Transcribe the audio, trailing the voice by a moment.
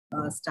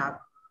start?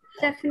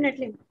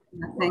 Definitely.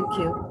 Thank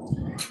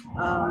you.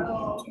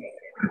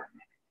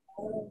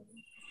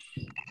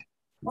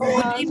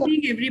 Good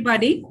evening,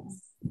 everybody.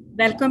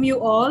 Welcome you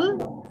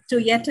all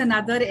to yet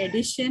another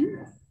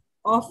edition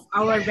of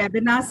our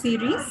webinar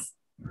series.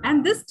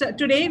 And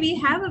today we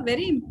have a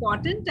very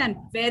important and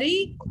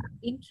very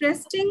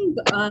interesting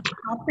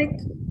topic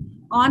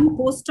on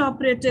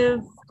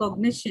postoperative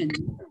cognition.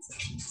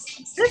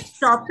 This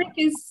topic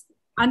is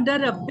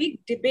under a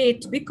big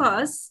debate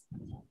because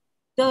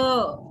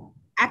the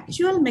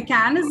actual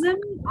mechanism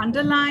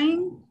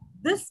underlying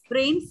this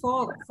brain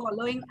fog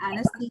following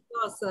anesthesia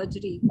or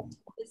surgery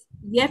is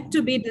yet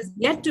to be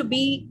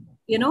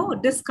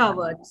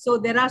discovered. So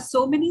there are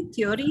so many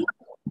theories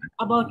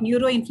about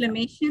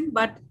neuroinflammation,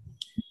 but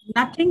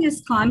nothing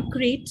is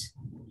concrete.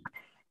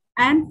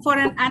 And for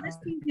an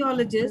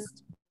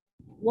anesthesiologist,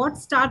 what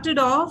started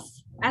off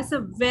as a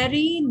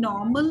very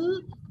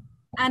normal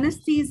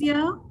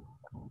anesthesia,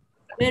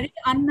 very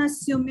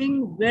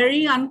unassuming,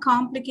 very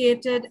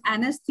uncomplicated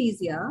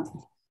anesthesia,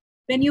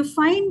 when you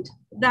find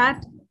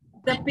that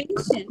the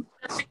patient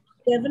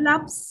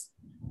develops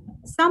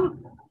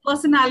some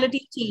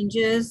personality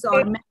changes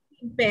or mental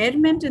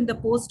impairment in the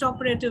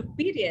post-operative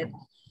period,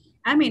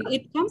 I mean,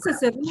 it comes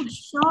as a real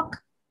shock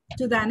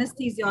to the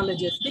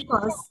anesthesiologist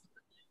because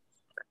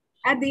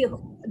at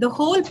the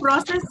whole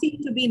process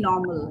seemed to be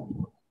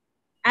normal.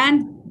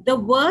 And the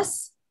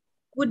worst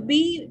would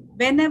be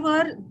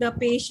whenever the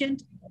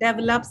patient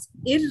develops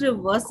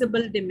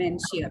irreversible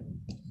dementia.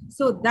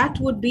 So that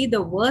would be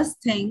the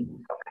worst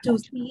thing to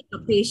see a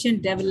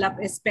patient develop,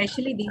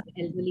 especially these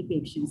elderly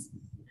patients.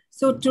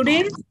 So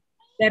today's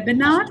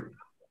webinar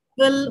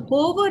will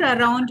hover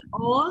around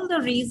all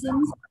the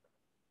reasons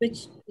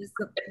which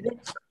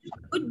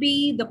could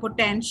be the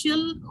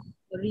potential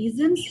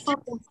reasons for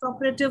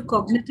postoperative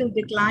cognitive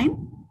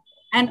decline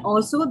and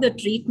also the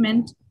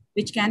treatment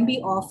which can be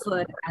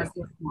offered as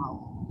of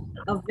now.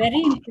 A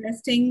very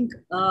interesting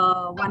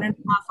 1.5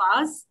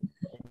 hours,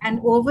 and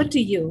over to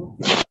you.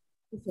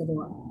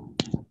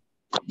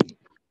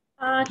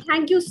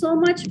 Thank you so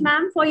much,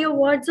 ma'am, for your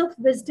words of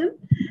wisdom.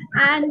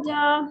 And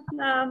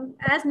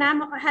as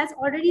ma'am has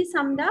already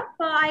summed up,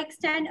 I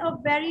extend a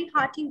very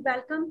hearty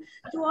welcome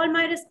to all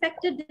my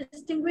respected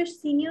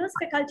distinguished seniors,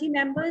 faculty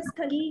members,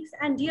 colleagues,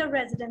 and dear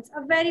residents.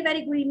 A very,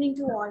 very good evening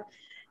to all.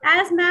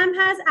 As ma'am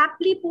has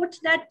aptly put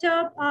that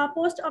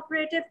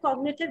post-operative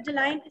cognitive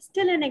decline is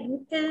still an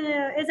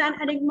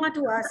enigma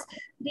to us.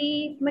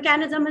 The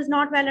mechanism is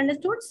not well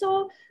understood.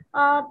 So,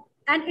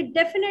 and it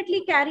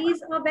definitely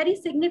carries a very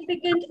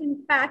significant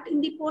impact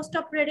in the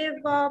post-operative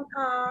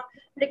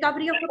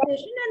recovery of a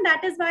patient. And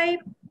that is why,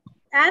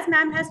 as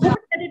ma'am has told,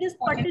 that it is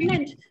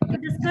pertinent to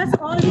discuss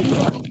all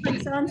these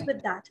concerns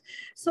with that.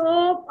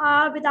 So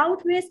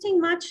without wasting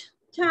much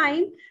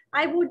time,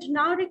 I would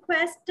now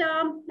request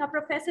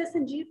Professor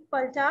Sanjeev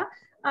Palta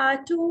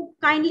to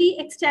kindly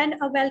extend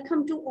a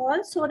welcome to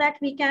all so that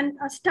we can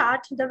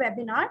start the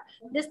webinar.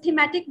 This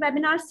thematic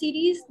webinar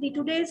series,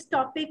 today's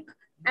topic,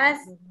 as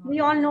we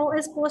all know,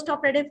 is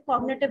post-operative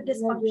cognitive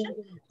dysfunction.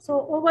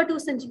 So over to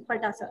Sanjeev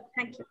Palta, sir.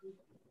 Thank you.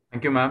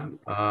 Thank you, ma'am.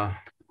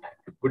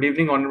 Good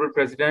evening, Honorable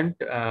President.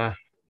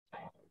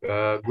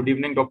 Good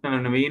evening, Dr.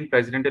 Naveen,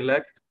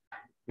 President-elect.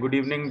 Good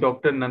evening,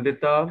 Dr.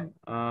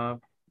 Nandita,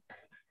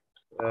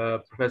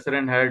 Professor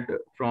and Head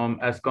from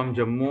Rsacp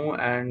Jammu,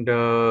 and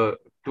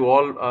to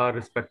all our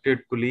respected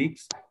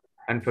colleagues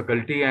and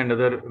faculty and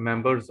other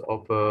members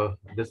of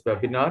this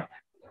webinar.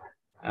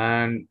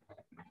 And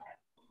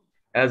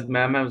as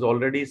ma'am has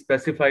already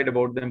specified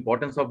about the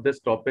importance of this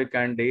topic,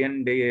 and day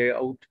in, day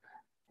out,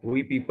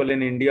 we people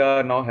in India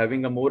are now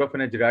having a more of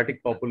an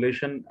geriatric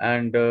population,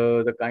 and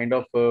the kind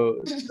of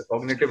the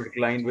cognitive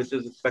decline which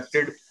is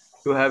expected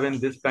to have in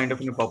this kind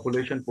of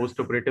population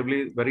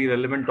post-operatively, very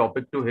relevant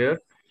topic to hear.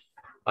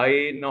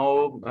 I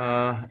now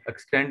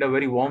extend a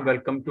very warm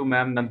welcome to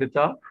Ma'am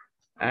Nandita,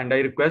 and I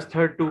request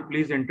her to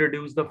please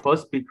introduce the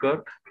first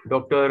speaker,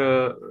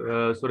 Dr.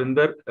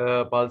 Surinder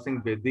Pal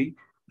Singh Bedi,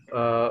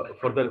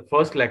 for the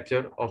first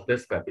lecture of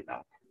this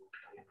webinar.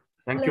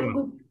 Thank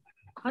you.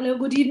 Hello,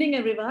 good evening,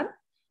 everyone.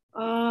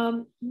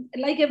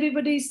 Like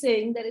everybody is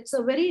saying that it's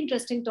a very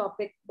interesting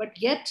topic, but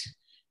yet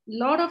a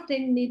lot of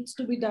things needs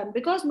to be done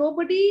because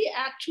nobody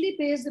actually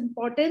pays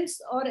importance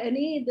or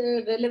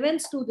the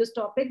relevance to this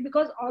topic,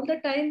 because all the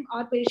time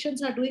our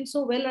patients are doing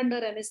so well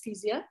under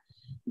anesthesia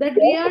that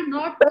we are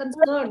not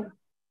concerned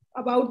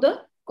about the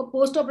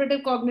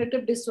post-operative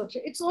cognitive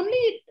dysfunction. It's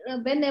only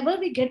whenever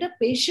we get a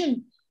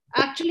patient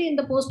actually in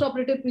the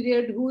post-operative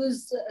period who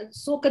is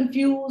so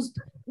confused,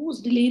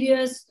 who's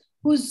delirious,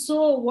 who's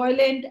so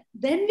violent,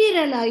 then we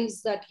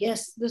realize that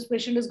yes, this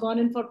patient has gone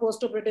in for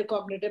post-operative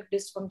cognitive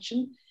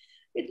dysfunction.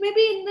 It may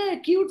be in the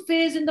acute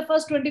phase in the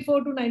first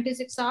 24 to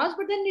 96 hours,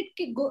 but then it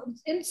can go,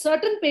 in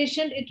certain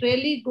patient, it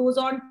really goes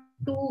on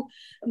to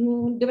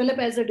develop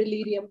as a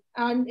delirium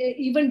and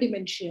even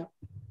dementia.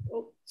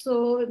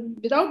 So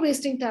without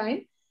wasting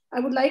time,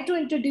 I would like to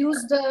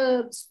introduce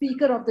the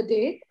speaker of the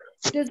day.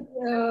 It is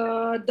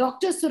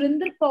Dr.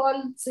 Surinder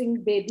Pal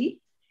Singh Bedi.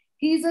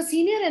 He is a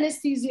senior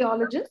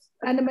anesthesiologist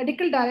and a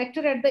medical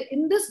director at the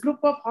Indus Group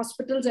of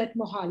Hospitals at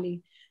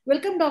Mohali.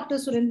 Welcome, Dr.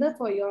 Surinder,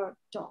 for your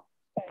talk.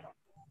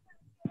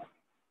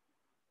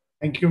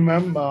 Thank you,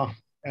 ma'am,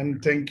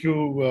 and thank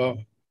you,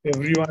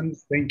 everyone.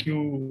 Thank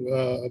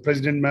you,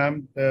 President,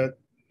 ma'am.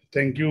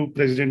 Thank you,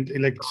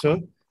 President-elect, sir,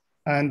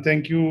 and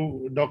thank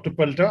you, Dr.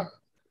 Palta,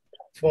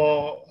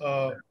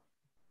 for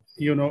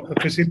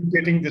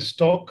facilitating this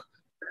talk.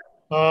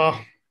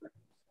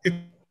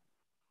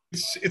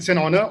 It's an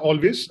honor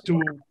always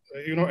to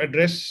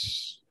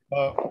address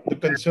the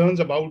concerns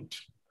about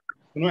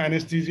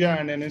anesthesia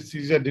and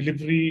anesthesia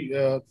delivery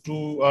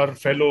to our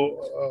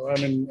fellow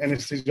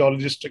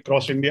anesthesiologists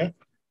across India.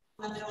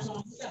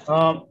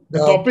 The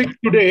topic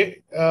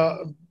today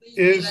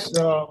is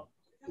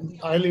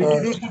I'll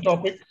introduce the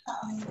topic.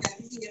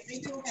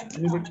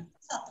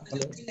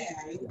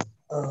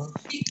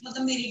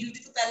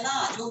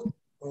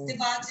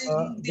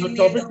 The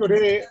topic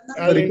today,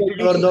 I'll introduce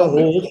you are the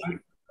host.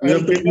 You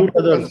have to mute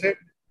others.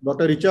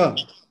 Dr. Richa,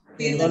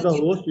 you are the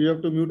host. You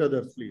have to mute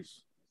others,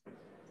 please.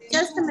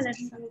 Just a minute.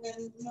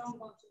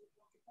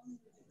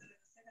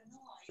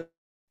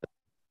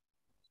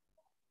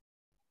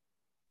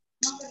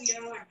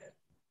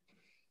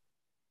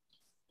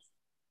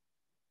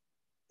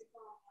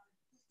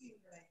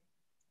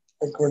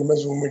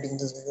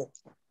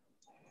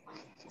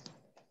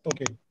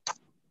 Okay.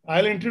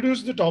 I'll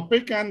introduce the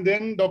topic, and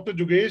then Dr.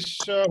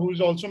 Jugesh, who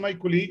is also my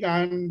colleague,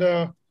 and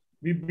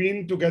we've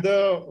been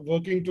together,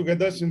 working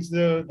together since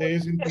the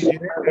days in PGI,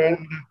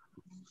 and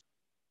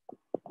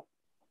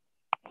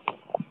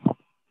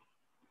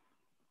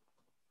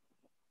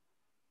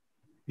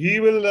he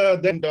will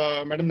then,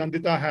 Madam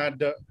Nandita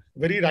had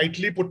very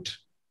rightly put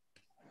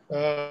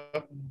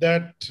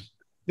that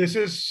this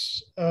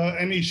is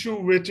an issue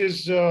which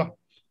is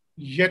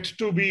yet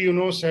to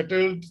be,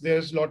 settled.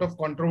 There's a lot of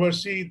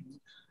controversy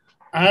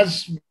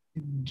as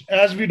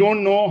we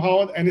don't know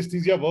how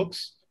anesthesia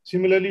works.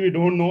 Similarly, we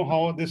don't know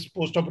how this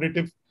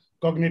post-operative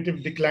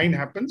cognitive decline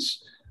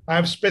happens. I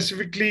have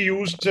specifically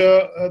used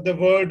the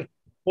word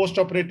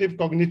post-operative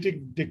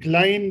cognitive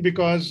decline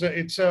because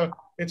it's a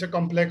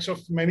complex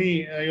of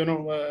many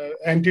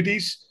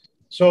entities.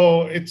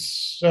 So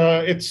it's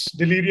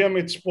delirium,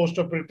 it's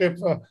post-operative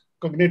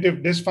cognitive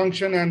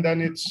dysfunction, and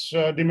then it's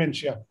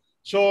dementia.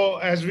 So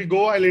as we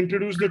go, I'll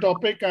introduce the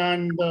topic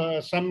and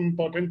some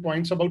important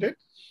points about it.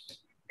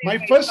 My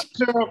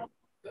first,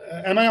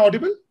 am I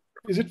audible?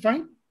 Is it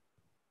fine?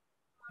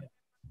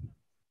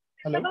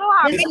 Hello?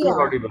 Yes, you're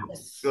audible.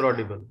 You're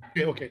audible.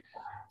 Okay.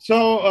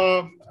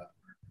 So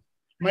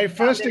my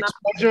first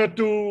exposure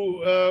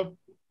to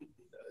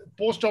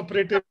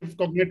post-operative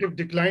cognitive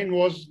decline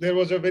was, there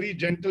was a very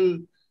gentle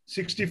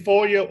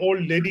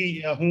 64-year-old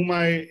lady whom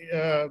I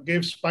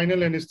gave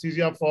spinal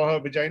anesthesia for her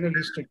vaginal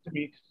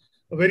hysterectomy.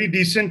 A very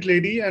decent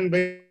lady, and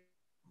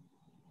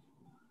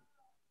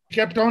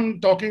kept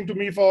on talking to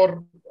me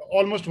for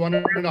almost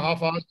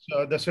 1.5 hours.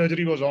 The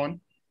surgery was on.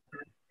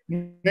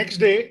 Next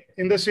day,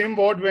 in the same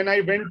ward, when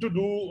I went to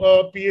do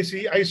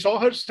PAC, I saw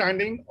her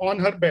standing on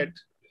her bed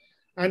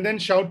and then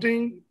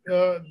shouting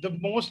the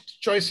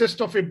most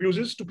choicest of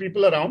abuses to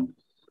people around.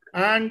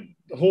 And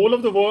the whole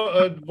of the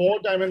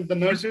ward, I mean, the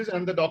nurses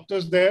and the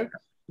doctors there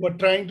were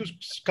trying to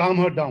calm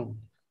her down.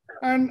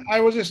 And I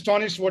was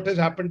astonished what has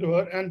happened to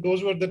her. And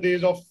those were the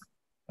days of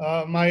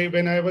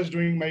when I was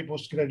doing my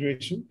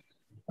post-graduation.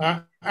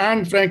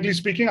 And frankly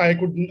speaking, I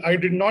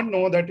did not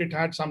know that it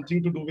had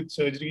something to do with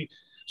surgery.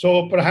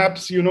 So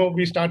perhaps,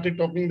 we started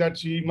talking that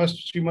she must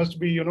be, she must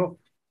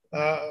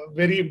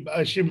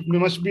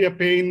be a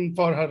pain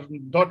for her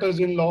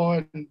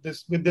daughters-in-law and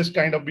with this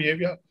kind of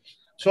behavior.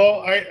 So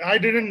I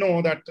didn't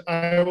know that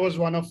I was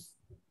one of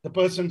the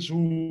persons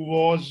who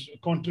was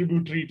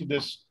contributory to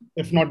this,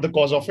 if not the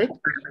cause of it.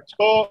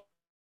 So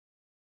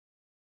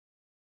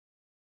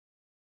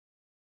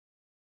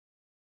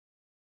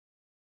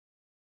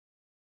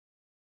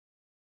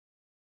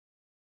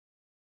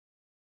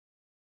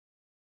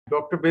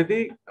Dr.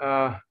 Bedi,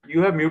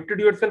 you have muted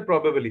yourself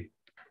probably.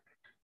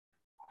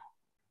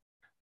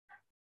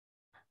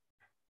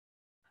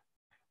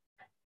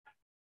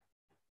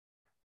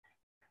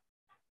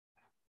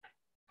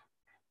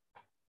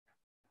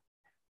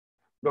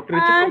 Dr.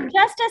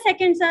 Just a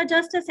second, sir.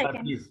 Just a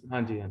second. Please.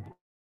 Hanji.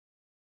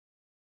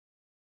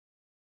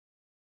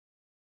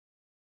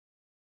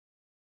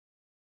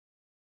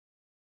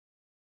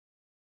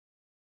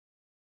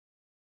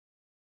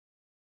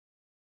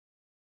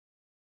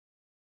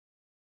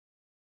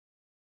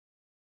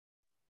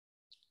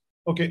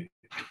 Okay.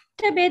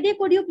 Mr. Bedi,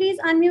 could you please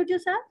unmute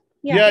yourself?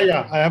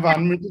 Yeah. I have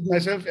unmuted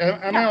myself.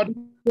 Am I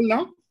audible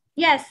now?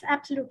 Yes,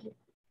 absolutely.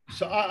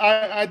 So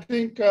I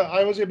think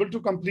I was able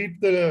to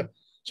complete the.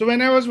 So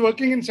when I was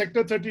working in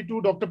Sector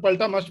 32, Dr.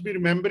 Palta must be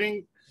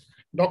remembering,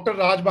 Dr.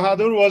 Raj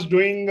Bahadur was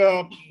doing.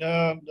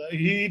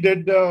 He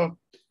did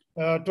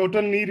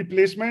total knee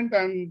replacement,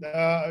 and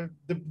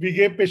we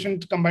gave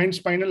patient combined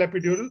spinal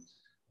epidural.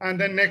 And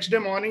then next day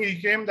morning,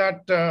 he came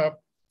that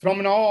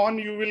from now on,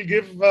 you will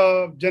give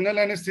general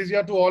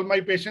anesthesia to all my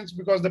patients,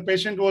 because the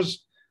patient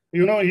was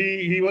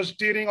he was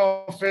tearing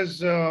off his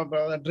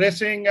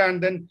dressing,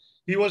 and then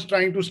he was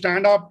trying to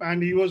stand up,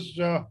 and he was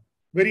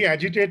very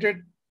agitated.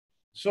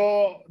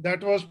 So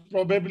that was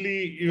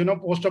probably,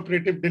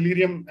 post-operative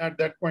delirium at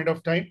that point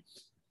of time.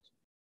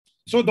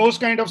 So those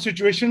kind of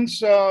situations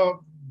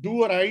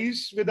do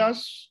arise with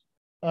us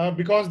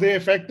because they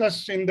affect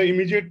us in the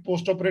immediate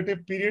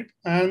post-operative period,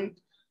 and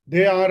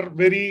they are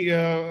very,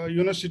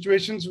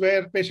 situations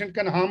where patient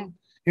can harm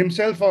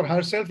himself or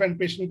herself, and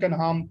patient can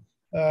harm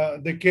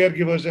the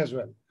caregivers as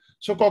well.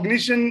 So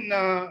cognition,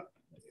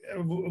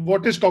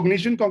 what is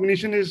cognition?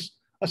 Cognition is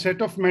a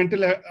set of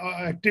mental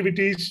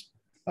activities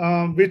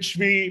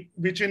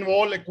which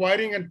involve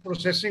acquiring and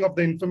processing of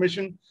the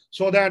information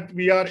so that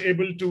we are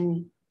able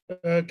to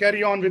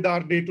carry on with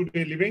our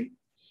day-to-day living.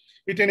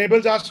 It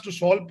enables us to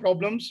solve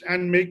problems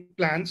and make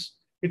plans.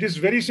 It is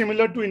very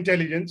similar to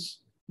intelligence,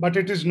 but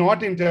it is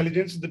not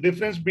intelligence. The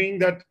difference being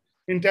that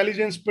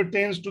intelligence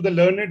pertains to the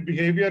learned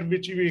behavior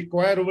which we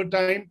acquire over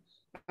time,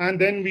 and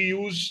then we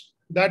use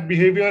that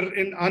behavior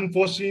in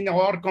unforeseen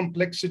or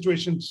complex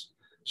situations.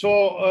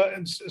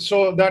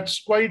 So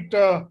that's quite,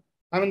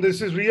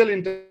 this is real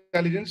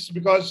intelligence,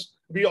 because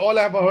we all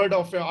have heard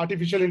of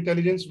artificial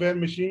intelligence, where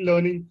machine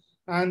learning,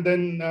 and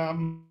then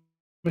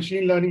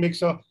machine learning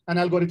makes an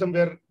algorithm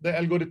where the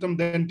algorithm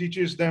then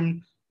teaches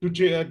them to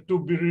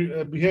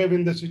behave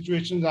in the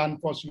situations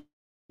unforeseen.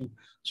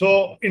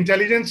 So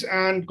intelligence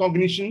and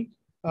cognition,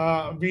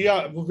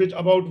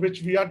 about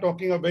which we are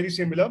talking, are very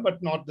similar but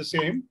not the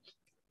same.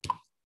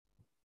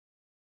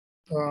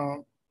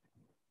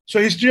 So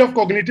history of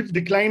cognitive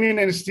decline in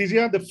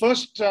anesthesia. The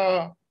first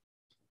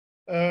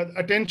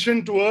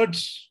attention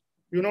towards,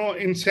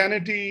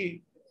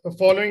 insanity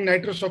following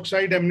nitrous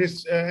oxide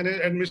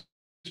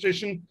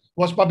administration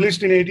was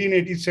published in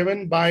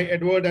 1887 by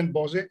Edward and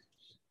Bose.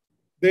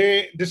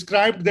 They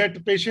described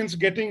that patients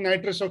getting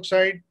nitrous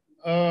oxide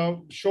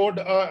showed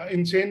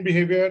insane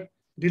behavior,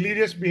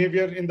 delirious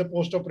behavior in the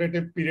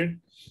post-operative period.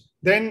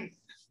 Then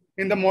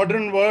in the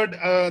modern world,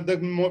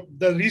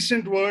 the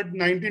recent word,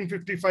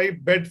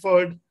 1955,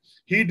 Bedford,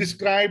 he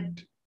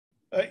described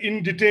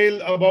in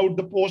detail about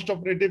the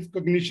post-operative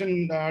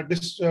cognition,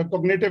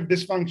 cognitive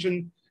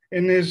dysfunction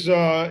in his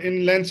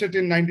in Lancet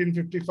in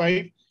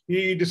 1955.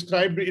 He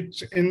described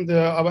it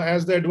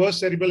as the adverse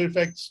cerebral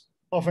effects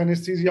of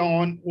anesthesia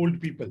on old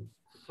people.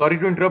 Sorry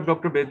to interrupt,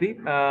 Dr. Bedi.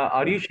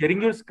 Are you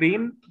sharing your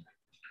screen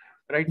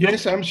right now?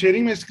 Yes, I'm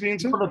sharing my screen,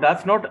 sir. No,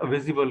 that's not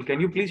visible. Can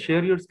you please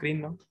share your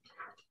screen now?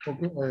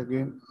 Okay,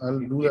 I'll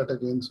do that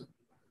again, sir.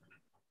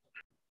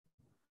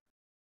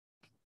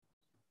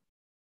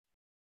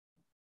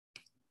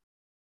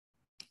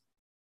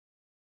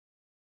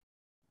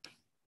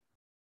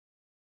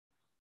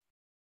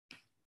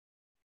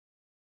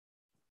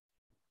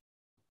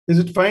 Is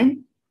it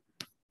fine?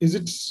 Is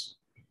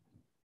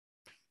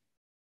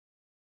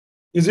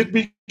it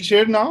being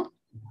shared now?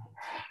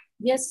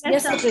 Yes,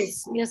 yes, it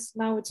is. Yes,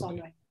 now it's all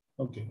right.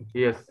 Okay.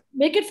 Yes.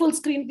 Make it full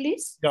screen,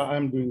 please. Yeah,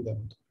 I'm doing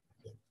that.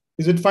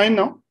 Is it fine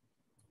now?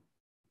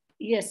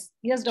 Yes,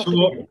 yes,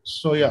 Dr.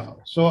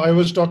 So I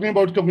was talking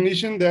about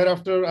cognition.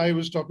 Thereafter, I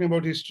was talking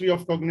about history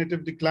of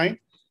cognitive decline.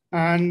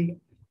 And,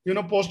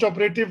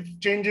 post-operative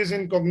changes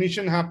in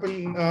cognition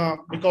happen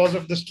because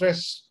of the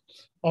stress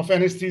of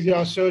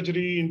anesthesia,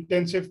 surgery,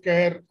 intensive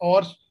care,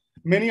 or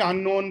many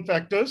unknown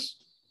factors.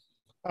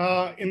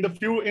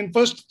 In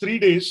first 3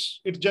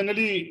 days,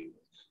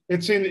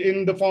 it's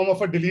in the form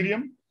of a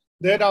delirium.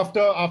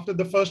 Thereafter, after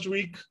the first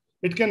week,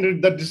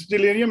 this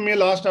delirium may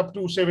last up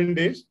to 7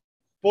 days.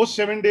 Post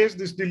 7 days,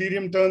 this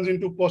delirium turns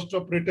into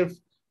post-operative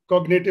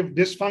cognitive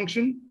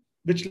dysfunction,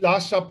 which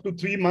lasts up to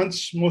 3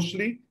 months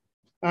mostly.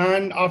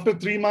 And after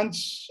 3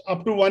 months,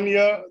 up to 1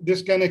 year,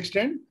 this can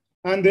extend.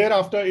 And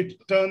thereafter,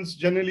 it turns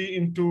generally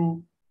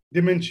into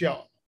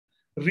dementia.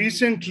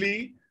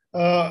 Recently,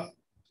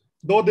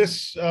 though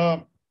this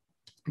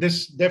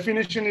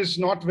definition is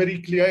not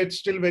very clear, it's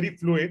still very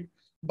fluid,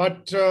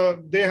 but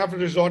they have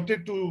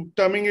resorted to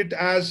terming it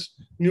as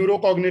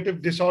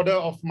neurocognitive disorder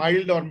of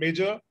mild or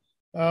major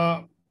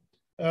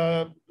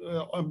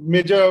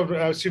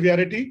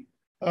severity.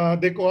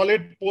 They call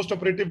it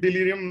post-operative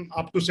delirium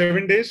up to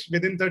 7 days.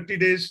 Within 30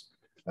 days,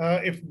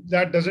 if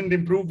that doesn't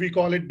improve, we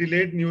call it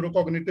delayed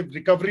neurocognitive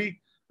recovery.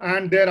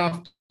 And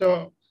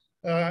thereafter,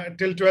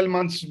 till 12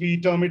 months, we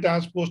term it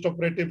as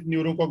post-operative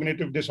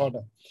neurocognitive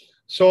disorder.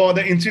 So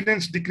the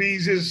incidence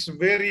decreases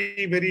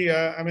very, very,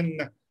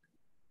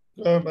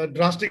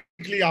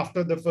 drastically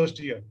after the first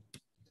year.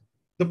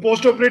 The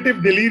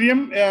post-operative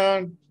delirium,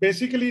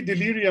 basically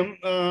delirium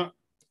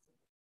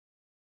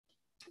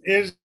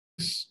is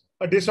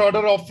a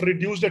disorder of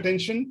reduced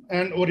attention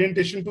and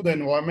orientation to the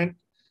environment.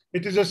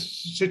 It is a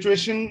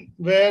situation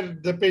where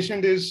the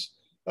patient is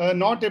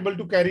not able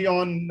to carry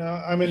on,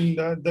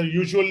 the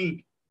usual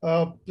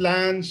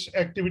plans,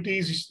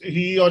 activities.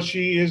 He or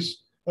she is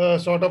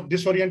sort of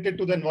disoriented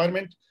to the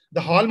environment.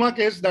 The hallmark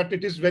is that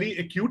it is very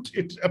acute.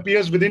 It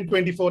appears within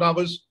 24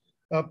 hours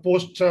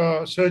post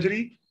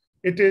surgery.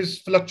 It is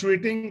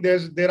fluctuating.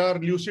 There are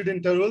lucid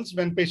intervals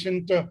when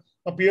patient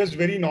appears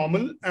very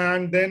normal,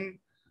 and then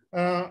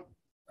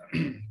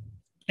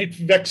it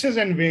waxes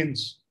and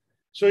wanes.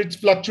 So it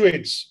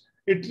fluctuates.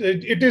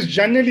 It is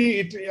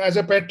generally, as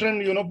a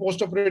pattern,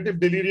 post-operative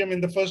delirium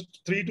in the first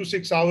 3 to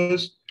 6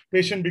 hours,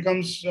 patient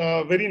becomes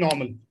very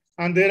normal.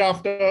 And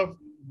thereafter,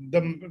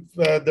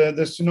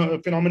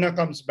 the phenomena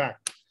comes back.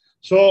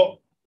 So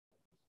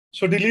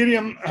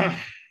delirium,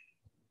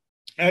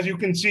 as you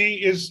can see,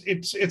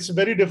 it's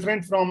very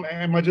different from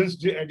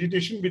emergence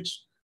agitation,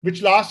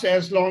 which lasts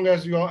as long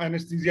as your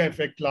anesthesia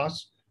effect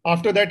lasts.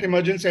 After that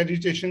emergence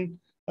agitation,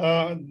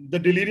 the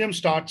delirium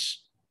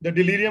starts. The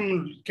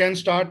delirium can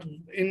start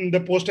in the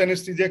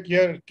post-anesthesia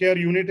care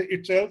unit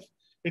itself.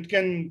 It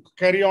can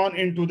carry on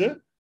into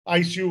the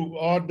ICU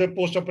or the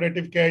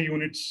post-operative care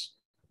units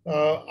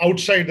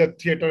outside the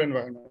theater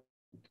environment.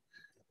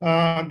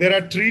 There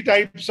are 3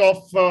 types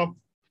of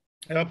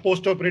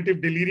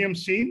post-operative delirium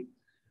seen.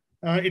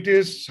 It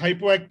is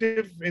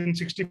hypoactive in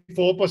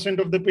 64%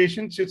 of the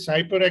patients. It's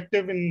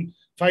hyperactive in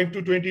 5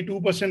 to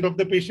 22% of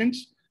the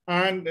patients.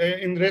 And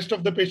in the rest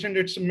of the patient,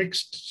 it's a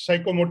mixed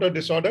psychomotor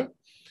disorder.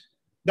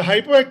 The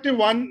hypoactive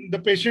one, the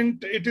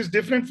patient, it is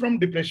different from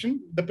depression.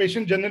 The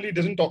patient generally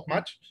doesn't talk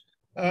much.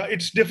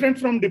 It's different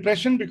from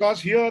depression because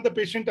here the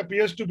patient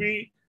appears to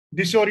be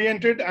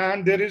disoriented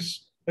and there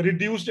is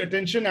reduced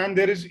attention and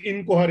there is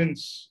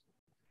incoherence.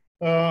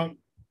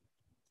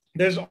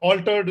 There's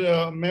altered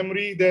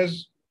memory,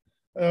 there's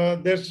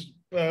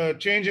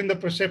change in the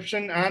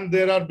perception, and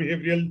there are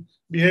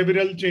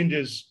behavioral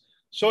changes.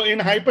 So in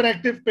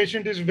hyperactive,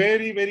 patient is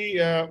very, very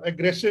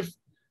aggressive.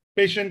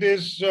 Patient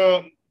is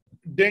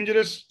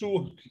dangerous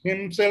to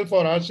himself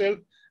or herself,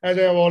 as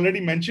I have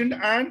already mentioned,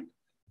 and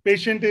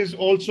patient is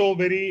also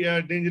very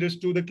dangerous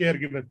to the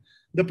caregiver.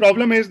 The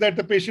problem is that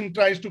the patient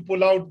tries to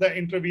pull out the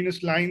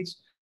intravenous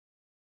lines.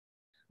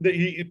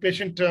 The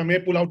patient may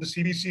pull out the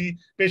CVC,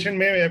 patient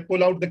may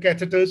pull out the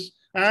catheters,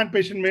 and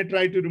patient may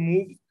try to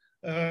remove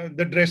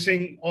the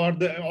dressing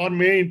or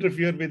may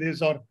interfere with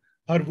his or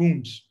her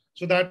wounds.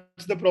 So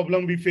that's the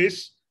problem we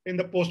face in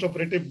the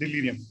post-operative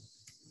delirium.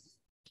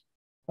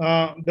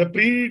 I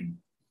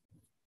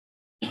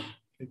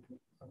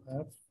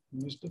have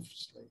missed a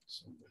slide.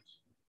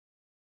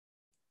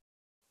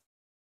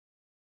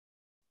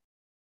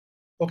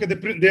 Okay,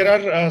 there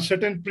are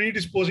certain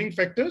predisposing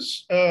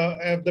factors.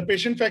 The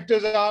patient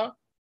factors are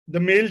the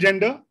male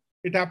gender.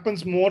 It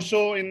happens more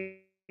so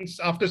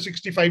after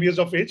 65 years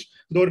of age,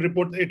 though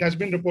it has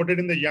been reported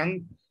in the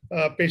young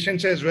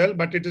patients as well,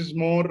 but it is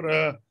more,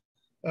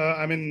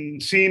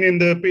 seen in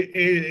the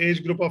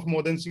age group of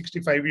more than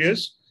 65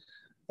 years.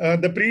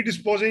 The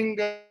predisposing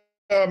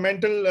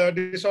mental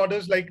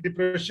disorders like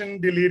depression,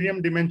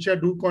 delirium, dementia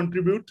do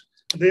contribute.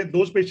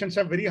 Those patients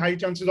have very high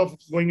chances of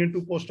going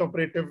into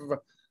post-operative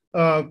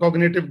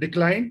cognitive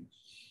decline.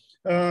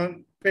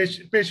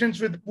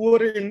 Patients with poor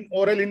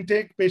oral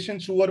intake,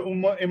 patients who were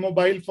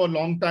immobile for a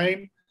long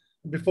time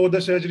before the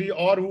surgery,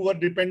 or who were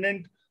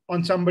dependent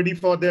on somebody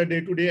for their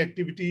day-to-day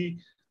activity,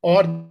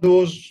 or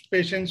those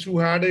patients who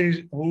had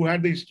the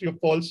history of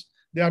falls,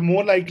 they are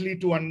more likely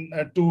to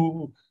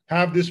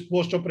have this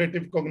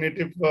post-operative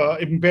cognitive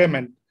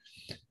impairment.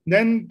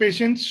 Then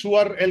patients who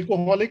are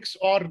alcoholics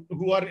or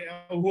who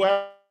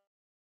have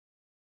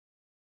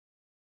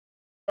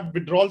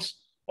withdrawals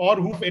or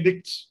who have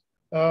addicts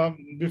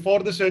before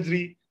the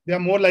surgery, they are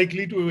more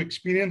likely to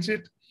experience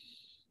it.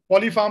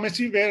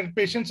 Polypharmacy,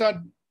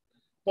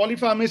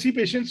 polypharmacy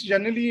patients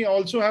generally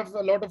also have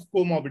a lot of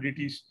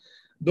comorbidities.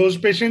 Those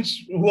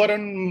patients who are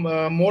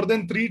on more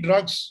than 3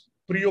 drugs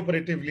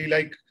preoperatively,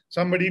 like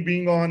somebody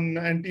being on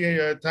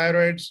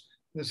anti-thyroids,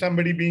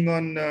 somebody being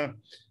on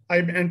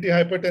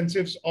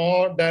antihypertensives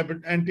or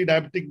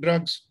anti-diabetic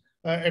drugs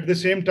at the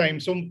same time.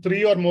 So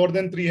 3 or more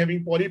than 3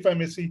 having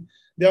polypharmacy,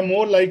 they are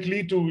more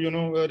likely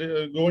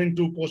to go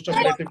into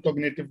post-operative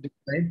cognitive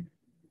decline.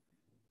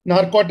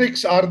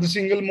 Narcotics are the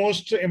single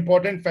most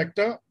important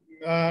factor,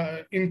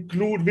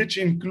 which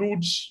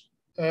includes,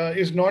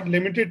 is not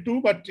limited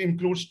to, but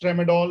includes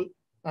tramadol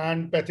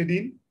and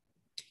pethidine.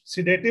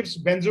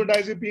 Sedatives,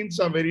 benzodiazepines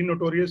are very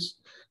notorious.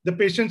 The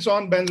patients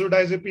on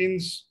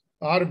benzodiazepines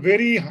are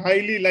very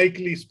highly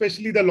likely,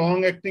 especially the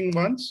long-acting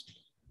ones.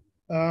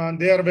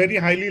 They are very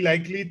highly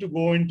likely to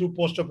go into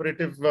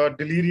post-operative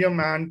delirium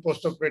and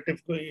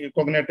post-operative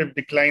cognitive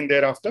decline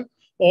thereafter.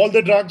 All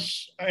the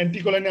drugs,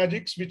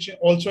 anticholinergics, which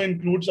also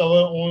includes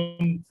our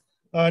own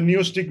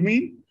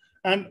neostigmine,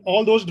 and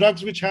all those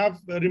drugs which have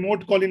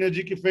remote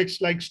cholinergic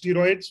effects like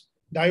steroids,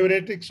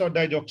 diuretics, or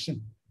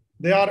digoxin,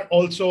 they are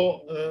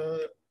also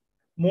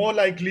more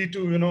likely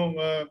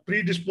to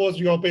predispose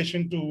your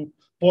patient to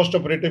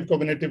post-operative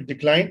cognitive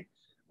decline.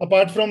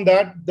 Apart from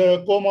that,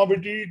 the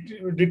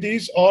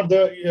comorbidities or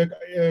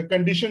the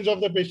conditions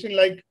of the patient,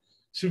 like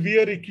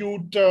severe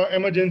acute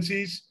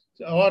emergencies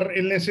or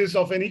illnesses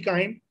of any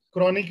kind,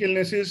 chronic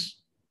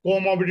illnesses,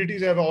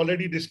 comorbidities I have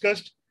already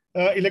discussed,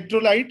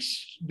 electrolyte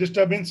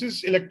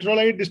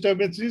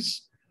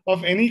disturbances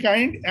of any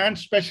kind, and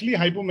especially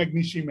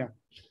hypomagnesemia.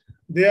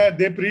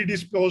 They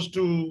predispose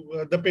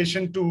to the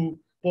patient to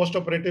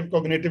post-operative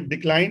cognitive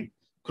decline.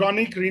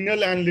 chronic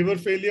renal and liver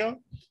failure,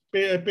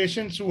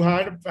 patients who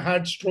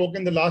had stroke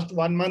in the last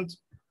 1 month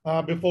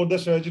before the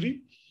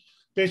surgery,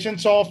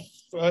 patients of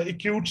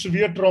acute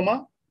severe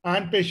trauma,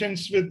 and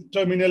patients with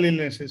terminal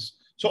illnesses.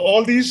 So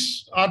all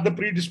these are the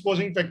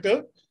predisposing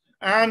factor.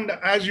 And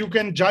as you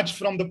can judge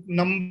from the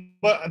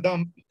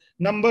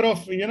number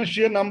of,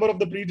 sheer number of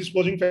the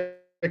predisposing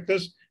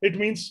factors, it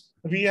means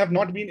we have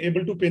not been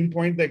able to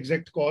pinpoint the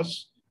exact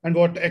cause and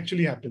what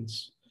actually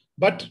happens.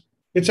 But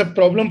it's a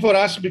problem for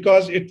us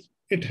because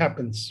it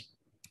happens.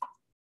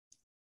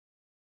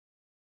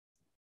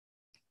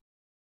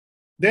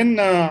 Then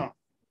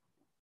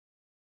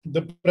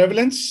the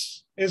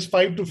prevalence is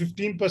 5 to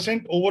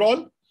 15%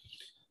 overall.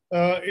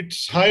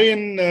 It's high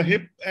in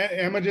hip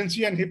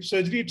emergency and hip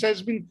surgery. It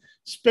has been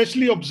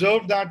specially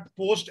observed that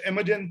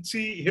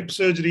post-emergency hip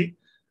surgery,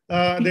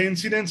 the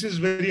incidence is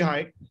very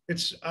high.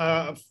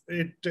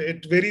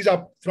 It varies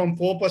up from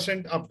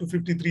 4% up to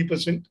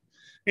 53%.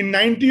 In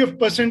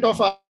 90%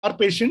 of our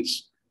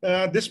patients,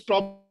 this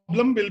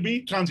problem will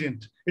be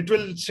transient. It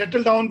will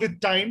settle down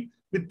with time,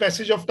 with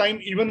passage of time,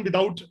 even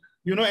without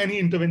any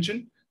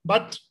intervention.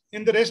 But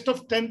in the rest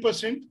of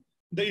 10%,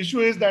 the issue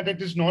is that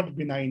it is not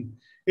benign.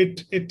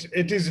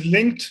 It is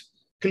linked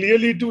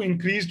clearly to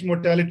increased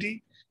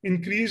mortality,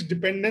 increased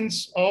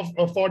dependence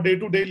for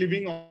day-to-day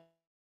living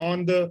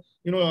on the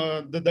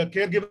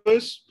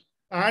caregivers,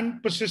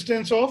 and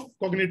persistence of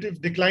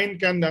cognitive decline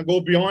can go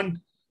beyond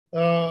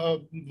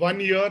 1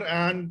 year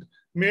and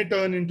may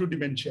turn into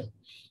dementia.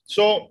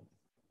 So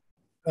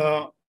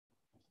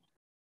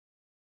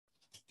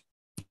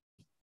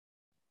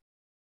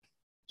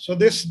so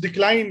this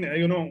decline,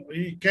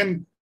 it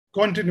can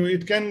continue.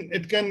 It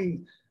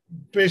can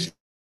patient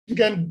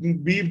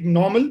can be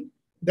normal,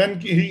 then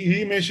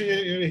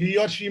he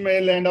or she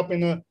may end up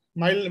in a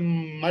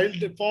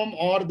mild form,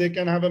 or they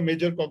can have a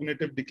major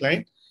cognitive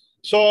decline.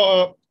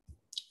 So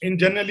in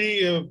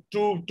generally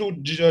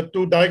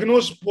to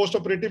diagnose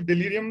postoperative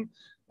delirium,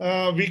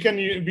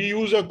 we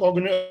use a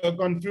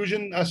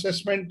confusion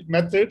assessment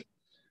method.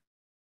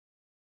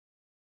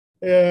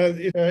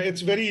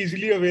 It's very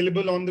easily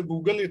available on the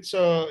Google. It's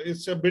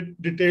a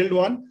bit detailed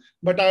one,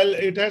 but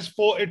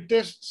it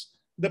tests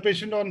the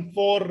patient on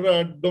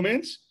 4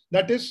 domains.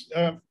 That is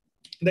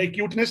the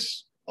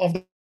acuteness of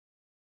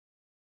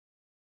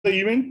the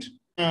event,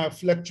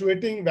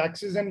 fluctuating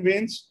waxes and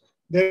veins.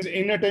 There is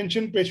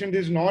inattention. Patient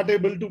is not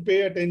able to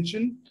pay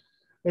attention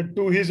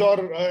to his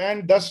or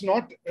and thus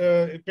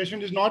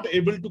patient is not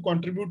able to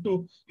contribute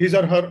to his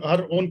or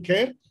her own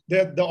care.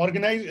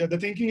 The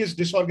thinking is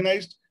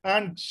disorganized,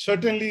 and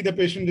certainly the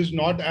patient is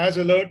not as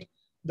alert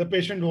the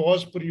patient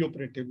was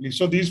preoperatively.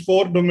 So these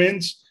 4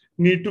 domains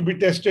need to be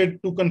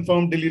tested to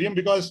confirm delirium,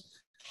 because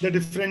the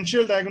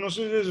differential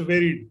diagnosis is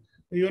varied.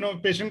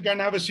 Patient can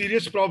have a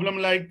serious problem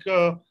like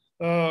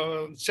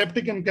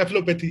septic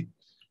encephalopathy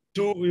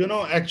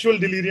to actual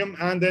delirium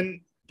and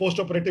then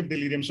postoperative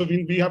delirium. So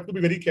we have to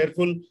be very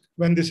careful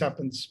when this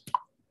happens.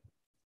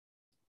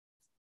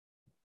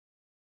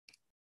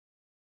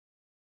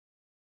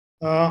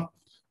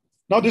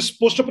 Now, this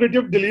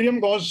postoperative delirium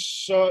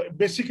was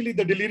basically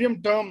the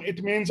delirium term.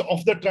 It means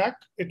off the track.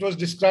 It was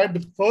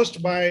described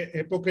first by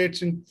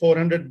Hippocrates in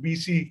 400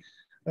 BC,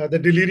 the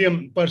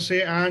delirium per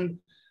se. And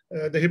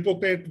the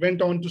Hippocrates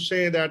went on to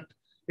say that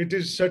it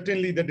is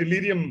certainly the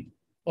delirium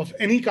of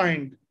any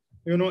kind,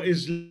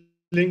 is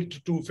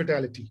linked to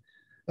fatality.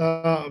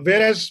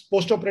 Whereas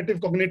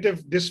postoperative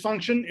cognitive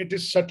dysfunction, it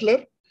is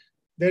subtler.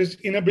 There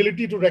is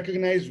inability to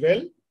recognize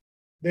well.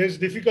 There is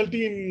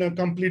difficulty in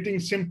completing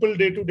simple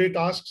day-to-day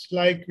tasks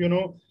like,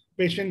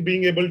 patient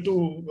being able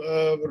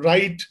to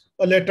write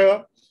a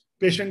letter,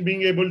 patient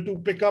being able to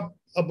pick up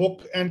a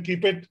book and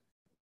keep it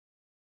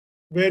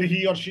where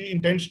he or she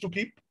intends to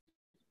keep.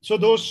 So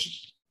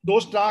those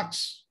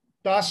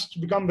tasks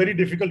become very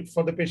difficult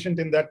for the patient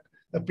in that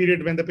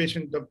period when the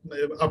patient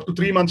up to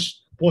 3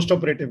 months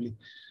postoperatively.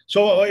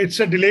 So it's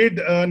a delayed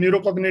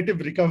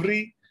neurocognitive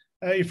recovery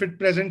if it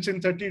presents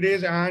in 30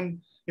 days, and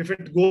if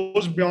it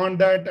goes beyond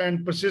that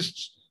and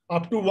persists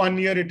up to 1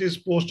 year, it is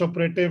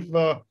postoperative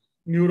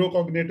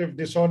neurocognitive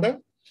disorder.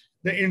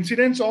 The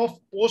incidence of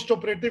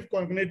postoperative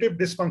cognitive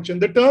dysfunction.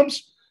 The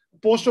terms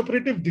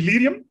postoperative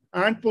delirium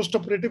and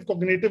postoperative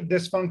cognitive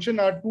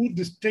dysfunction are 2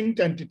 distinct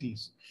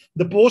entities.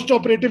 The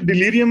postoperative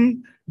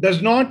delirium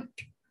does not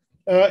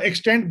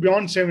extend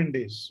beyond 7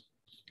 days,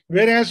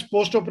 whereas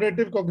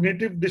postoperative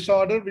cognitive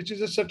disorder, which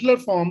is a subtler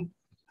form,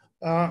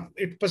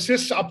 it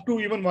persists up to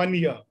even 1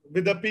 year,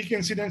 with a peak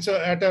incidence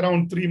at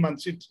around 3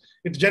 months.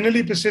 It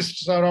generally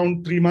persists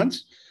around 3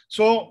 months.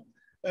 So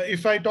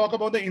if I talk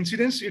about the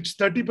incidence, it's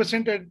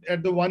 30%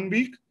 at the 1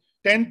 week,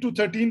 10 to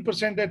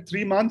 13% at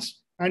 3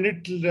 months, and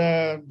it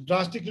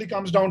drastically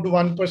comes down to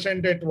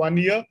 1% at 1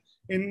 year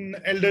in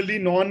elderly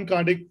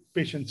non-cardiac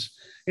patients.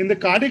 In the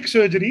cardiac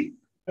surgery,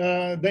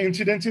 the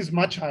incidence is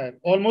much higher,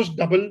 almost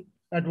double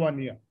at 1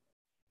 year.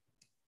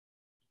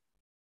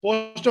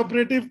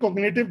 Postoperative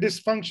cognitive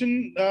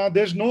dysfunction,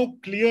 there's no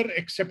clear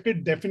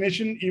accepted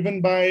definition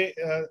even by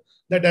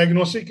the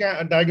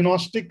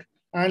diagnostic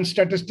and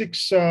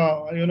statistics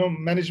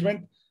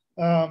management.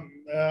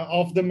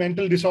 of the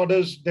mental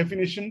disorders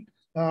definition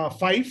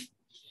 5.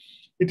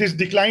 It is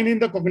decline in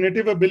the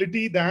cognitive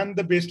ability than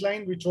the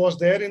baseline, which was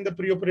there in the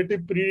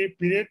preoperative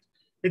period.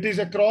 It is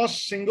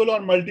across single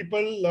or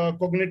multiple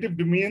cognitive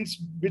domains,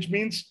 which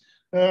means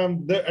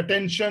the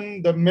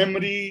attention, the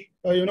memory,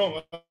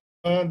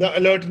 the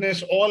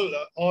alertness, all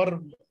or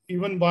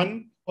even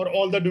one or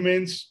all the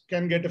domains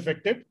can get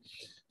affected.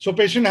 So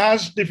patient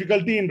has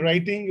difficulty in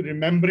writing,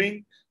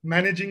 remembering,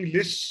 managing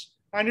lists,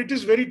 and it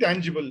is very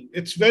tangible.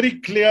 It's very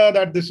clear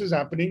that this is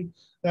happening,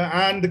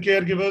 and the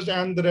caregivers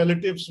and the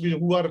relatives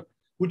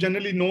who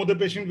generally know the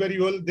patient very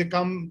well, they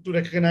come to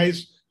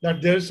recognize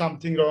that there is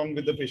something wrong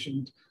with the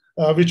patient,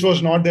 which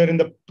was not there in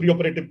the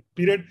preoperative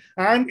period.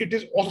 And it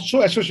is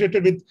also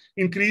associated with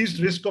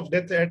increased risk of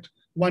death at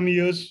 1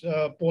 year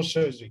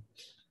post-surgery.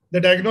 The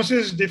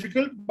diagnosis is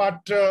difficult,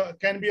 but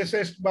can be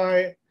assessed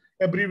by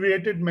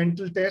abbreviated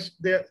mental tests.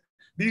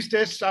 These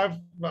tests, I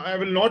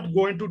will not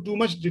go into too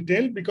much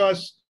detail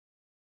because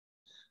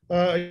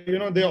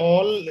they're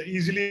all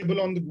easily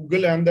available on the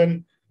Google, and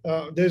then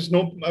there's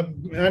no,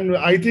 and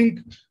I think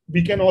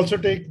we can also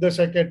take the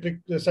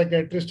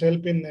psychiatrist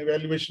help in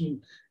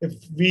evaluation if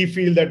we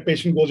feel that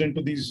patient goes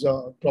into these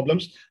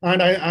problems.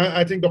 And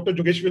I think Dr.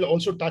 Jogesh will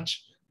also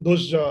touch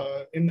those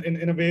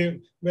in a way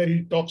where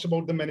he talks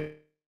about the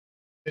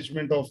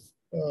management of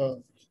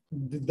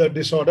the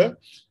disorder.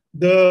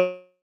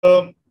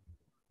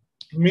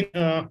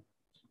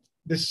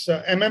 This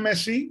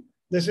MMSE,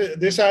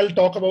 this I'll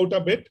talk about a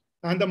bit,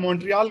 and the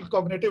Montreal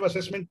Cognitive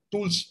Assessment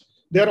Tools.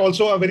 They're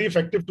also a very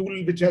effective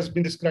tool which has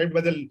been described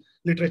by the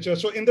literature.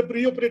 So in the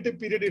preoperative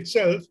period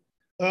itself,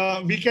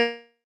 we can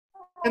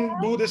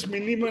do this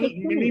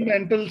mini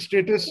mental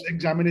status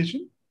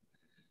examination.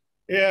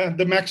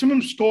 The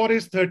maximum score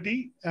is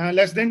 30.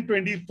 Less than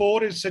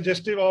 24 is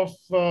suggestive of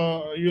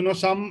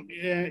some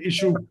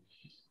issue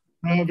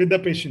with the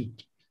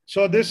patient.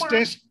 So this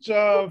test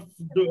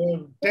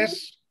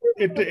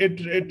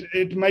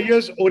it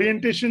measures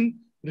orientation,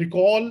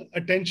 recall,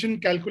 attention,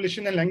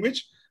 calculation, and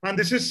language. And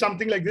this is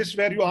something like this,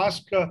 where you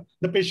ask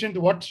the patient,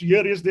 what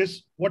year is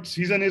this? What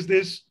season is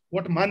this?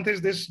 What month is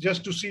this?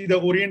 Just to see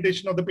the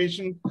orientation of the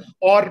patient,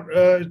 or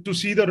to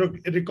see the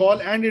recall.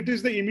 And it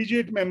is the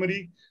immediate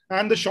memory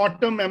and the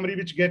short-term memory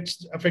which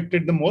gets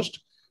affected the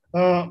most.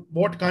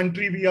 What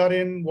country we are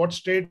in, what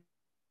state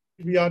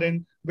we are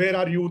in, where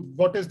are you,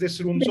 what is this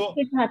room? So,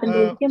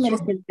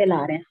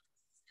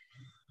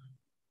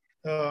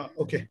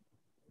 okay.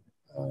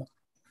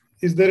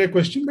 Is there a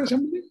question by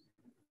somebody?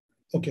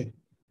 Okay.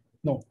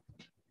 No.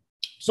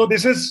 So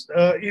this is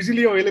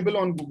easily available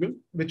on Google,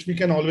 which we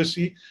can always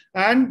see.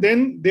 And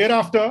then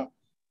thereafter,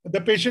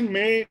 the patient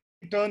may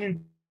turn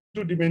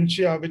into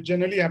dementia, which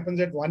generally happens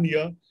at 1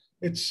 year.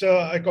 It's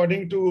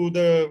according to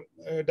the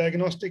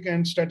Diagnostic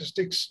and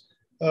Statistics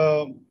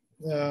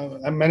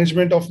and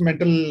Management of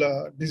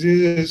Mental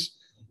Diseases.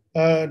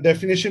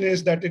 Definition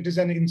is that it is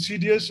an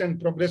insidious and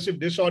progressive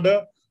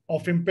disorder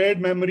of impaired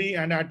memory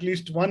and at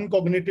least one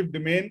cognitive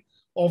domain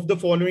of the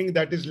following,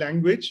 that is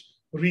language,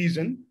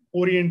 reason,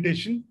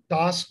 orientation,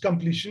 task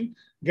completion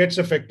gets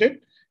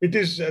affected. It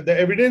is the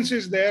evidence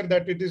is there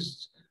that it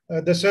is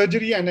the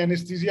surgery and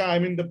anesthesia. I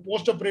mean, the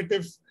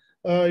post-operative,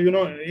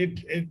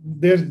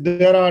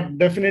 there are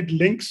definite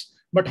links,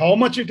 but how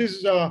much it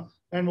is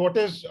and what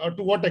is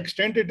to what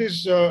extent it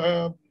is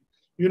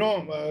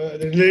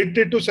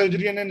related to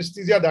surgery and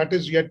anesthesia, that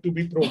is yet to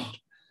be probed.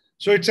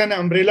 So it's an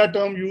umbrella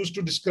term used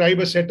to describe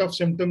a set of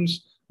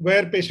symptoms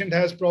where patient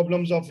has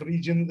problems of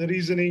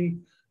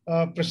reasoning,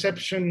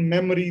 perception,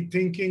 memory,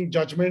 thinking,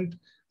 judgment,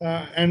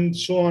 and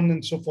so on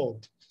and so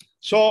forth.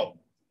 So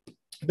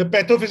the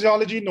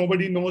pathophysiology,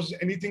 nobody knows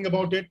anything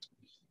about it,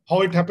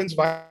 how it happens,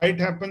 why it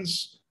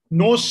happens.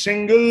 No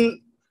single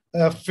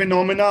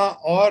phenomena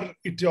or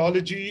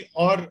etiology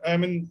or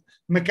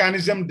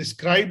mechanism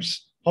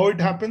describes how it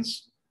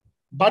happens.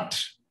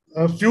 But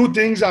a few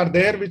things are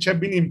there which have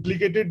been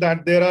implicated,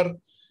 that there are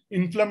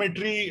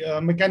inflammatory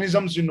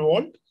mechanisms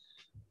involved.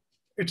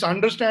 It's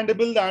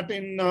understandable that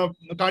in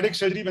cardiac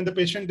surgery, when the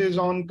patient is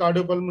on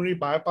cardiopulmonary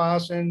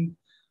bypass, and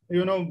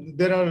there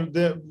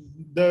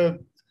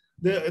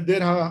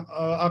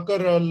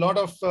occur a lot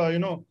of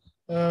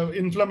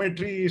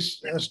inflammatory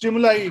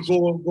stimuli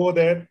go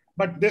there.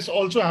 But this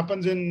also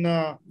happens in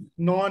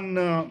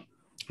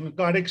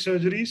non-cardiac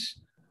surgeries.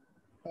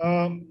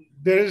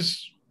 There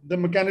is the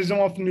mechanism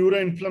of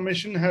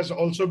neuroinflammation has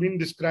also been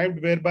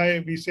described,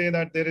 whereby we say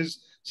that there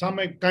is some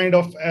kind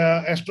of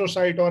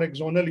astrocyte or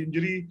axonal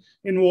injury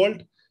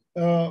involved.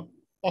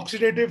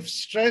 Oxidative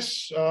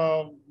stress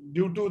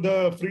due to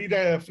the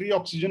free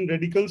oxygen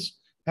radicals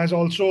has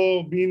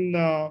also been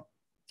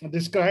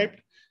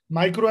described.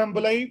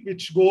 Microemboli,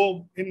 which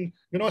go in,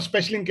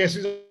 especially in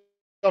cases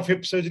of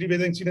hip surgery where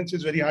the incidence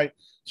is very high.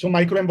 So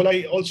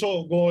microemboli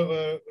also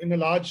go in a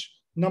large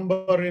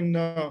number in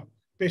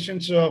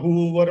patients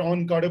who were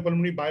on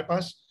cardiopulmonary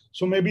bypass.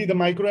 So maybe the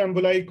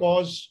microemboli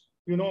cause,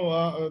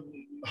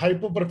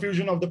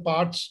 hypoperfusion of the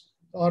parts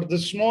or the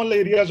small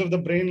areas of the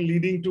brain,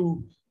 leading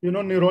to,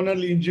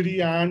 neuronal injury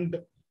and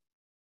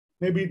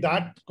maybe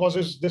that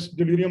causes this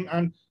delirium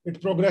and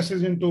it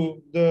progresses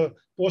into the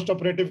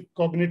post-operative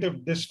cognitive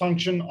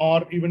dysfunction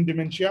or even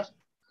dementia.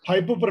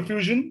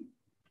 Hypoperfusion,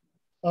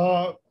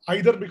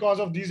 either because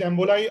of these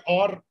emboli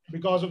or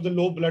because of the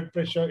low blood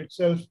pressure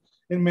itself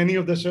in many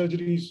of the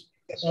surgeries,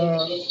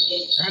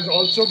 has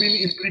also been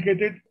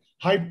implicated.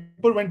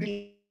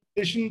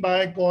 Hyperventilation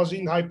by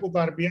causing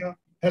hypocarbia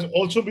has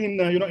also been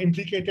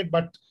implicated,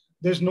 but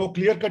there's no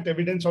clear-cut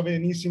evidence of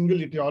any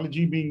single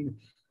etiology being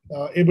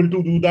able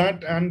to do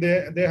that. And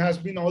there has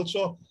been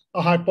also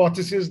a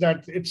hypothesis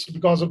that it's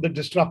because of the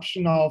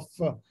disruption of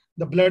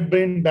the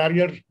blood-brain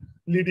barrier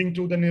leading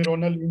to the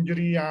neuronal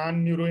injury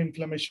and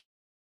neuroinflammation.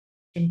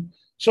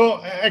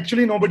 So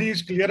actually nobody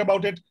is clear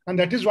about it, and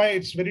that is why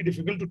it's very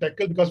difficult to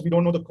tackle, because we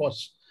don't know the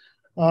cause.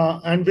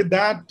 And with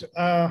that,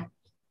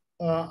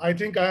 I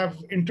think I have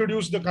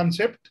introduced the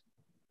concept,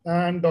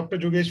 and Dr.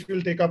 Yogesh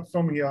will take up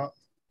from here.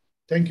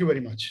 Thank you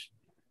very much.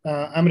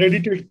 I'm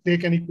ready to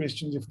take any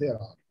questions if there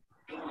are.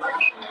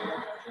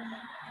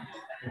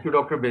 Thank you,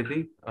 Dr.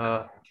 Bedi.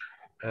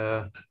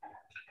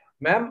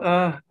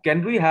 Ma'am,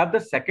 can we have the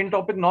second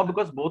topic now,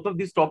 because both of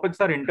these topics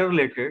are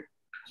interrelated?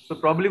 So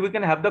probably we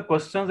can have the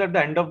questions at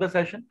the end of the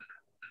session.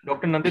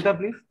 Dr. Nandita,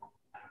 please.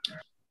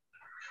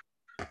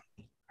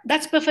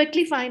 That's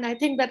perfectly fine. I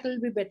think that will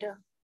be better.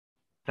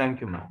 Thank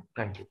you, ma'am.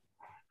 Thank you.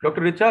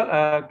 Dr.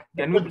 Richa,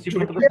 can we proceed to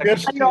the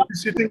second?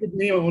 He's sitting with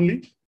me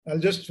only. I'll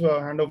just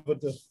hand over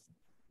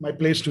my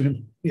place to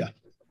him. Yeah.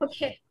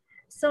 Okay.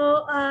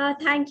 So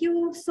thank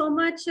you so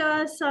much,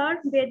 Sir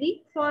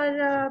Bedi, for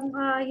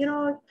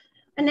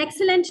an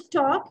excellent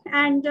talk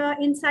and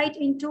insight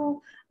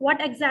into what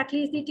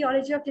exactly is the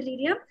etiology of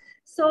delirium.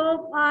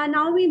 So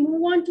now we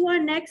move on to our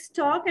next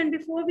talk. And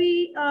before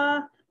we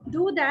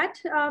do that,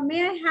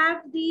 may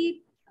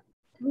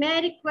I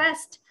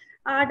request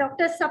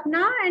Dr.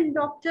 Sapna and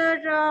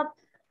Dr.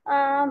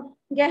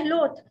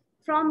 Gehlot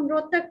from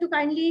Rohtak to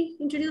kindly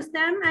introduce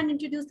them and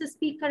introduce the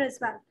speaker as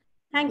well.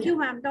 Thank you,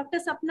 ma'am. Dr.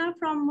 Sapna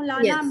from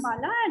Mulana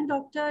Ambala and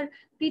Dr.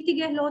 Preeti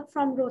Gehlot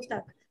from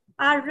Rohtak,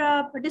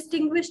 our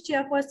distinguished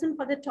chairperson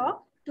for the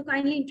talk, to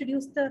kindly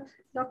introduce the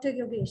Dr.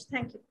 Yogesh.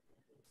 Thank you.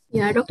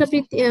 Yeah, Dr.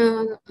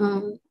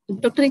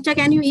 Dr. Richa,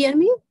 can you hear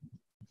me?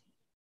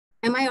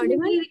 Am I audible?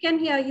 We can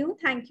hear you.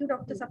 Thank you,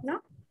 Dr. Sapna.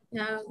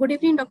 Good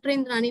evening, Dr.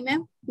 Indrani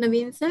ma'am,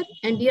 Naveen sir,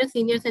 and dear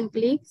seniors and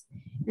colleagues.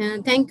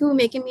 Thank you for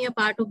making me a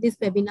part of this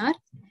webinar.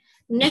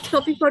 Next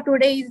topic for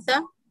today is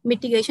the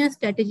mitigation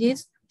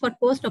strategies for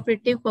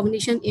post-operative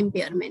cognition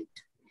impairment.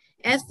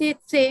 As they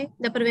say,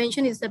 the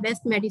prevention is the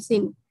best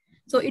medicine.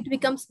 So it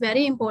becomes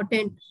very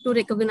important to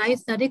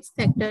recognize the risk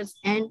factors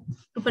and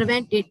to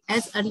prevent it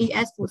as early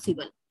as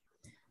possible.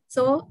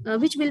 So,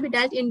 which will be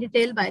dealt in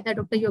detail by the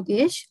Dr.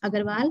 Yogesh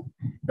Agarwal.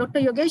 Dr.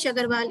 Yogesh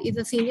Agarwal is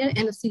a senior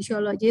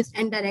anesthesiologist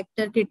and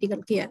director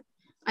critical care.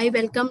 I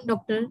welcome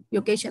Dr.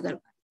 Yogesh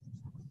Agarwal.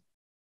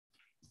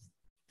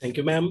 Thank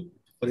you, ma'am,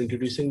 for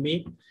introducing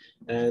me.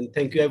 And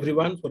thank you,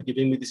 everyone, for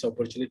giving me this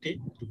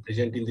opportunity to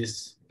present in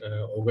this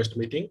August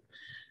meeting.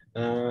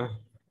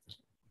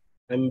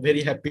 I'm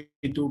very happy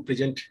to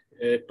present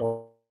a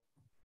topic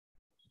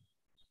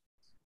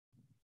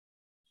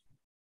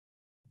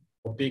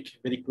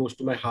very close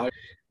to my heart.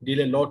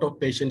 Deal a lot of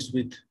patients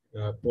with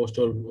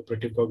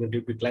post-operative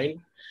cognitive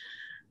decline.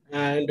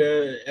 And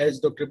as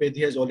Dr.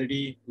 Bedi has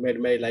already made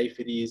my life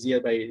very easier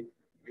by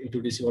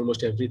introducing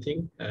almost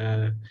everything,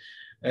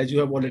 as you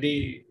have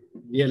already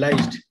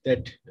realized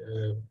that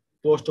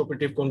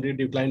post-operative cognitive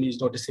decline is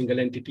not a single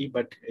entity,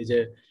 but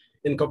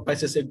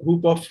encompasses a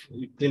group of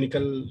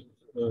clinical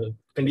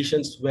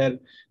conditions where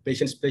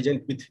patients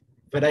present with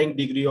varying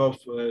degree of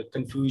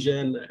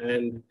confusion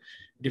and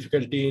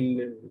difficulty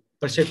in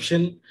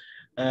perception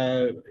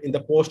in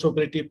the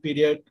post-operative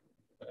period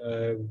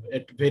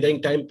at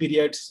varying time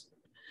periods.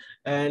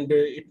 And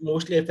it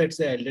mostly affects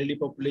the elderly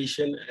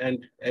population.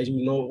 And as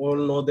you all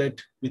know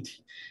that with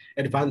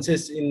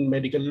advances in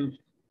medical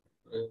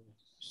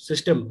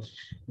system,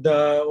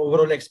 the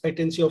overall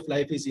expectancy of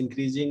life is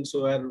increasing.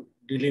 So we're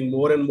dealing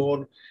more and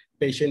more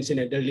patients in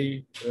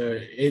elderly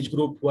age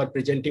group who are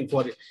presenting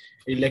for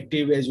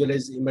elective as well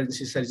as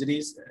emergency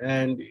surgeries.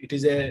 And it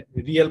is a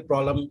real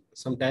problem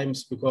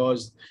sometimes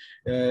because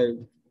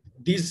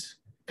these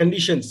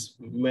conditions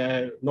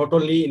not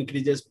only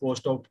increases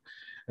post-op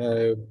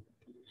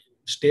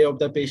stay of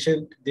the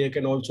patient, they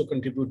can also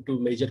contribute to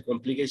major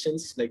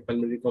complications like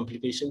pulmonary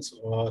complications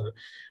or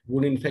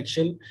wound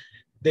infection.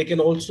 They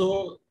can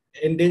also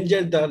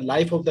endanger the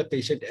life of the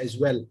patient as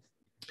well.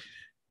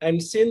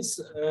 And since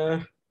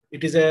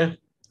it is a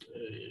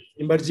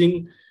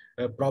emerging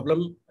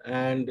problem,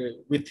 and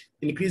with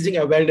increasing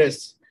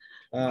awareness,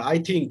 I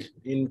think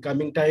in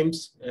coming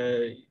times,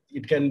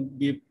 it can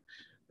be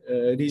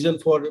a reason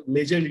for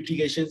major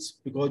litigations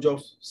because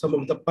of some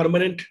of the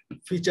permanent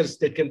features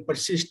that can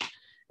persist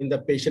in the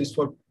patients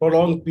for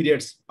prolonged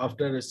periods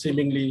after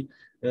seemingly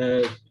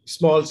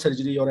small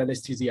surgery or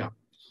anesthesia.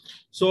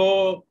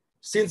 So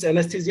since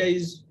anesthesia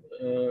is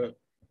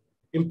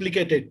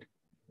implicated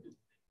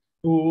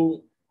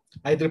to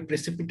either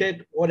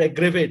precipitate or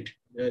aggravate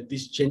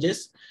these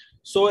changes,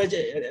 So as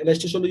an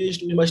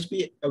anesthesiologist, we must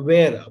be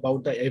aware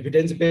about the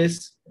evidence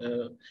base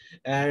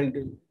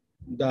and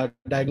the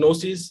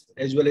diagnosis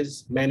as well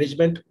as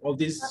management of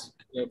these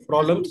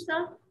problems.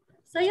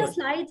 Sir, your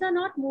slides are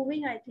not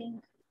moving, I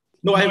think.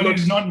 No, I'm not.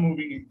 He's not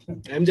moving it.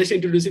 I'm just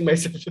introducing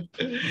myself.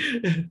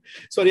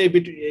 Sorry,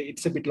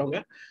 it's a bit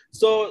longer.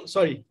 So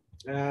sorry.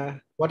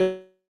 What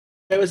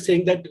I was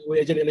saying that we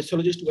as an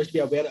anesthesiologist must be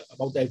aware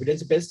about the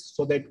evidence base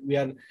so that we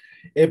are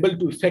able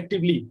to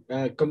effectively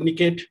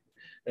communicate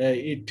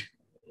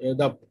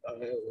the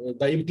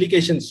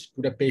implications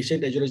to the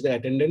patient as well as the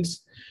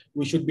attendants.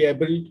 We should be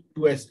able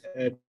to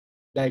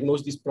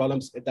diagnose these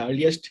problems at the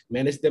earliest,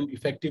 manage them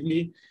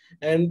effectively,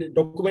 and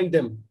document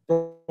them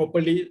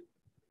properly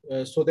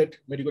so that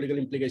medical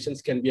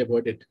implications can be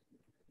avoided.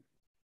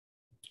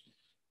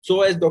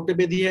 So as Dr.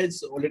 Bedi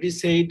has already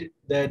said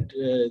that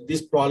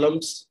these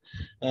problems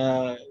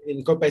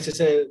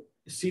encompasses a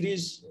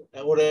series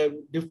or a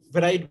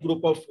varied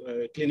group of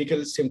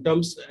clinical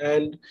symptoms,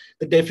 and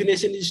the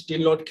definition is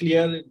still not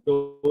clear,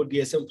 though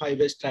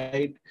DSM-5 has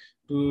tried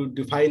to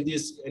define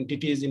these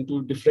entities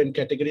into different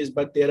categories,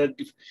 but there are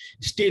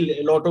still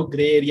a lot of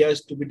gray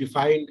areas to be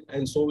defined,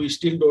 and so we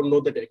still don't know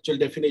the actual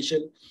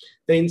definition.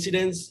 The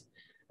incidence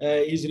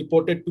is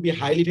reported to be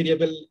highly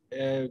variable,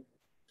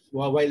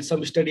 while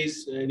some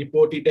studies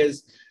report it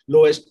as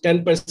low as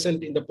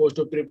 10% in the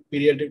post-op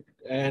period,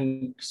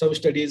 and some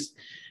studies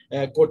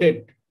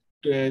quoted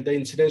the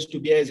incidence to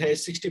be as high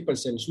as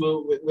 60%.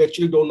 So we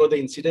actually don't know the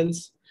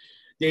incidence.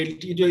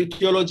 The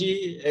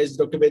etiology, as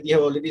Dr. Bedi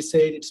have already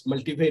said, it's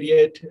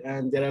multivariate,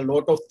 and there are a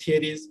lot of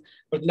theories,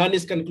 but none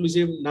is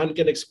conclusive. None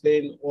can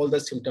explain all the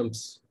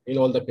symptoms in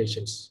all the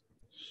patients.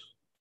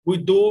 We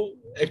do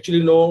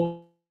actually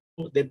know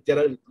that there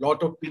are a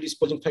lot of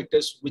predisposing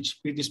factors which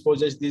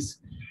predisposes this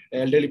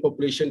elderly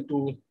population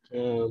to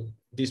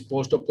this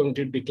post-op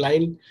cognitive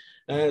decline.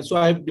 So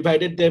I've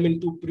divided them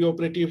into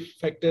preoperative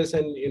factors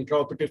and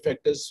intraoperative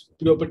factors.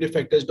 Preoperative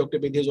factors, Dr.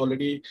 Bedi has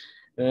already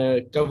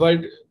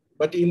covered.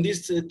 But in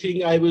this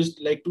thing, I would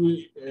like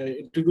to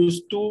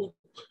introduce two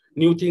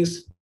new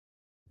things.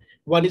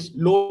 One is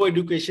low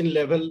education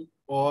level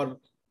or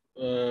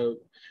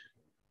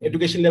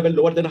education level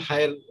lower than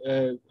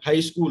high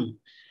school.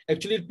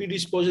 Actually, it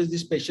predisposes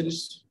these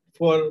patients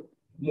for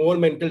more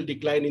mental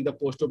decline in the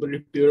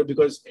post-operative period,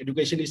 because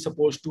education is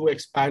supposed to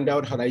expand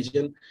our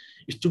horizon,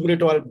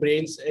 stimulate our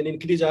brains, and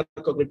increase our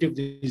cognitive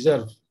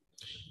reserve.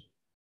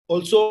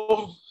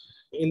 Also,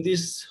 in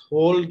this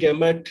whole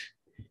gamut,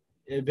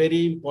 a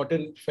very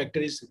important factor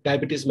is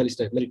diabetes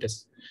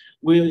mellitus.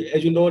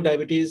 As you know,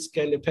 diabetes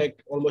can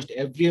affect almost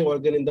every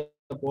organ in the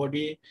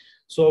body.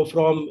 So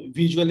from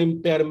visual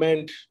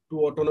impairment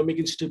to autonomic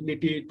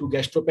instability to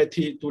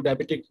gastropathy to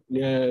diabetic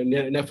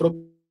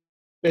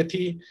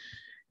nephropathy,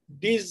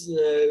 this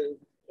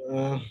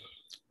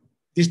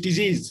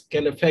disease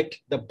can affect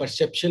the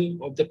perception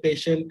of the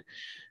patient.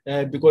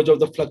 Because of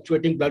the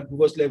fluctuating blood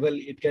glucose level,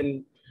 it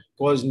can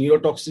cause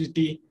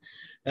neurotoxicity.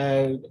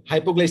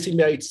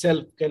 Hypoglycemia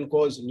itself can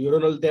cause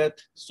neuronal death.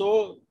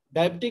 So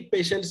diabetic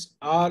patients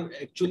are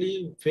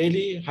actually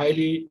very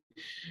highly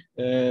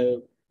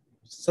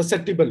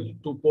susceptible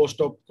to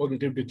post-op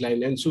cognitive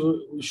decline, and so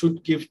we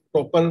should give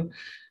proper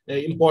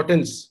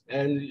importance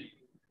and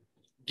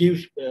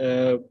give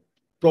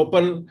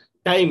proper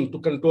time to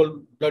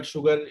control blood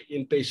sugar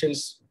in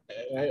patients,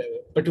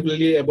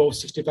 particularly above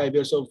 65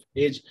 years of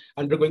age,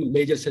 undergoing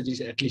major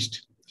surgeries at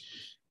least.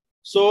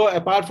 So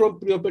apart from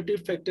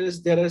preoperative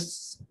factors, there are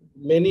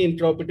many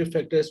intraoperative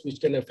factors which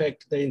can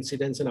affect the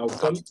incidence and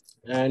outcome.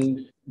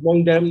 And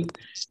among them,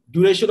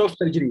 duration of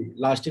surgery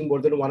lasting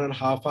more than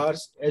 1.5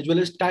 hours, as well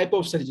as type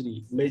of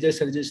surgery. Major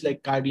surgeries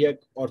like cardiac,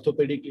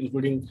 orthopedic,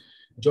 including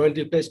joint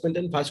replacement,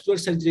 and vascular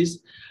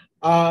surgeries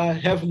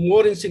have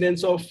more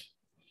incidence of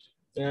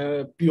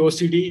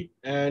POCD,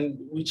 and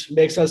which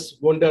makes us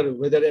wonder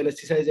whether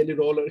anesthesia has any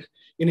role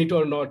in it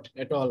or not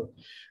at all.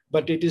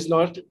 But it is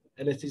not.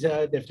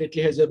 Anesthesia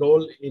definitely has a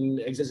role in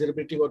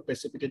exacerbating or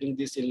precipitating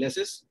these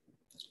illnesses.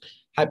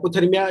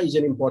 Hypothermia is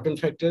an important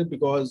factor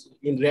because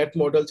in rat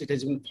models, it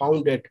has been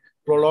found that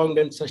prolonged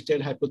and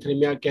sustained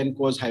hypothermia can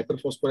cause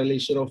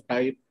hyperphosphorylation of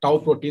tau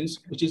proteins,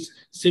 which is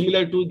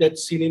similar to that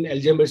seen in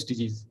Alzheimer's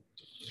disease.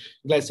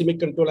 Glycemic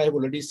control, I have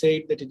already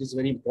said that it is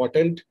very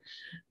important.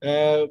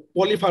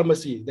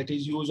 Polypharmacy, that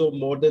is use of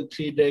more than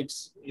 3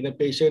 drugs in a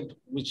patient,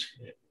 which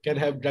can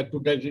have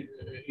drug-to-drug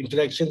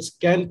interactions,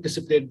 can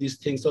precipitate these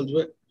things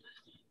also.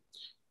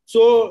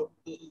 So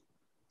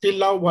till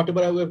now,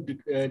 whatever I have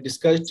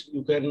discussed,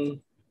 you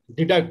can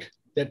deduct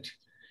that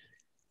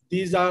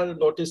these are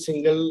not a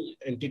single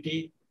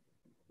entity,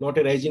 not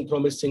arising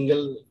from a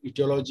single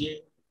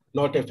etiology,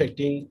 not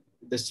affecting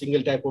the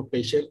single type of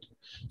patient.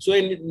 So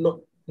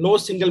no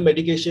single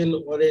medication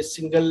or a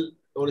simple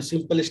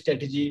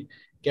strategy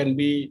can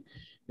be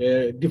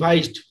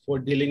devised for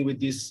dealing with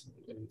these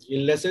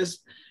illnesses.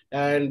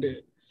 And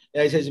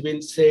as has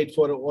been said,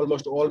 for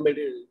almost all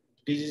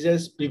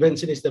diseases,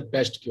 prevention is the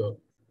best cure.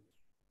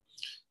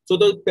 So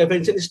the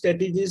prevention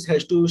strategies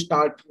has to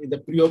start in the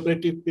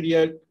preoperative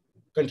period,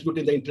 conclude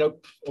in the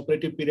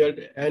intraoperative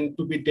period and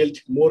to be dealt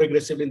more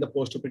aggressively in the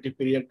postoperative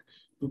period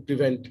to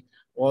prevent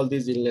all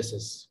these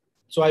illnesses.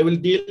 So I will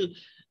deal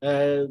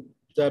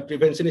the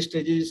prevention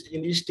stages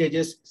in each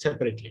stages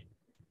separately.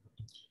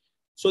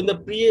 So in the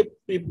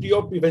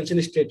pre-op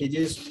prevention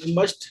strategies, we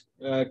must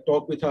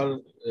talk with our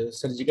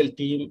surgical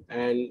team,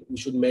 and we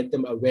should make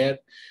them aware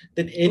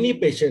that any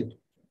patient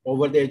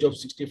over the age of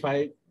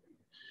 65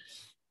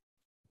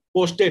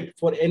 posted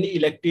for any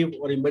elective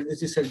or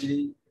emergency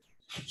surgery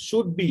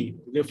should be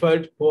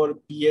referred for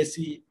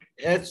PAC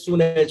as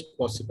soon as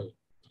possible,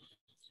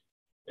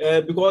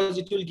 because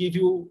it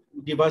will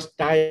give us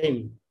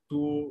time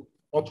to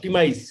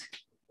optimize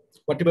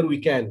whatever we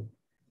can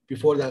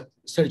before the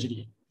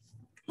surgery.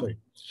 Sorry.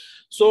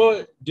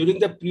 So during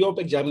the pre-op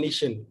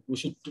examination, we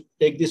should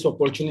take this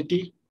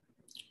opportunity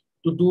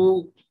to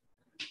do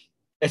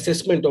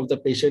assessment of the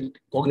patient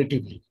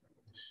cognitively.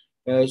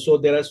 So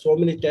there are so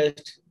many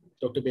tests.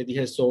 Dr. Bedi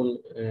has shown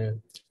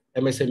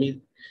MSME,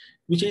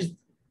 which is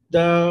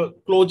the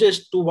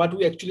closest to what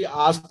we actually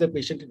ask the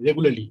patient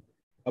regularly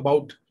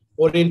about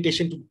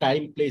orientation to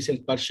time, place,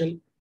 and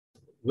person.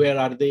 Where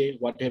are they?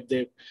 What have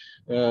they?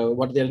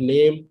 What their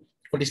name?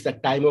 What is the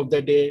time of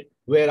the day?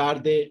 Where are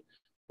they?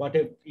 What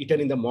have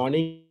eaten in the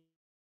morning?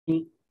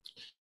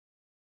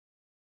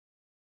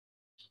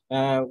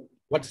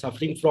 What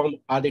suffering from?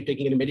 Are they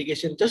taking any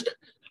medication? Just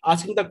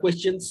asking the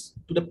questions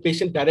to the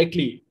patient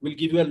directly will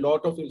give you a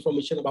lot of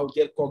information about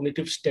their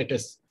cognitive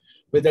status,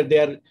 whether they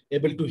are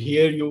able to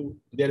hear you,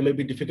 there may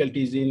be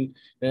difficulties in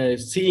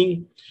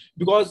seeing,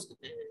 because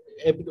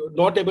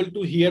not able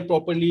to hear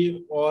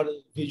properly or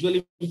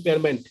visual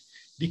impairment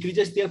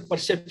decreases their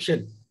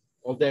perception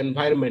of the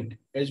environment,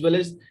 as well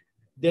as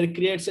there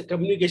creates a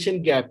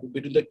communication gap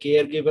between the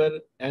caregiver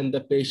and the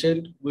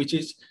patient, which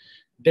is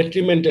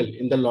detrimental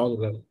in the long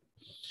run.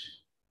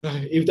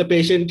 If the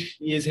patient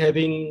is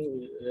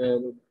having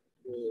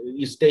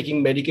is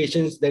taking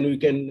medications, then we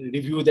can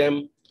review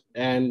them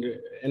and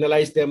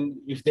analyze them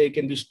if they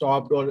can be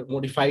stopped or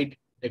modified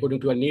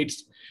according to our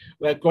needs.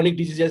 Where chronic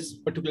diseases,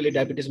 particularly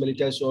diabetes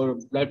mellitus or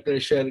blood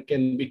pressure,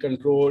 can be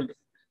controlled,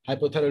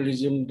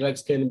 hypothyroidism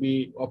drugs can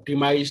be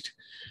optimized,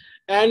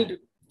 and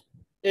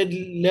a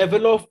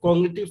level of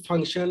cognitive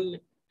function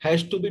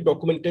has to be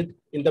documented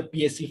in the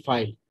PSC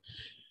file.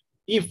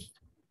 If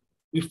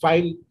we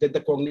find that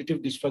the cognitive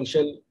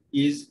dysfunction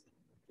is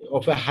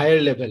of a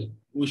higher level,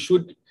 we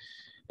should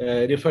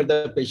refer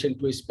the patient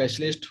to a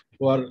specialist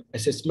for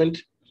assessment.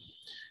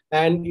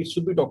 And it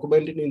should be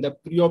documented in the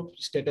pre-op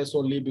status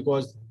only,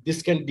 because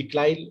this can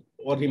decline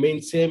or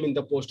remain same in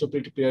the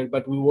post-operative period,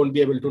 but we won't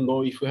be able to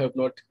know if we have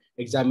not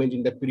examined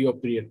in the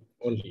pre-op period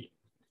only.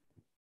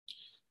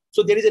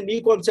 So there is a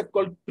new concept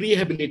called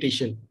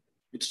prehabilitation.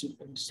 It's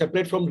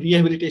separate from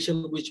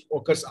rehabilitation, which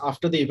occurs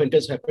after the event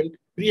has happened.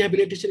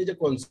 Rehabilitation is a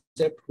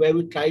concept where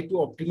we try to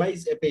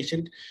optimize a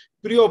patient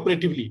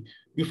preoperatively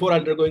before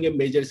undergoing a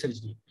major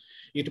surgery.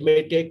 It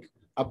may take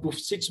up to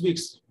 6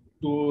 weeks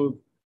to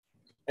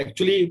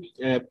actually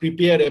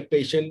prepare a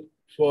patient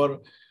for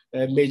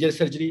a major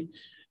surgery.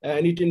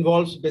 And it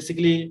involves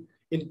basically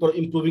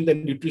improving the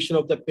nutrition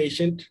of the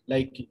patient,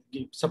 like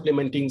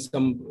supplementing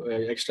some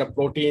extra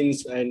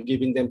proteins and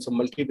giving them some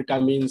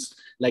multivitamins,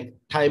 like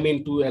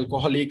thiamine to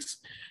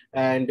alcoholics,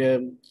 and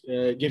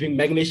giving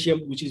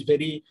magnesium, which is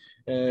very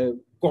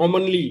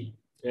commonly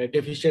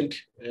deficient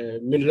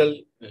mineral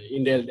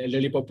in the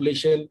elderly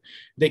population.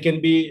 They can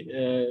be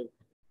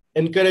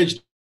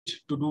encouraged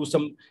to do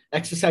some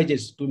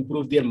exercises to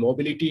improve their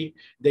mobility.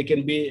 They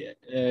can be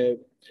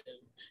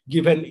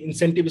given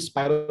incentive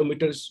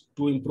spirometers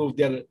to improve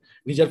their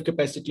reserve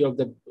capacity of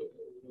the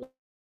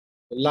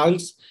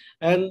lungs.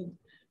 And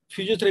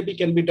physiotherapy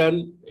can be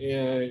done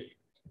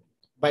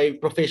by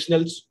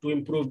professionals to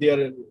improve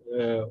their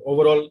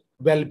overall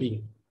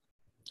well-being.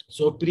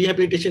 So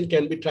rehabilitation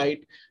can be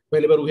tried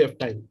whenever we have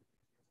time.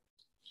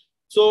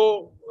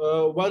 So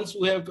once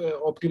we have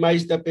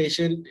optimized the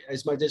patient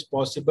as much as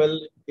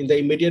possible, in the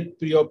immediate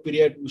pre-op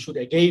period, we should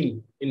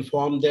again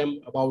inform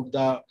them about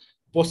the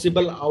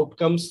possible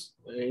outcomes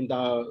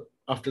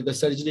after the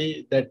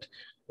surgery, that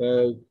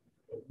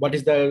what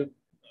is the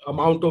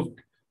amount of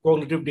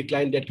cognitive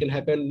decline that can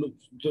happen,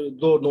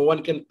 though no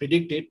one can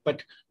predict it,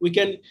 but we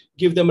can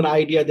give them an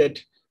idea that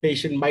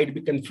patient might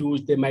be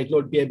confused, they might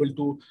not be able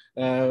to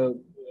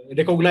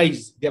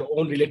recognize their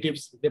own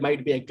relatives, they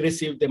might be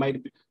aggressive, they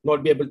might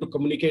not be able to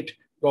communicate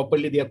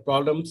properly their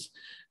problems,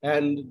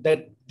 and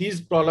that these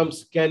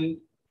problems can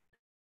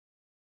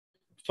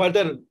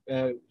further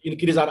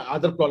increase our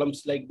other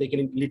problems, like they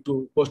can lead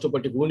to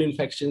post-operative wound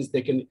infections,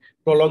 they can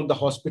prolong the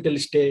hospital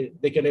stay,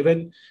 they can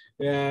even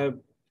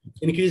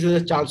increase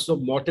the chances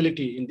of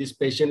mortality in these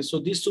patients. So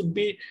this should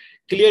be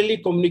clearly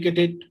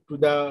communicated to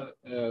the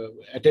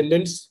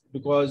attendants,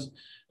 because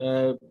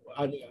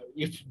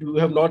if you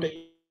have not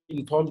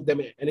informed them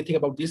anything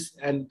about this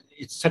and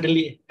it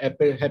suddenly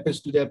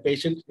happens to their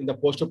patient in the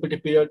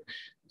post-operative period,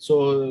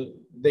 so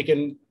they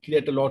can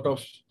create a lot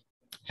of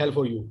hell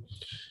for you.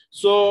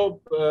 So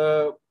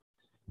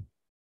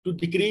to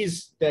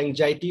decrease the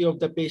anxiety of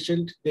the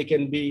patient, they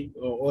can be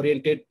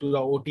oriented to the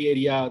OT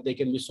area. They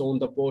can be shown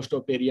the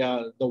post-op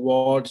area, the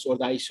wards or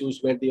the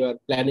ICUs where they are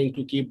planning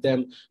to keep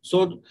them,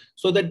 so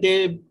that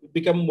they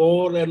become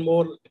more and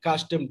more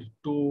accustomed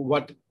to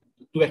what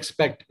to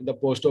expect in the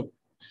post-op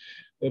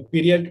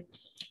period.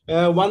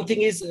 One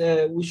thing is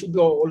we should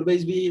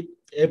always be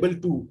able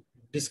to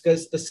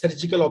discuss the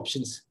surgical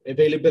options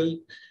available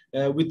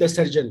with the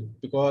surgeon,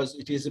 because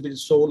it is been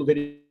shown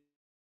very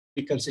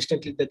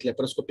consistently that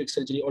laparoscopic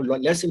surgery or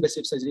less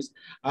invasive surgeries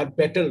are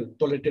better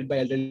tolerated by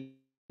elderly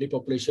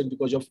population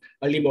because of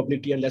early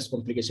mobility and less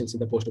complications in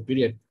the post-op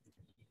period.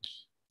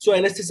 So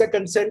anesthesia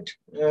consent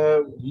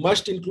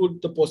must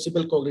include the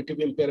possible cognitive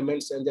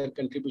impairments and their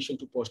contribution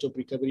to post-op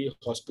recovery,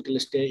 hospital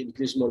stay,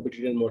 increased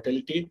morbidity and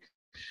mortality.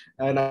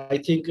 And I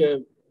think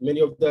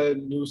many of the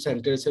new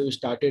centers have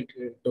started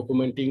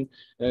documenting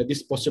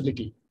this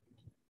possibility.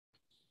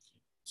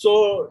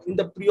 So in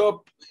the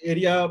pre-op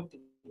area,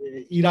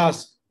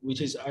 ERAS, which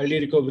is early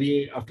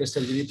recovery after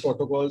surgery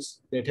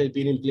protocols that have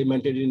been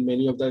implemented in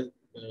many of the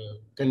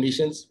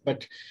conditions,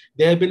 but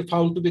they have been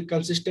found to be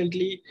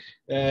consistently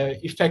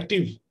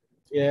effective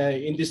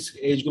in this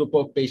age group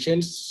of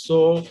patients.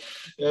 So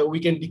we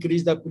can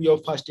decrease the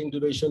pre-op fasting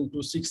duration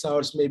to 6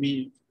 hours,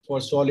 maybe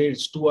for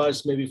solids, 2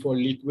 hours maybe for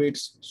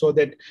liquids, so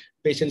that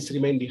patients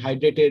remain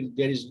dehydrated.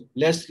 There is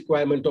less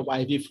requirement of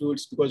IV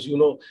fluids, because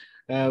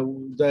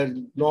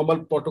the normal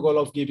protocol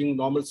of giving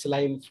normal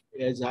saline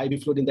as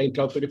IV fluid in the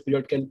intraoperative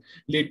period can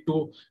lead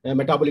to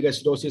metabolic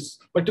acidosis,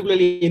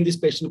 particularly in this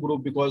patient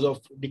group because of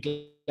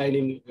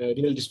declining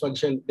renal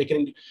dysfunction.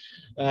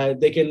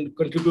 They can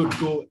contribute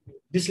to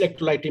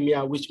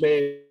dyselectrolytemia, which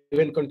may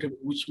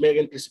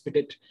again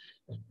precipitate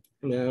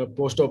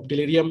post-op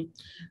delirium.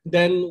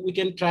 Then we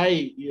can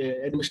try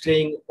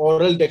administering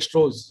oral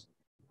dextrose,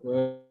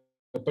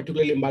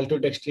 particularly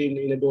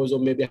maltodextrin in a dose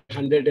of maybe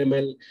 100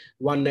 ml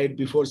one night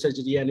before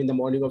surgery and in the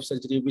morning of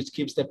surgery, which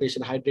keeps the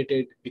patient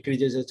hydrated,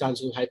 decreases the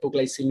chance of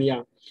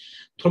hypoglycemia.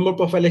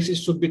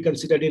 Thromboprophylaxis should be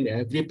considered in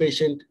every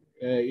patient.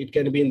 It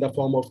can be in the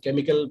form of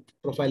chemical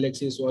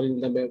prophylaxis or in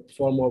the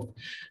form of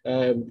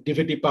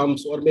DVT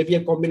pumps, or maybe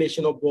a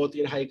combination of both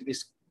in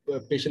high-risk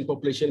patient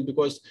population,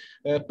 because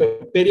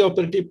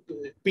perioperative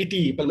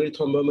PT, pulmonary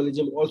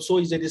thromboembolism, also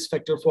is a risk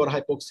factor for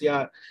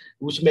hypoxia,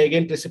 which may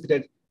again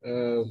precipitate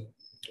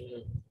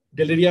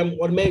delirium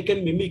or may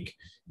can mimic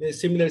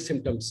similar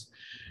symptoms.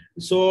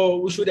 So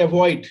we should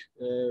avoid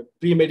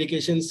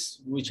pre-medications,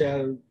 which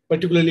are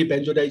particularly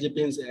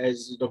benzodiazepines.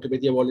 As Dr.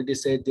 Bedi have already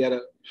said, they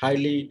are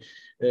highly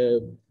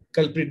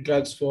culprit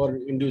drugs for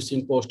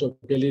inducing post-op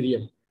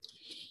delirium.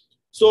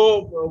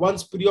 So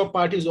once pre-op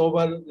part is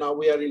over, now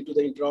we are into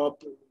the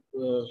intra-op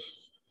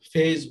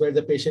phase where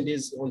the patient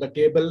is on the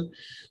table.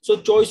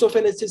 So choice of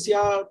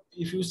anesthesia,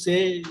 if you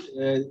say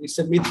it's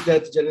a myth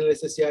that general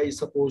anesthesia is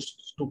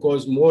supposed to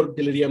cause more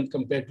delirium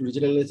compared to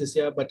regional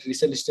anesthesia, but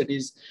recent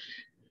studies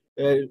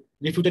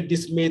refuted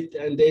this myth,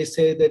 and they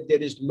say that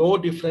there is no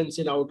difference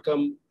in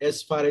outcome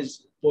as far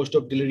as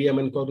post-op delirium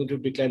and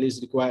cognitive decline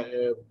is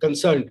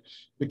concerned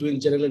between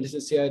general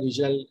anesthesia,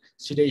 regional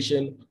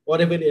sedation,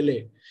 or even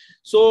LA.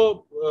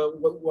 So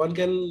one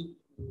can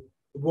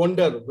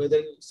wonder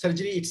whether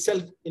surgery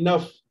itself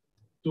enough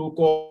to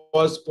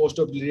cause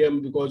post-op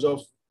delirium because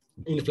of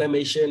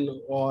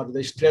inflammation or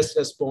the stress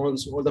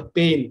response or the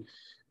pain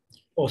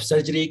of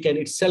surgery can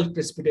itself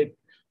precipitate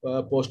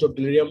post-op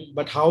delirium.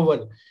 But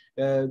however,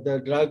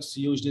 the drugs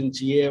used in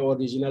GA or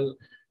regional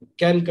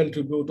can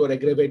contribute or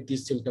aggravate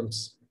these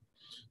symptoms.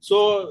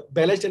 So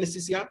balanced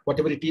anesthesia,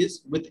 whatever it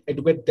is, with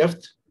adequate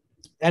depth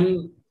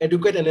and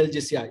adequate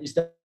analgesia is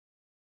the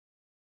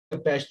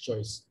best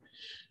choice.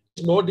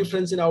 There's no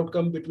difference in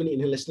outcome between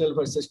inhalational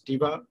versus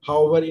TIVA.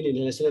 However, in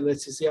inhalational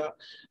anesthesia,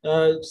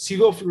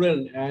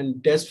 sevoflurane and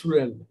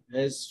desflurane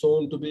has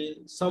shown to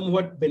be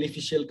somewhat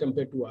beneficial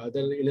compared to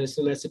other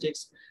inhalational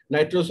anesthetics.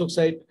 Nitrous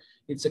oxide,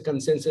 it's a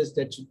consensus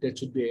that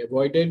should be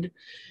avoided.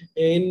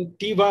 In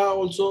TIVA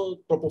also,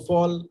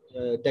 propofol,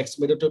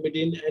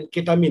 dexmedetomidine, and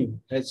ketamine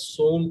has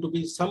shown to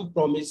be some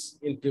promise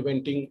in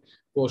preventing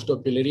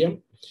post-op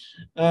delirium.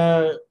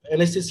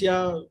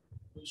 Anesthesia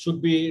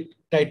should be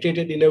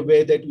titrated in a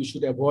way that we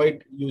should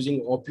avoid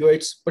using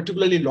opioids,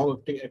 particularly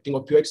long-acting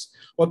opioids.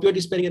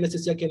 Opioid-sparing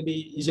anesthesia can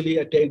be easily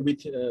attained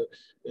with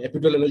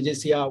epidural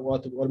analgesia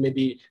or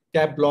maybe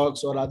TAP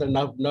blocks or other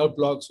nerve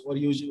blocks, or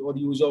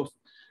use of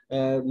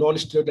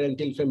non-steroidal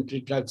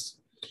anti-inflammatory drugs.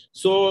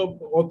 So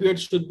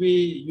opioids should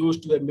be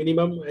used to a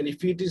minimum, and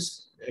if it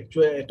is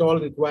actually at all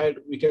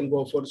required, we can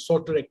go for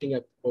shorter-acting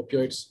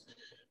opioids,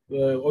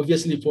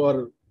 obviously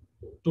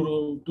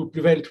to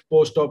prevent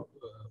post-op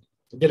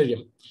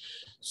delirium.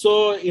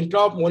 So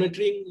intra-op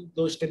monitoring,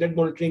 though standard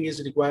monitoring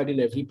is required in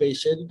every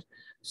patient.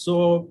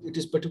 So it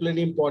is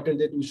particularly important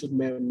that we should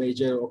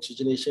measure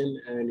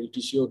oxygenation and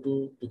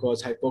EtCO2,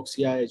 because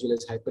hypoxia as well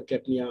as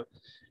hypercapnia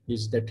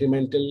is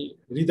detrimental.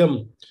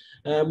 Rhythm.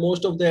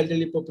 Most of the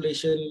elderly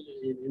population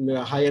in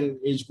the higher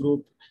age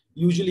group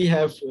usually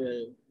have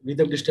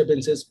rhythm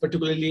disturbances,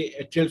 particularly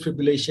atrial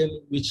fibrillation,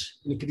 which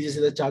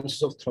increases the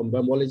chances of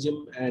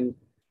thromboembolism and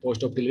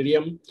post-op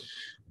delirium.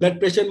 Blood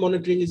pressure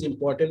monitoring is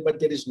important, but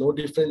there is no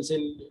difference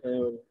in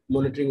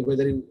monitoring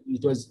whether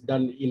it was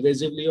done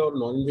invasively or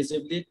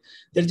non-invasively.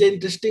 There's an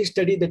interesting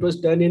study that was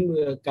done in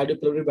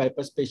cardiopulmonary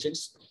bypass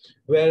patients,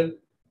 where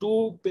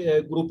two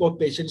group of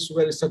patients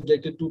were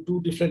subjected to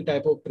two different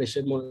type of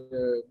pressure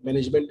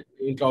management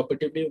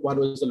intraoperatively. One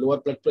was the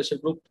lower blood pressure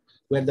group,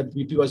 where the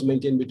BP was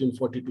maintained between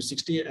 40 to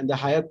 60, and the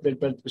higher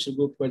blood pressure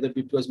group, where the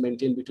BP was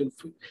maintained between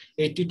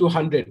 80 to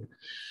 100.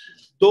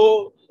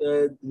 Though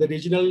the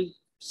regional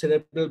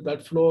cerebral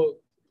blood flow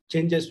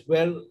changes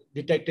were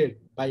detected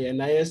by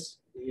NIS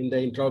in the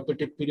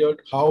intraoperative period,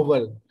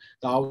 however,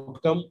 the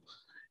outcome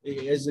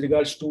as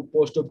regards to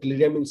post-op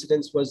delirium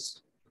incidence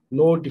was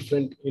no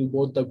different in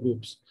both the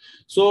groups.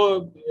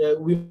 So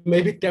we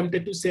may be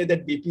tempted to say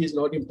that BP is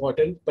not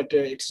important, but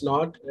it's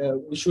not.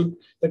 We should.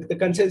 The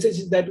consensus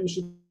is that we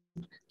should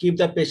keep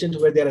the patient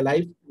where they're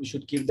alive. We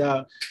should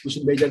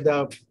measure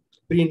the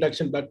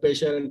pre-induction blood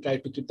pressure and try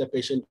to keep the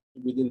patient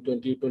within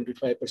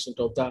 20-25%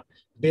 of the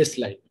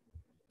baseline.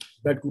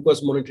 Blood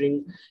glucose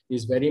monitoring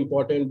is very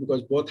important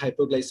because both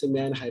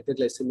hypoglycemia and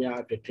hyperglycemia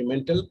are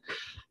detrimental.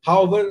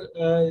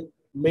 However,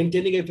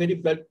 maintaining a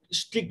very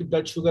strict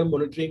blood sugar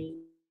monitoring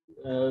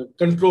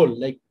control,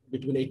 like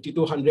between 80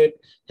 to 100,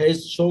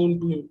 has shown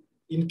to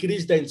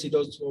increase the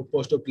incidence of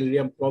post-op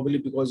delirium, probably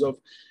because of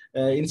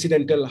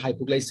incidental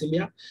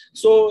hypoglycemia.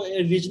 So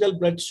a regional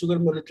blood sugar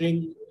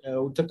monitoring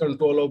with a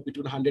control of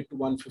between 100 to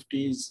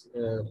 150 is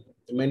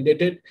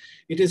mandated.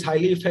 It is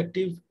highly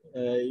effective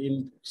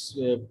in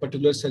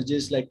particular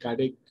surgeries like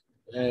cardiac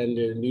and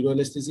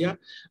neuroanesthesia,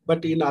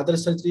 but in other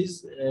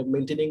surgeries,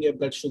 maintaining a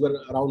blood sugar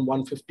around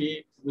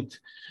 150 with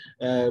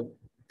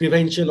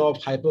prevention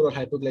of hyper or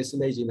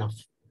hypoglycemia is enough.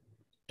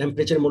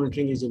 Temperature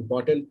monitoring is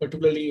important,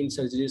 particularly in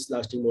surgeries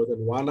lasting more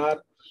than 1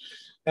 hour.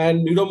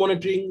 And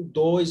neuromonitoring,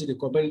 though, is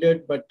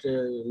recommended, but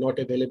not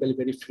available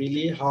very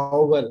freely.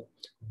 However,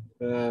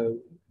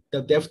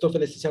 the depth of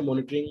anesthesia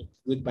monitoring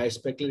with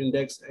bispectral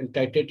index and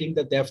titrating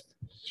the depth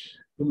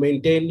to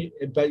maintain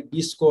a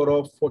B score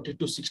of 40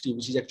 to 60,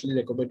 which is actually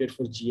recommended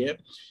for GA,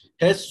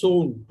 has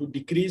shown to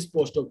decrease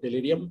post-op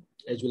delirium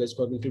as well as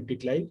cognitive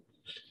decline.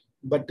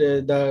 But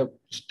the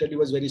study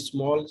was very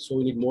small, so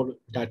we need more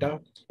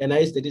data.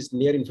 NIS, that is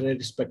near infrared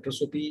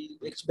spectroscopy,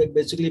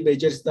 basically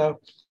measures the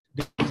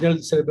regional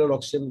cerebral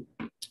oxygen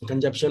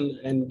consumption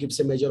and gives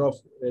a measure of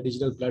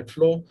regional blood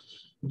flow.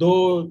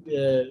 Though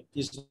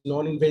is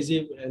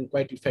non-invasive and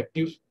quite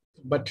effective,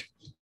 but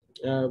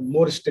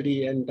more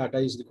study and data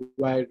is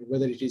required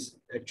whether it is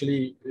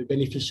actually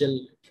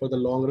beneficial for the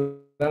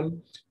long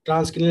run.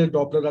 Transcranial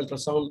Doppler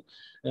ultrasound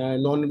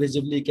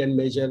non-invisively can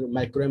measure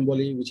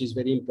microemboli, which is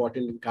very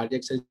important in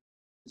cardiac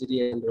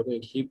surgery and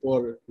hip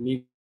or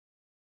knee.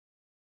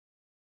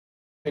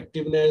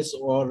 Effectiveness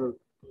or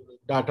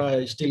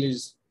data still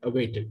is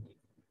awaited.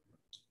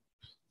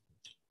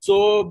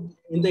 So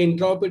in the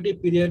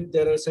intraoperative period,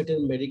 there are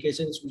certain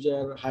medications which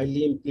are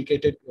highly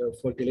implicated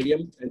for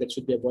delirium, and that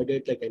should be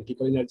avoided, like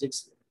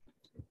anticholinergics,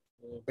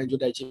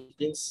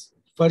 benzodiazepines,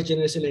 first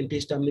generation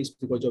antihistaminics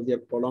because of their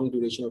prolonged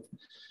duration of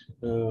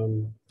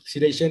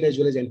sedation as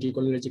well as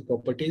anticholinergic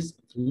properties.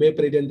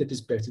 Meperidine, that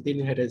is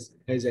pethidine,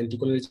 has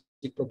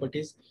anticholinergic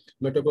properties.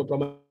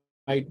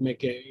 Metoclopramide may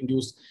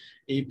induce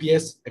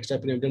APS,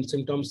 extrapyramidal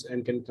symptoms,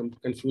 and can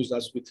confuse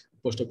us with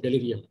post-op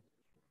delirium.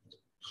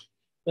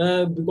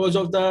 Because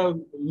of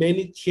the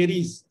many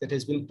theories that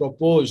has been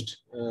proposed,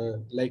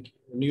 like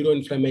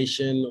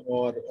neuroinflammation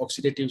or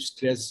oxidative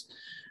stress,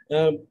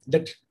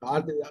 that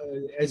are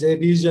as a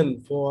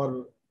reason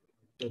for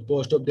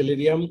post-op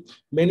delirium,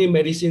 many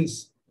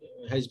medicines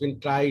has been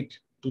tried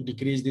to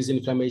decrease this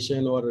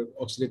inflammation or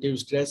oxidative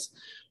stress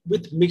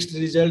with mixed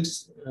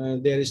results.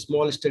 There are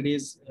small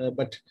studies,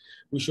 but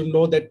we should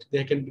know that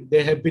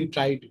they have been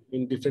tried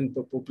in different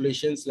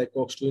populations like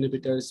COX-2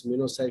 inhibitors,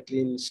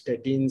 minocycline,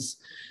 statins,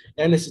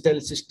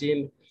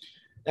 N-acetylcysteine,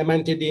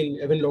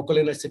 amantadine, even local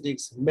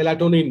anesthetics.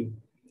 Melatonin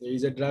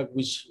is a drug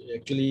which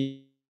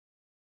actually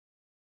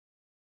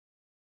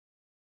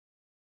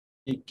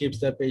keeps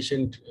the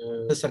patient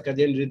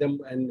circadian rhythm,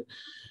 and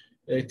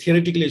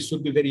theoretically it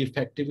should be very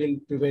effective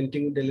in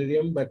preventing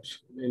delirium, but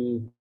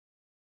in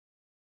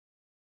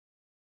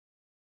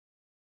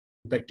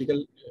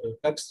practical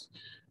drugs,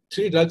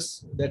 3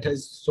 drugs that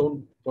has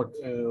shown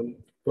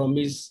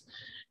promise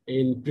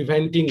in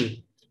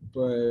preventing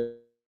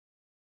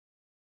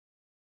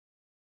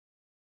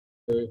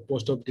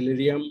post-op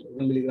delirium,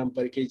 1 milligram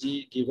per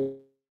kg given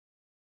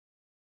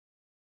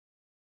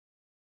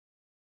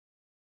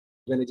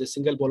when it's a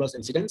single bolus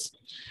incidence.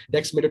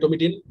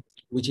 Dexmedetomidine,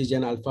 which is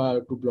an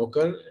alpha-2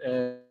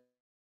 blocker,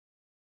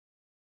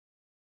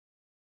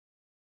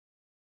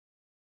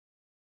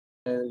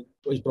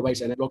 which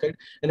provides an blockade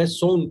and has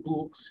shown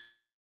to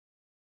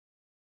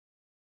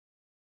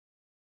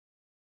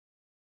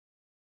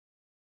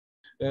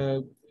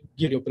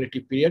give the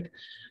operative period,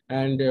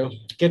 and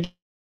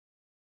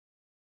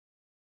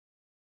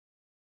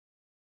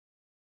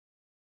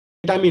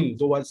vitamin,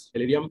 though was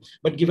delirium,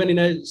 but given in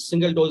a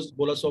single dose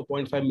bolus of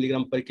 0.5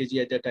 milligram per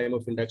kg at the time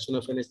of induction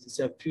of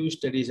anesthesia. Few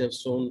studies have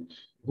shown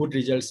good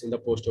results in the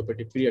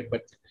post-operative period,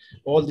 but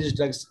all these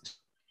drugs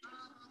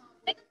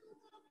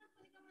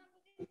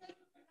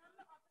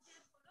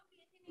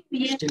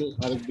still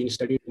are being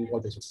studied in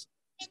all patients.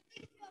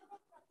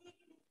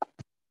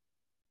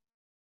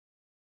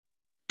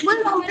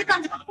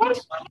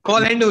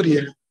 Call and हो रही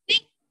है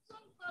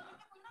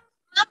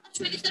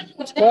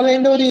call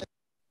and हो रही है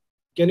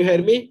Can you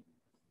hear me?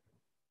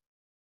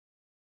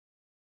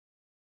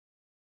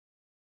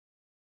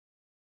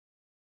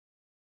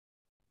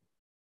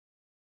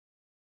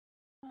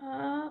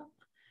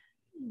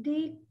 The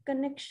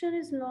connection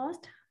is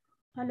lost.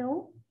 Hello?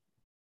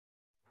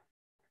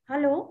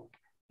 Hello?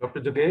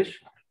 Dr. Jogesh,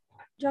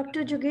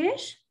 Dr.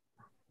 Jogesh?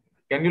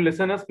 can you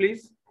listen us,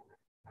 please?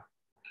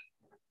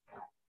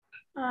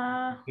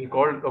 We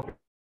called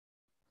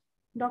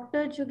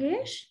Dr.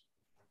 Jogesh?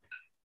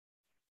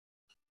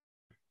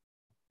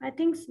 I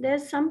think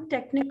there's some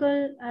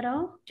technical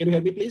error. Can you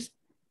hear me, please?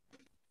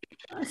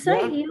 Sir,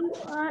 you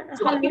are...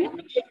 Hello?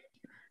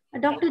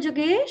 Dr.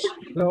 Jogesh?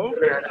 Hello?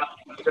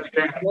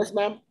 Yes,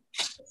 ma'am.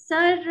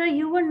 Sir,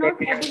 you were not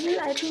audible.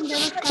 I think there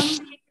was some...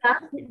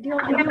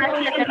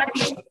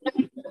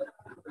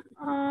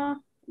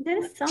 there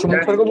is some...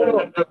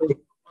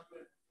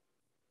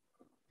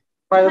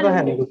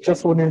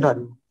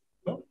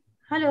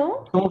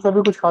 Hello?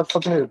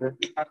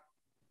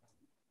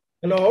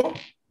 Hello?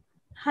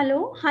 Hello?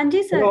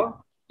 Hanji, sir. Hello?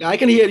 Yeah, I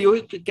can hear you.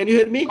 Can you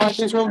hear me?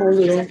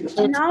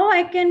 Now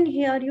I can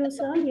hear you,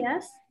 sir.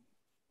 Yes.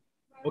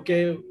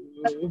 Okay.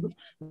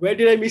 Where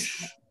did I miss?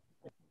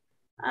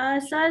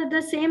 Sir,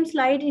 the same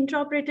slide,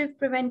 intraoperative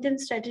preventive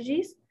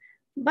strategies.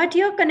 But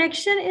your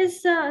connection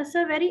is,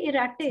 sir, very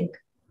erratic.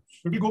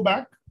 Should we go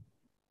back?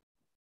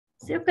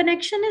 So your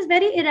connection is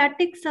very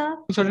erratic, sir.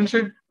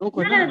 No.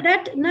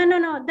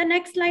 The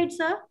next slide,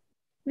 sir.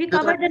 We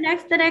covered the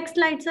next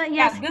slide, sir.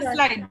 Yes, this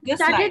slide.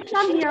 Started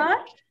from here,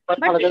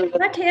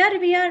 but here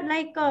we are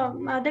like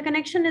the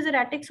connection is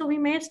erratic, so we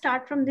may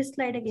start from this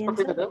slide again.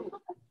 Sir.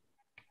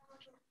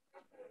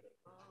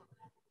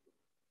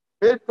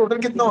 Total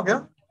कितना हो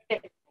गया?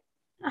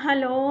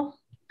 Hello.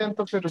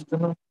 तो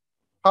फिर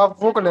आप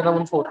वो कर लेना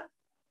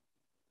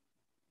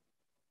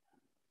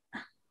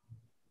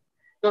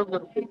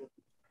 14.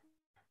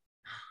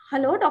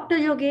 Hello, Dr.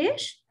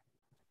 Yogesh.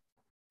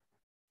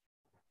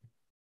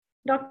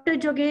 Dr.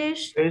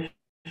 Jogesh.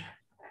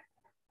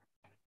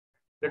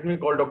 Let me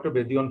call Dr.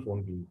 Bedi on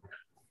phone, please.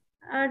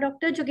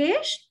 Dr.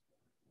 Jogesh.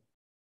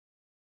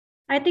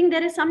 I think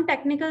there is some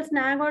technical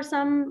snag or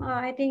some,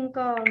 I think,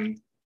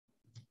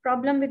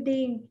 problem with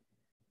the,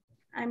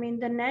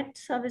 the net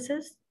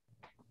services.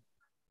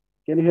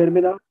 Can you hear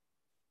me now?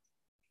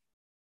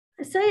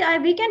 Sir,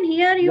 we can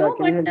hear you,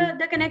 but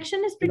the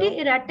connection is pretty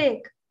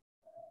erratic.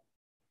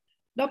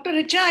 Dr.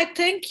 Richa, I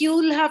think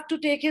you'll have to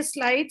take his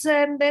slides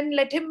and then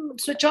let him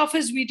switch off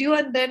his video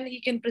and then he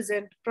can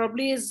present.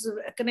 Probably his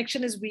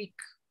connection is weak.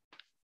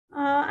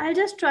 I'll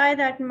just try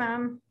that,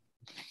 ma'am.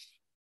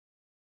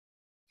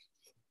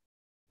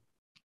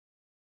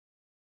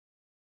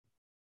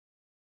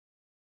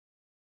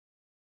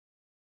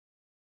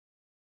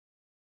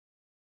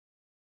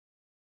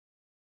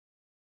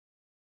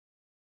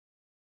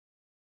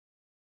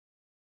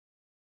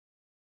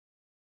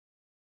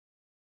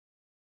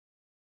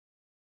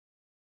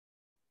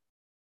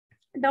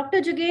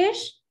 Dr.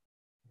 Jogesh,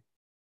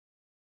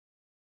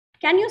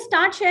 can you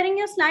start sharing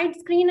your slide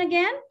screen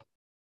again?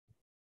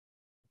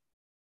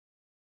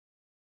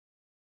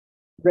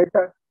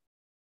 Better.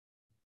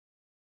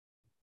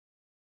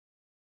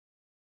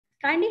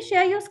 Kindly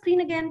share your screen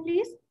again,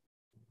 please.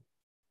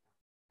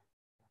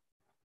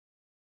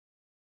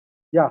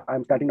 Yeah,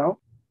 I'm starting now.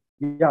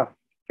 Yeah,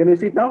 can you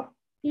see it now?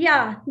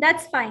 Yeah,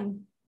 that's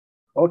fine.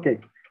 Okay.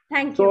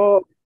 Thank you.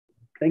 So,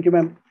 thank you,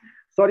 ma'am.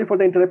 Sorry for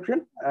the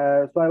interruption.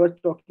 So I was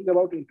talking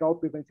about intra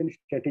prevention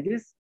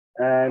strategies,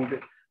 and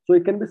so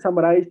it can be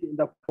summarized in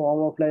the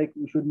form of like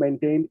we should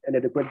maintain an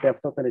adequate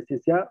depth of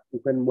anesthesia. You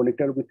can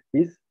monitor with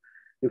ease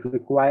if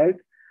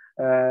required,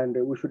 and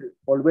we should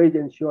always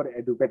ensure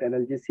adequate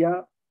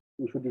analgesia.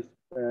 We should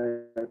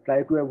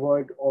try to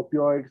avoid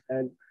opioids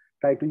and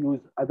try to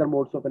use other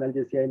modes of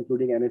analgesia,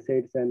 including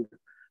NSAIDs and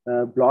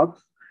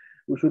blocks.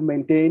 We should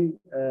maintain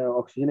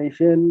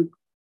oxygenation.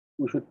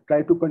 We should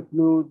try to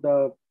continue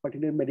the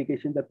particular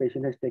medication the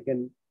patient has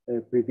taken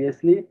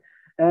previously.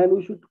 And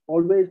we should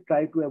always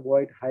try to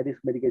avoid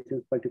high-risk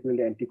medications,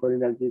 particularly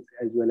anticholinergics,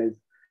 as well as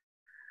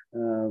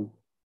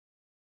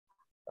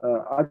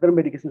other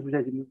medications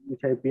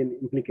which have been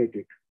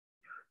implicated.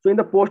 So in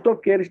the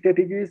post-op care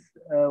strategies,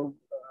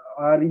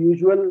 our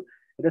usual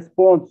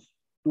response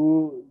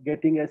to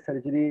getting a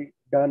surgery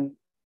done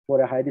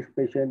for a high-risk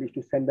patient is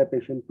to send the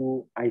patient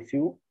to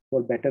ICU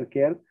for better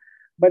care.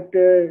 But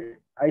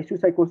ICU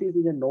psychosis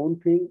is a known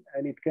thing,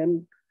 and it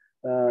can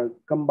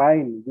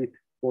combine with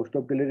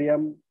post-op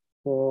delirium.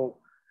 So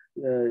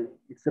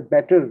it's a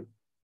better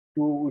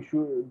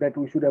that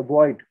we should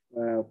avoid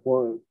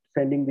for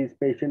sending these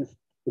patients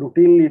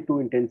routinely to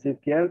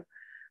intensive care.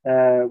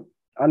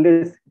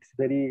 unless it's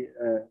very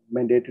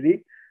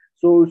mandatory.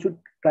 So we should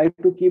try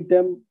to keep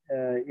them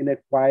in a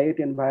quiet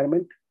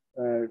environment,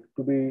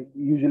 to be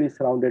usually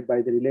surrounded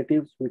by the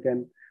relatives who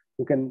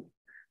can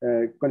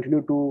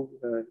continue to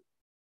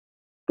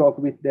talk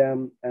with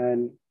them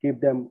and keep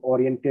them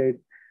oriented,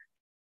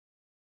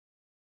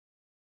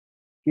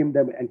 keep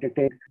them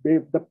entertained.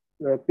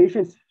 The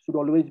patients should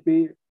always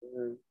be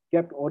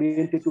kept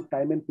oriented to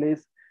time and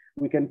place.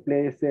 We can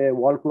place a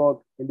wall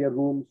clock in their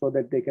room so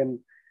that they can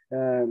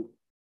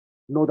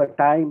know the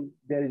time.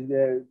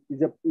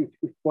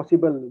 If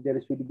possible, there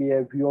should be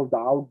a view of the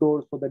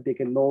outdoors so that they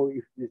can know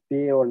if it's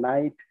day or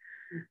night.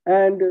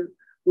 And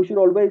we should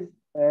always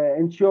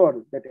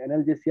ensure that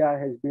analgesia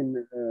has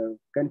been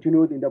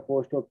continued in the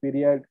post-op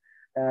period,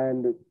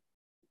 and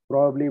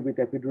probably with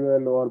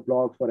epidural or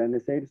blocks or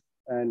NSAIDs,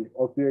 and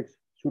opiates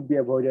should be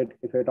avoided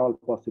if at all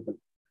possible.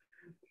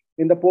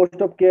 In the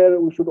post-op care,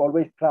 we should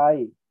always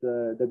try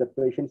that the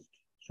patients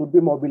should be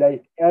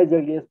mobilized as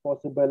early as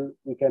possible.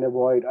 We can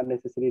avoid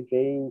unnecessary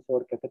drains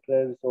or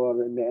catheters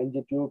or in the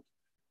NG tubes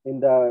in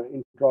the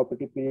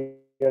intraoperative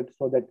period,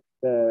 so that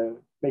the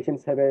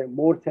patients have a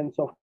more sense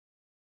of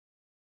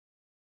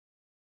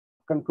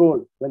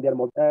control when they are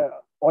mobile.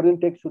 Oral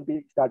intake should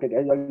be started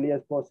as early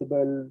as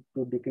possible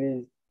to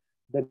decrease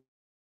the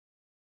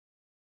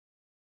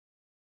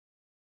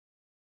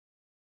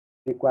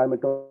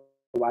requirement of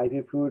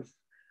IV fluids.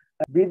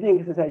 Breathing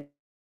exercises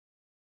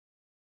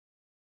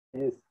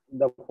in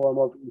the form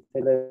of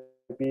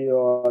therapy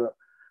or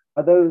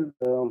other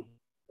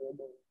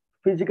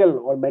physical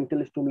or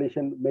mental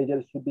stimulation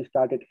measures should be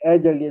started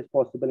as early as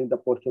possible in the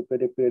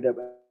post-operative period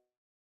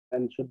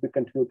and should be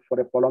continued for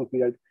a prolonged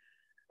period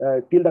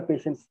till the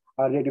patients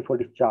are ready for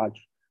discharge.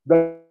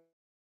 Blood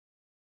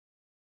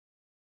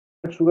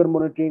sugar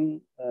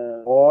monitoring,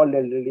 all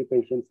elderly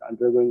patients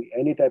undergoing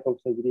any type of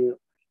surgery,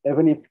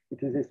 even if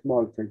it is a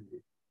small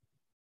surgery.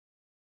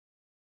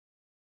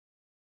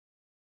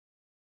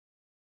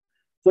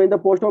 So in the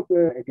post-op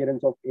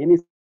appearance of any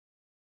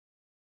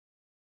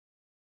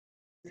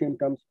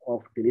symptoms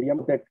of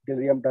delirium, that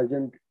delirium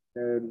doesn't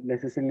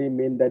necessarily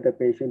mean that the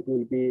patient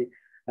will be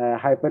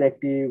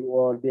hyperactive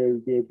or they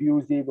will be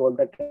abusive all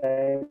the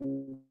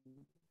time.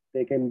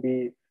 They can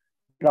be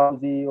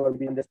drowsy or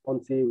be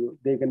unresponsive.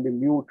 They can be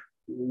mute,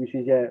 which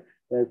is a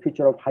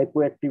feature of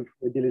hypoactive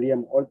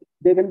delirium, or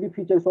there can be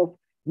features of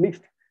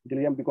mixed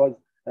delirium, because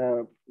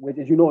which,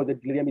 as you know, the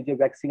delirium is a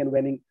waxing and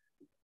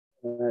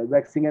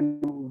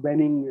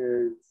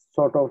waning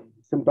sort of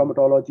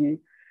symptomatology.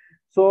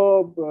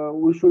 So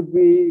we should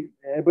be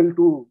able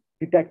to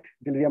detect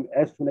delirium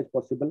as soon as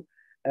possible.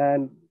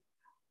 And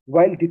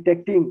while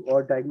detecting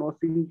or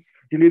diagnosing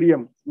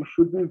delirium, we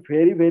should be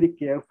very, very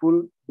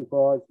careful,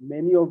 because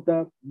many of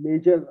the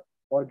major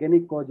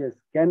organic causes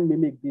can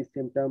mimic these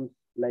symptoms,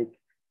 like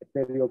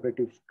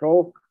perioperative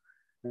stroke,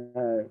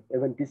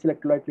 even T-cell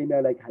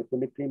electrolytemia like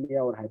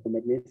hyponatremia or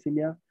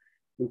hypomagnesemia.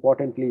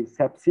 Importantly,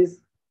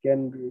 sepsis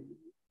can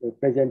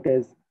present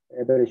as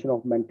aberration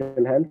of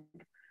mental health,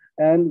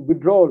 and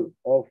withdrawal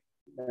of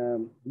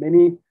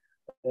many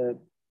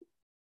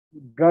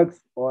drugs,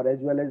 or as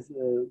well as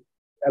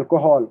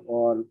alcohol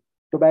or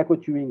tobacco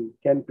chewing,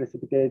 can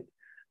precipitate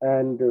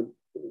and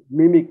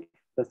mimic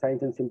the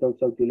signs and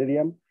symptoms of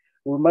delirium.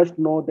 We must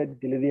know that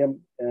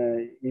delirium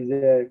is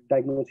a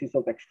diagnosis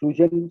of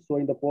extrusion. So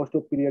in the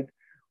post-op period,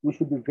 we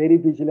should be very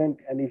vigilant,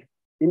 and if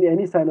in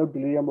any sign of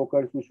delirium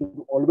occurs, we should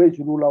always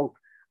rule out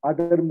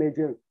other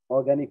major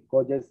organic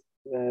causes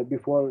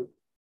before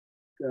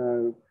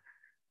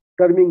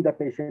terming the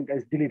patient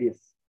as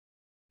delirious.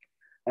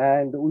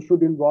 And we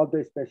should involve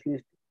the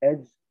specialist as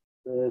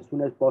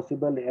soon as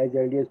possible, as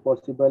early as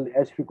possible,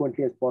 as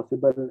frequently as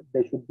possible.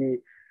 They should be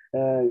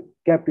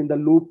kept in the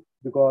loop,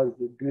 because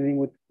dealing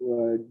with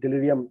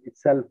delirium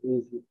itself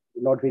is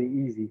not very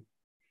easy.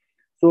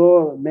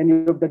 So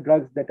many of the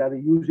drugs that are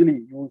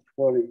usually used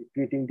for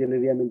treating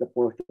delirium in the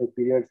post-op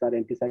periods are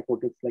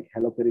antipsychotics like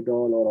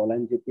haloperidol or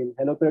olanzapine.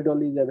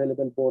 Haloperidol is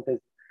available both as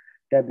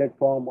tablet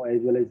form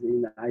as well as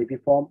in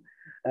IV form,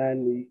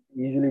 and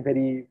usually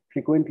very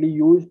frequently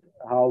used.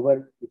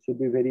 However,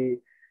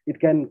 it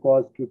can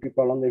cause QT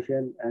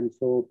prolongation, and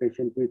so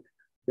patient with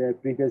the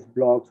previous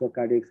blocks or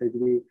cardiac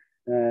surgery,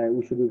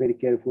 we should be very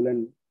careful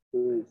and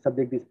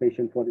subject this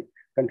patient for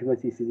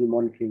continuous ECG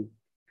monitoring.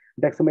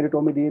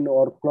 Dexamethasone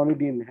or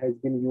clonidine has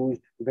been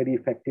used very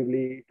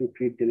effectively to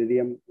treat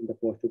delirium in the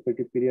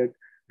postoperative period.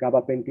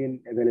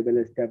 Gabapentin, available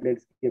as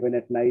tablets given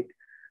at night,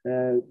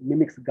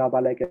 mimics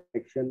GABA-like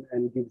action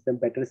and gives them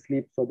better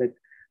sleep, so that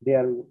they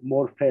are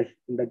more fresh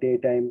in the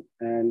daytime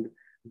and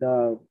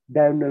the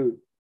diurnal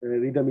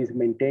rhythm is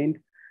maintained.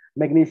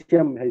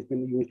 Magnesium has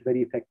been used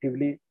very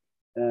effectively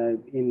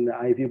in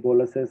IV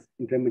boluses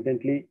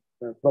intermittently,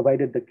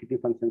 provided the kidney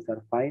functions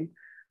are fine,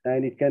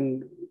 and it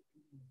can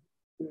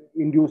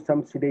induce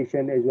some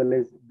sedation, as well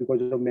as,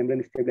 because of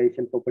membrane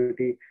stabilization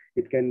property,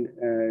 it can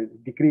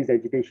decrease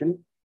agitation.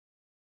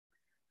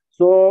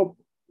 So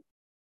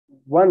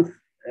once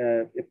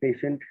a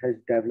patient has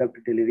developed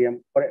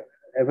delirium, or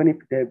even if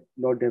they have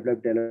not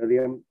developed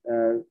delirium,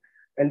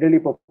 elderly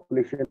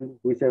population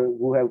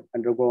who have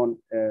undergone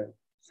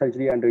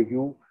surgery under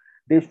you,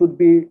 they should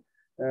be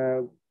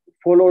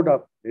followed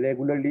up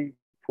regularly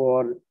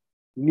for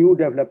new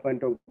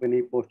development of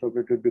any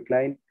postoperative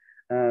decline.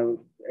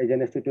 As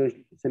an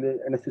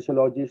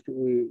anesthesiologist,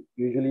 we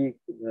usually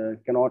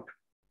cannot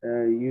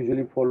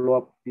usually follow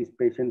up these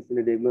patients in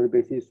a regular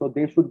basis. So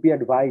they should be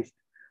advised,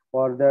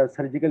 or the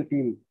surgical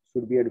team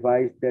should be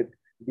advised, that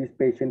these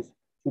patients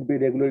should be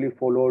regularly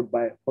followed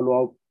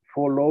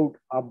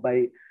up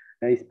by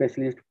a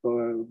specialist,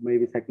 or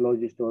maybe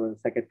psychologist or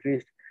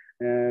psychiatrist.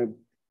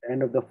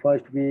 End of the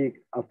first week,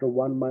 after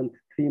 1 month,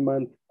 3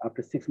 months,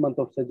 after 6 months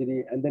of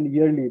surgery, and then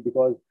yearly,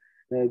 because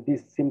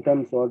these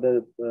symptoms or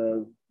the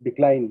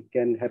decline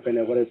can happen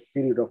over a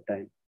period of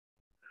time.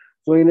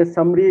 So in a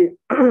summary,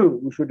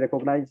 we should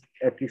recognize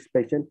at-risk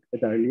patients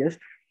at the earliest.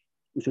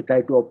 We should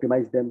try to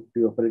optimize them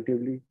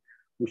preoperatively.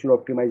 We should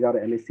optimize our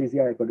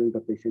anesthesia according to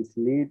the patient's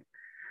need.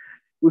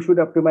 We should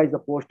optimize the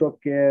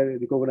post-op care,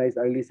 recognize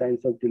early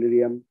signs of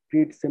delirium,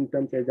 treat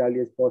symptoms as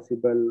early as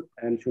possible,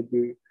 and should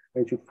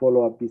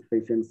follow up these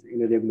patients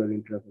in a regular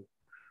interval.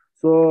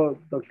 So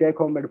the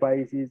take-home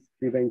advice is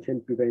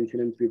prevention,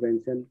 prevention, and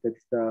prevention.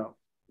 That's the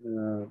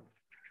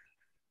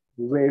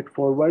way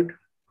forward.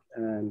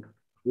 And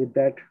with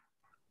that,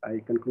 I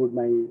conclude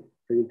my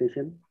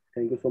presentation.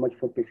 Thank you so much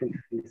for patient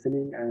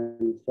listening,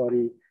 and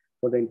sorry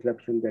for the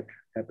interruption that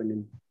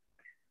happened.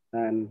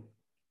 And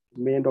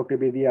me and Dr.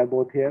 Bedi are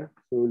both here,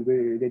 so we'll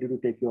be ready to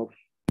take your.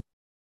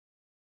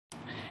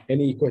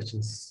 Any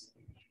questions?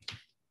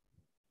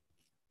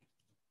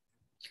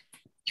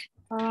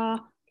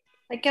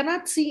 I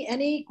cannot see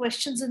any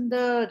questions in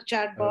the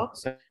chat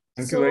box.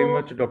 Thank you very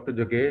much, Dr.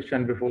 Jogesh.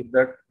 And before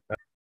that,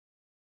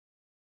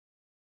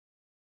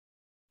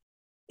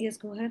 yes,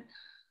 go ahead.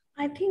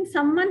 I think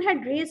someone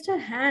had raised a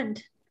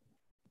hand.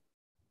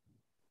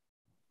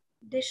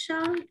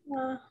 Disha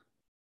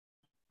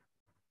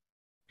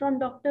from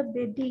Dr.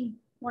 Bedi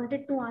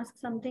wanted to ask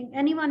something.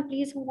 Anyone,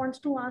 please, who wants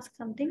to ask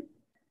something?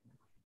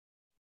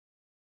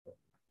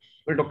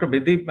 well, Dr.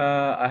 Bedi,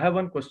 I have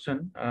one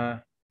question.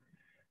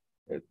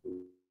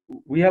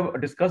 We have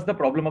discussed the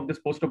problem of this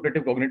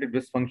postoperative cognitive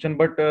dysfunction,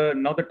 but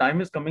now the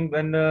time is coming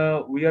when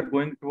we are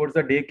going towards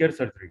the daycare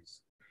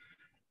surgeries.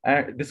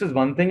 This is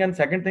one thing, and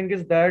second thing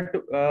is that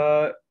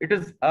it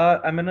is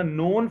a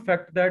known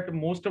fact that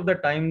most of the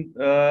time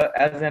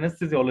as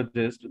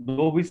anesthesiologist,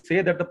 though we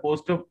say that the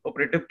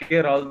post-operative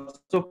care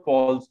also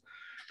falls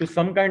to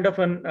some kind of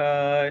an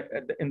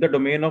in the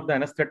domain of the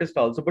anesthetist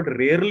also, but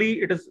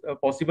rarely it is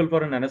possible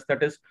for an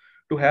anesthetist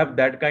to have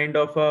that kind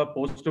of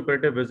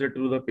post-operative visit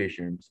to the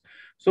patients.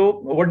 So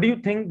what do you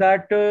think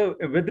that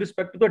with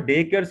respect to the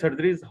daycare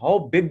surgeries, how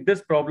big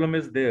this problem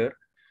is there?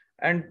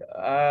 And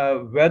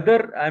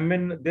whether,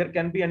 there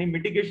can be any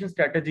mitigation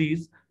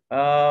strategies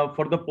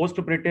for the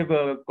post-operative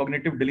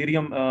cognitive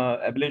delirium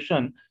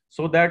ablation,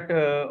 so that,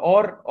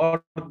 or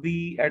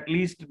at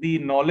least the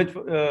knowledge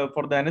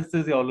for the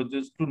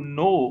anesthesiologist to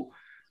know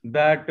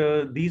that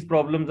these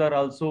problems are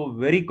also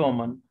very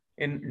common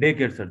in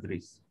daycare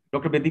surgeries.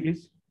 Dr. Bedi,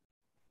 please.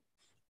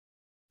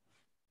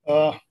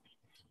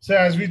 So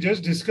as we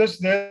just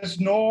discussed, there's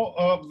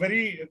no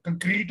very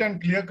concrete and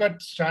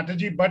clear-cut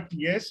strategy, but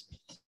yes,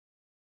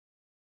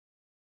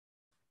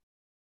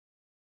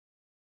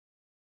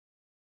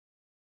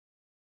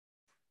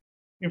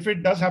 if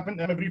it does happen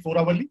every 4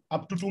 hourly,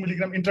 up to 2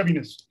 milligram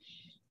intravenous.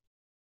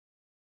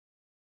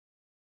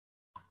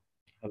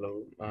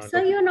 Hello.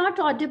 Sir, you're not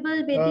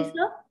audible, Bedi,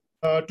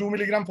 sir. 2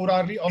 milligram 4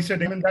 hourly, also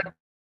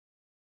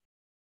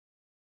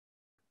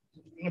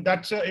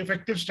that's an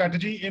effective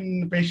strategy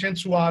in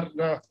patients who are,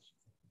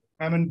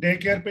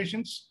 daycare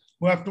patients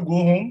who have to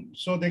go home,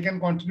 so they can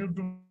continue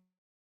to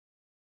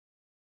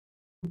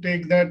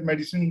take that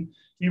medicine,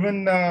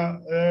 even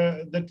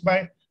that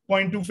by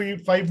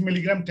 0.25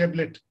 milligram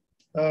tablet.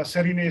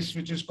 Serenase,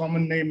 which is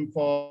common name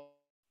for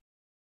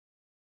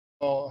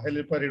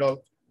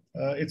haloperidol,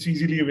 it's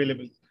easily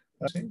available.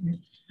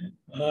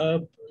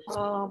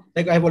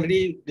 Like I've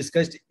already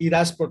discussed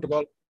Rsacp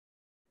protocol.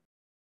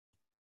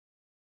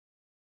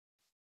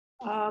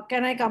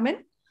 Can I come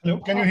in? Hello,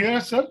 can you hear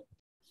us, sir?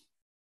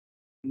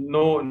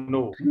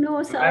 No,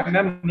 sir.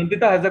 Ma'am,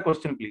 Nandita has a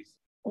question, please.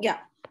 Yeah,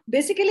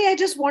 basically, I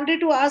just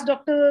wanted to ask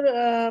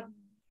Dr.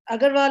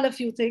 Agarwal a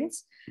few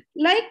things.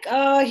 Like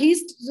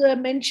he's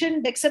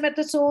mentioned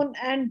dexamethasone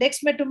and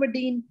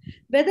dexmedetomidine,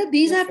 whether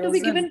these have to be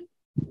given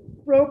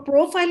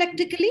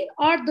prophylactically,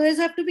 or those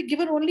have to be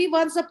given only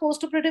once the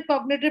postoperative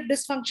cognitive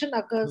dysfunction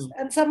occurs.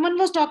 And someone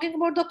was talking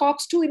about the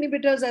COX-2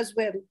 inhibitors as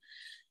well.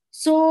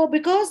 So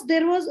because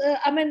there was,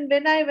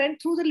 when I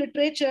went through the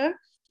literature,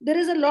 there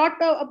is a lot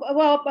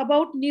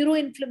about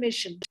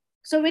neuroinflammation.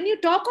 So when you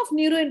talk of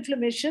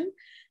neuroinflammation,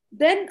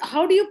 then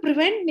how do you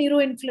prevent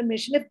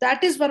neuroinflammation if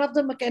that is one of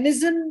the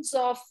mechanisms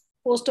of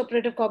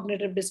postoperative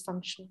cognitive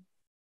dysfunction?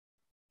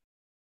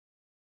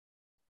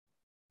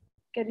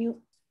 Can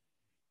you?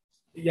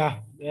 Yeah,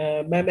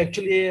 ma'am,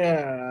 actually,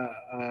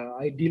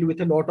 I deal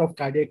with a lot of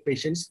cardiac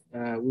patients.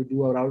 We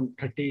do around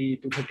 30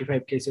 to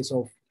 35 cases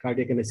of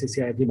cardiac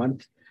anesthesia every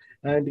month.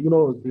 And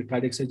the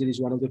cardiac surgery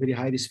is one of the very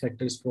high risk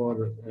factors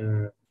for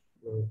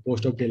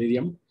post-op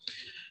delirium.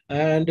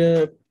 And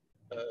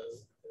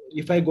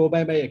if I go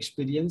by my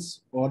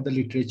experience or the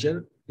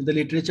literature, in the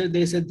literature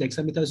they said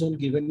dexamethasone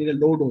given in a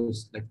low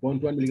dose, like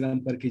 0.1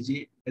 milligram per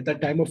kg at the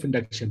time of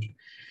induction,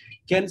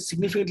 can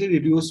significantly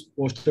reduce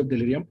post-op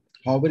delirium.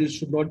 However, it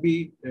should not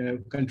be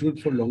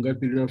continued for longer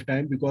period of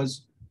time,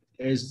 because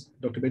as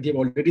Dr. Bedi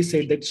already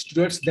said, that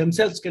steroids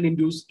themselves can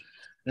induce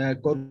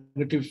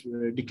cognitive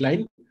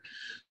decline.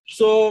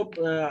 So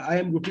I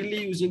am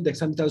routinely using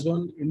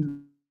dexamethasone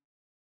in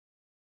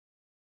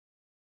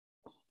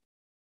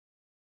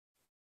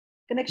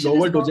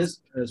lower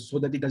doses so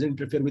that it doesn't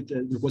interfere with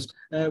glucose.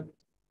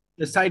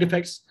 The side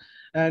effects,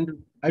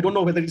 and I don't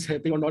know whether it's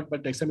helping or not,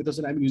 but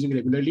dexamethasone I'm using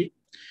regularly.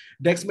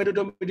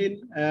 Dexmedetomidine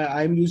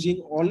I'm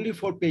using only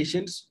for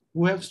patients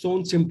who have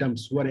shown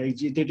symptoms, who are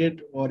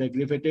agitated or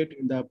aggravated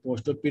in the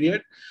post-op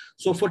period.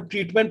 So for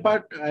treatment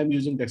part, I'm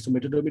using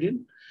dexmedetomidine.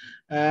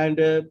 And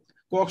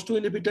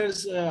COX-2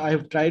 inhibitors I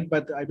have tried,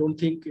 but I don't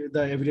think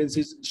the evidence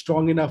is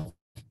strong enough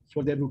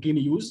for their routine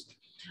use.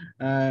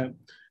 I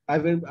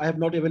have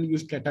not even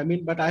used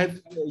ketamine, but I have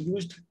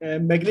used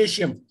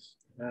magnesium.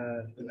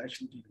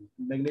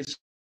 Magnesium.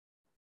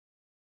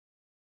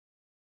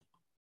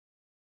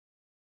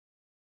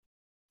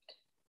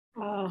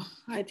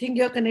 I think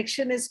your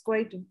connection is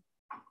quite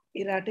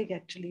erratic,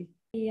 actually.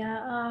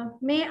 Yeah.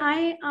 May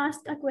I ask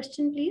a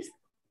question, please?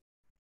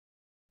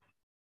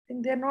 I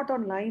think they're not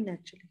online,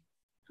 actually.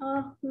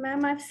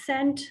 Ma'am, I've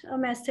sent a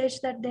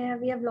message that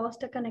we have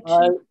lost a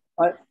connection.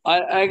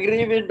 I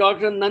agree with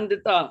Dr.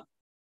 Nandita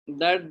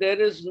that there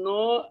is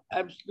no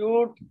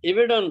absolute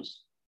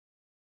evidence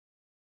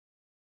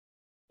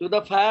to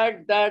the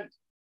fact that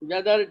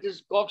whether it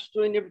is COX-2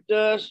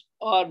 inhibitors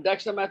or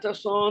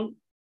dexamethasone,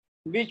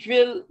 which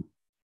will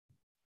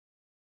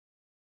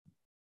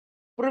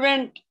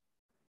prevent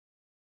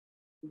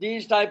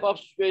these type of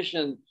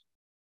situations,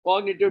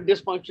 cognitive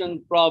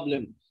dysfunction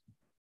problems.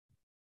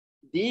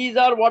 These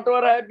are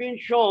whatever have been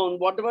shown,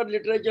 whatever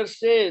literature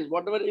says,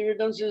 whatever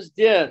evidence is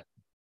there.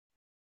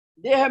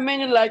 They have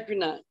many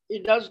lacuna.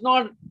 It does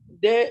not,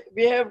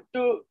 we have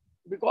to,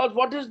 because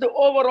what is the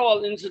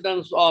overall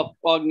incidence of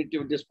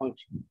cognitive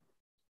dysfunction?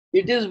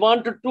 It is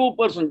 1 to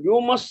 2%.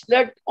 You must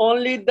select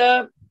only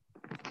the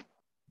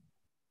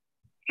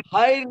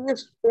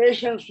high-risk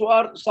patients who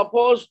are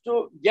supposed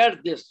to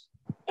get this,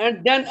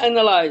 and then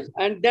analyze,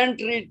 and then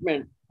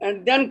treatment,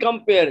 and then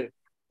compare it.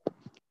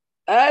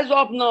 As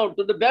of now,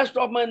 to the best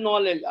of my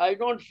knowledge, I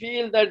don't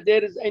feel that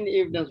there is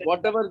any evidence.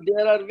 Whatever,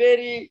 there are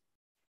very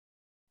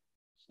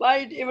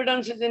slight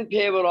evidences in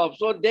favor of.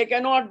 So they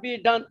cannot be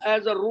done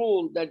as a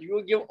rule that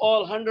you give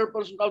all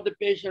 100% of the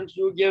patients,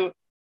 you give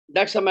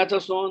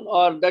dexamethasone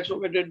or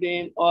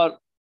dexmedetomidine or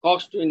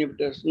COX-2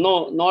 inhibitors.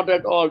 No, not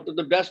at all, to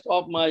the best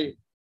of my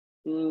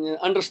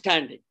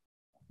understanding.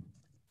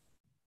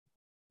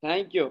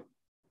 Thank you.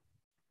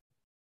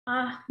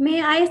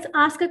 May I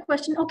ask a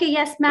question? Okay,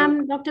 yes,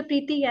 ma'am. Dr.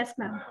 Preeti, yes,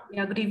 ma'am.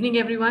 Yeah, good evening,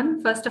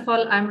 everyone. First of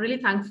all, I'm really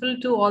thankful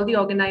to all the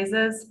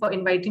organizers for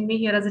inviting me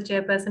here as a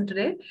chairperson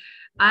today.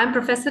 I'm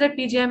professor at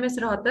PGIMS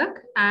Rsacp,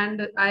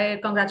 and I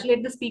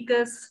congratulate the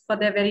speakers for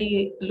their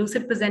very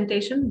lucid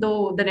presentation,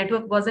 though the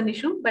network was an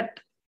issue, but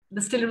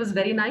still it was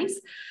very nice.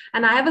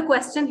 And I have a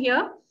question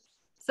here.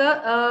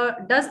 Sir,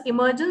 does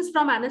emergence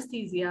from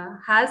anesthesia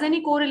has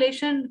any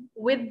correlation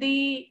with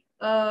the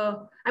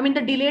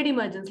the delayed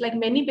emergence? Like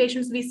many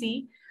patients we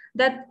see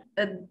that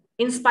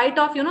in spite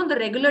of, the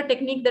regular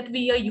technique that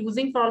we are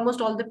using for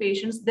almost all the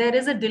patients, there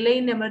is a delay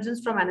in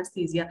emergence from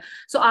anesthesia.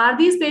 So are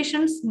these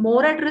patients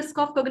more at risk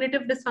of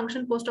cognitive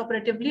dysfunction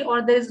post-operatively,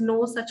 or there is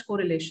no such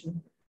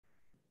correlation?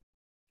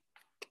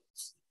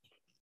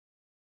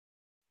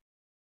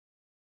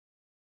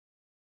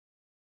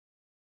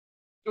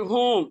 To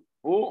whom?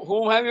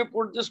 Whom have you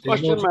put this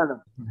question,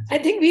 madam? I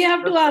think we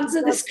have to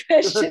answer this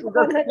question.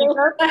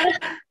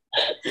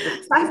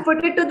 I've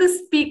put it to the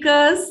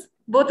speakers,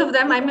 both of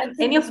them. I mean,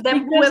 any of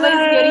them, whoever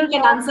is hearing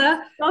can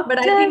answer. But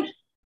I think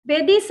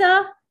Bedi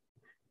sir.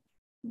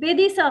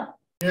 Bedi sir.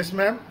 Yes,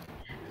 ma'am.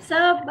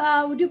 Sir,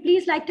 would you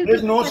please like to?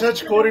 There's no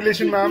such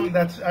correlation, ma'am.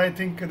 I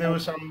think there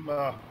was some,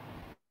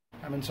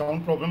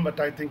 sound problem, but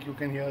I think you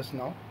can hear us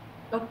now.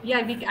 Oh, yeah,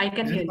 I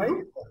can hear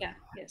you. Yeah,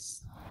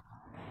 yes.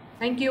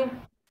 Thank you.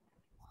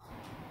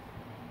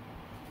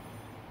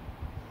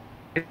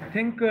 I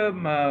think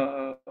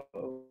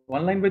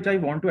one line which I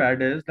want to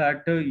add is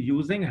that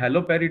using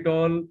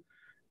haloperidol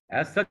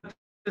as such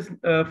is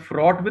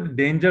fraught with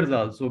dangers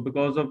also,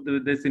 because of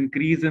this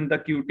increase in the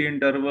QT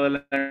interval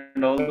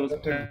and all those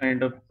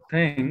kind of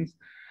things.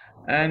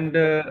 And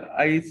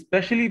I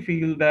especially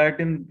feel that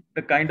in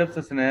the kind of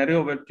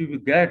scenario which you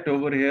get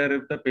over here,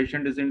 if the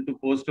patient is into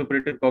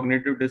post-operative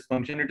cognitive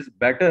dysfunction, it is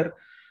better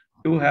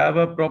to have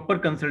a proper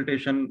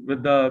consultation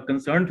with the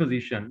concerned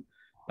physician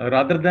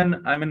rather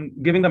than,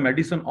 giving the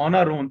medicine on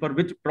our own, for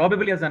which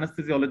probably as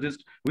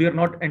anesthesiologists, we are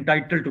not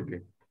entitled to pay.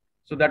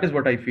 So that is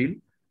what I feel.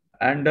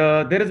 And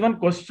there is one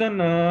question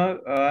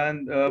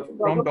from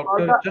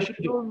Dr.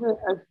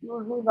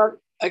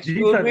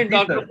 Excuse me,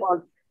 Dr.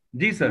 Paul.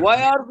 Ji, sir.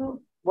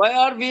 Why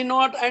are we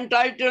not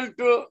entitled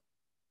to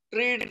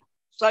treat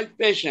such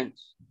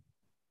patients?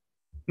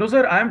 No,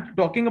 sir, I'm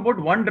talking about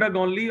one drug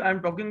only.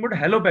 I'm talking about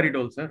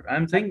haloperidol, sir.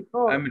 I'm saying,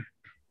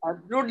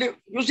 absolutely.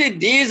 You see,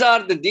 these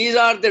are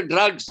the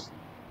drugs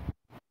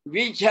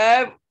which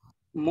have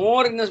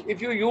more,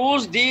 if you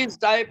use these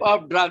type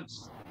of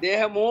drugs, they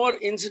have more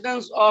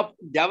incidence of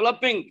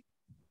developing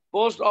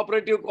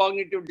post-operative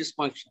cognitive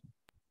dysfunction.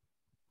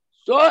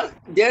 So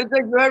you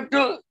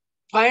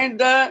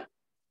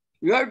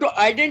have to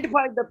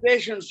identify the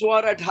patients who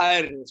are at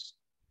higher risk.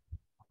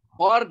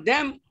 For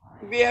them,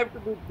 we have to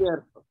be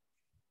careful.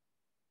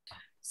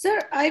 Sir,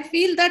 I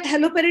feel that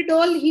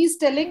haloperidol, he's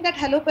telling that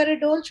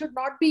haloperidol should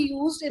not be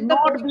used in should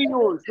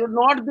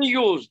not be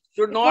used.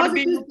 Because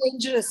it is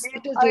dangerous.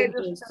 It is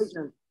dangerous.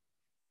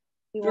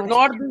 Should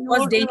not be used.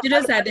 Was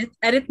dangerous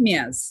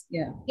arrhythmias.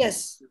 Yeah.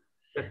 Yes.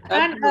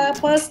 And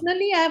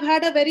personally, I've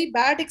had a very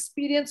bad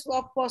experience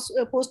of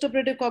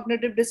post-operative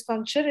cognitive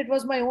dysfunction. It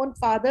was my own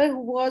father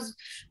who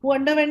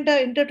underwent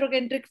an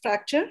intertrochanteric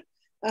fracture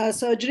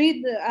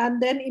surgery,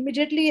 and then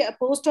immediately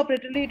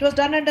post-operatively, it was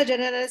done under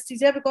general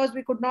anesthesia because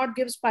we could not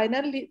give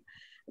spinal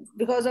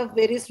because of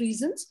various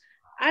reasons.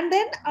 And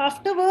then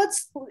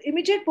afterwards,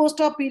 immediate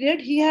post-op period,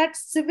 he had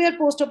severe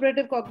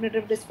post-operative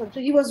cognitive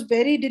dysfunction. He was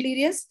very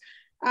delirious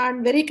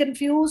and very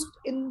confused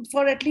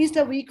for at least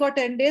a week or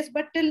 10 days.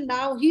 But till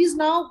now, he's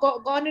now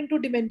gone into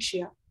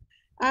dementia.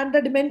 And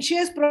the dementia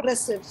is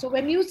progressive. So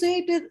when you say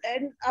it is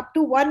up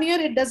to 1 year,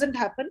 it doesn't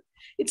happen.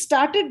 It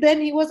started then,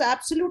 he was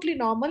absolutely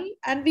normal.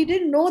 And we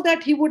didn't know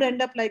that he would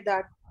end up like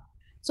that.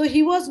 So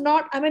he was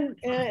not,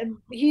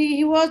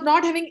 he was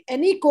not having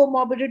any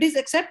comorbidities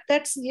except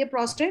that CA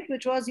prostate,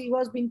 which he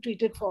was being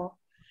treated for.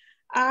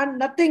 And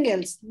nothing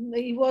else.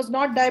 He was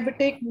not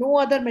diabetic, no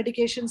other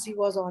medications he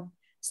was on.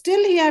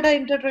 Still, he had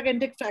an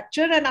intertrochanteric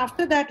fracture, and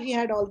after that, he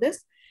had all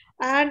this.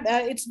 And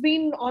it's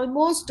been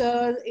almost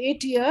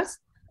 8 years,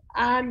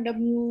 and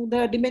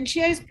the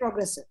dementia is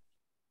progressive.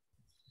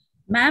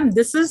 Ma'am,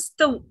 this is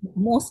the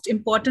most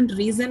important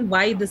reason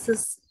why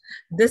this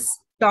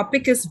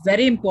topic is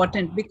very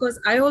important, because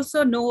I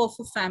also know of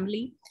a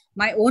family,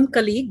 my own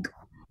colleague,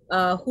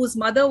 whose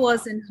mother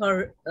was in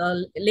her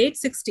late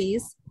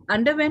 60s,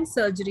 underwent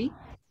surgery,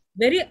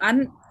 very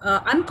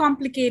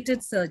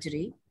uncomplicated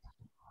surgery,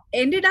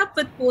 ended up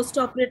with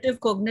post-operative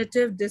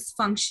cognitive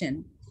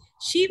dysfunction.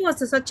 She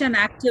was such an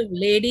active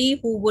lady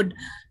who would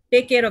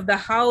take care of the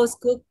house,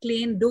 cook,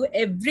 clean, do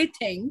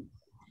everything.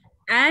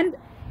 And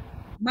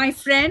my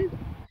friend,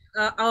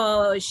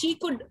 she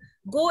could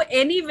go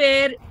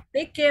anywhere,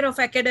 take care of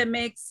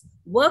academics,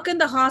 work in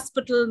the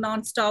hospital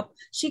nonstop.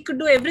 She could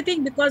do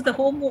everything because the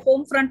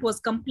home front was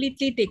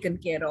completely taken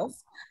care of.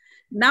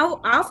 Now,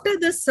 after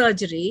this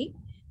surgery,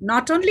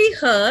 not only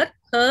her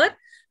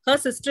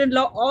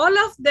sister-in-law, all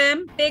of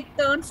them take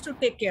turns to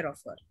take care of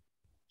her.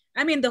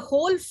 I mean, the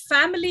whole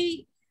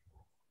family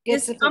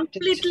is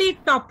completely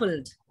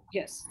toppled.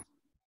 Yes.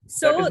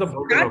 So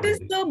that is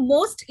the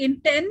most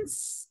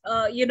intense,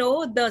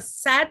 the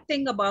sad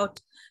thing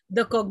about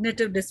the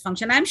cognitive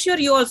dysfunction. I'm sure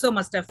you also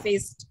must have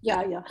faced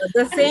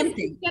the same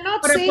thing.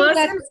 For a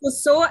person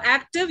who's so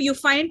active, you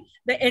find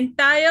the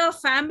entire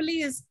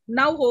family is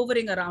now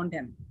hovering around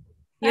him.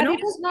 And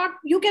it is not,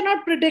 you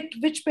cannot predict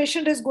which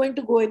patient is going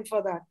to go in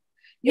for that.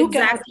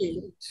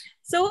 Exactly.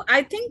 So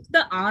I think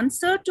the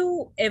answer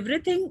to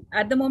everything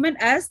at the moment,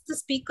 as the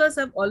speakers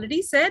have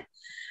already said,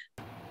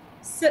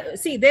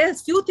 see,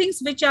 there's few things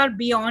which are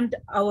beyond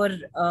our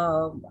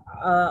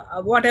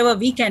whatever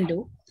we can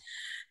do.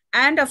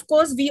 And of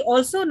course, we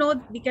also know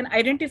we can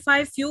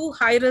identify few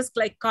high risk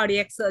like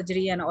cardiac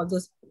surgery and all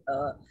those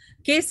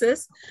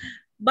cases.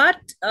 But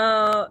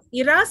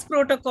Rsacp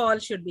protocol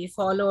should be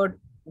followed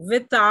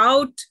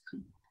without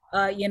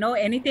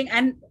anything,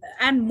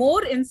 and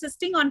more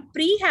insisting on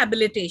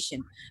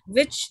prehabilitation,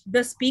 which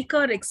the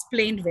speaker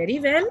explained very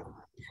well.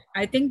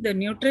 I think the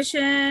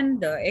nutrition,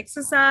 the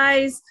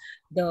exercise,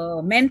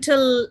 the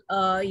mental,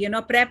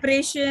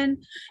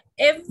 preparation,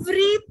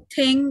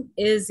 everything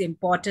is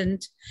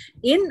important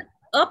in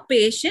a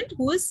patient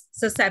who is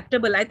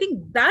susceptible. I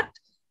think that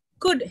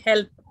could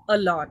help a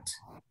lot.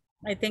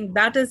 I think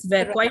that is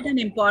quite an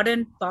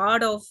important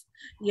part of,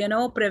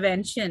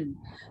 prevention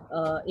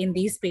in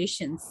these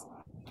patients.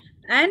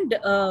 And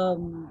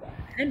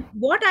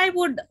what I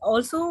would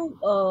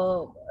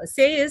also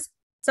say is,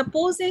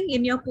 supposing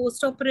in your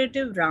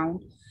post-operative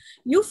round,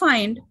 you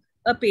find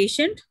a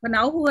patient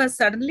now who has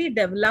suddenly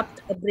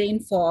developed a brain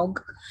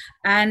fog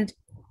and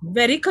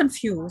very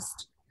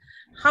confused.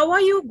 How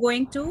are you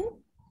going to,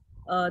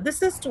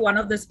 this is to one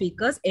of the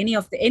speakers, any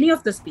of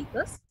the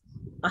speakers,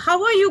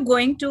 how are you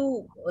going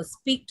to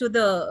speak to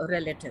the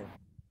relative?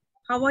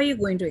 How are you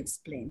going to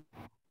explain?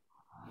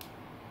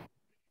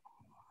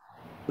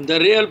 The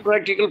real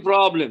practical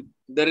problem.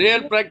 The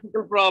real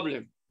practical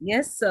problem.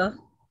 Yes, sir.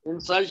 In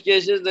such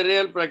cases, the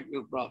real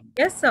practical problem.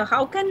 Yes, sir.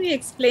 How can we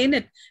explain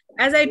it?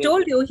 As I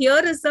told you,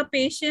 here is a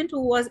patient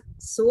who was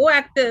so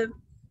active,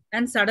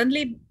 and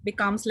suddenly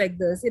becomes like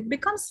this, it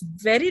becomes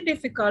very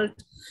difficult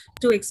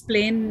to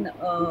explain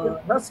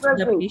this to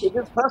the It patient.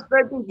 is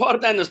frustrating for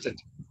the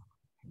anesthetic.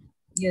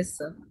 Yes,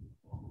 sir.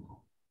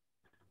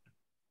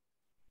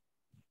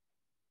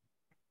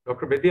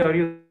 Dr. Bedi, are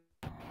you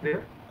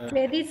there?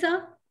 Bedi,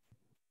 sir.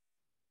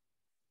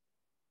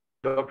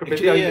 Dr. Bedi,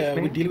 Actually, are you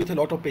listening? we deal with a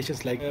lot of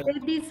patients like.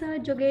 Bedi, sir.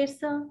 Jogesh,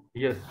 sir.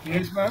 Yes.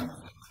 Yes, ma'am.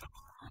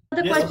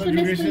 The Yes, question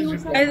is to you,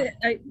 sir.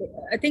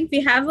 I think we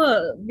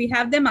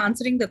have them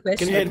answering the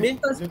question. Can you hear me?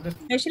 Because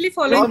especially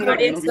following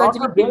cardiac surgery.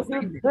 Dr.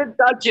 Bedi did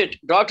touch it.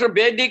 Dr.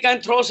 Bedi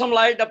can throw some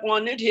light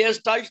upon it. He has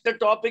touched the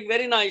topic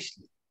very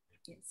nicely.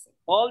 Yes.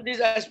 All these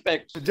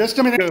aspects. Just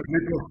a minute.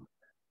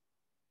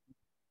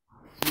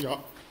 Yeah.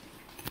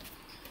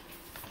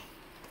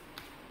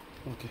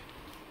 Okay.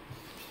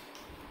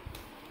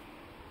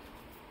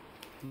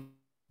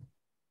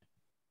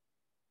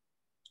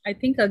 I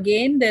think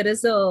again there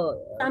is a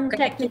Some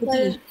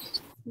technical,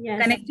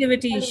 yes,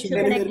 connectivity issue.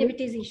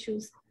 Connectivity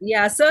issues.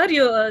 Yeah, sir,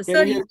 you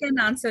you can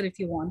answer if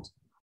you want.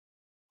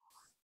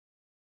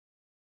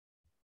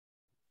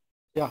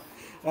 Yeah,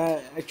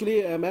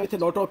 actually, I'm with a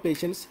lot of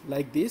patients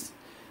like this.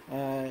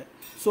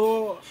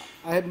 So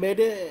I have made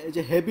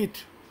a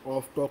habit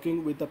of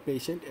talking with the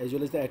patient as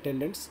well as the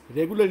attendants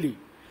regularly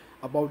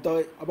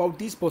about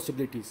these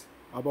possibilities,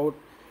 about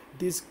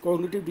this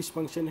cognitive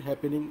dysfunction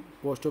happening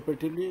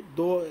postoperatively.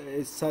 Though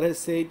as sir has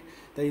said,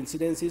 the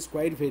incidence is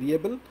quite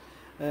variable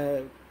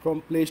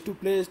from place to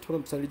place,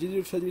 from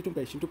surgery to surgery, to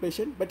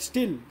patient, but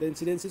still the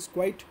incidence is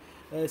quite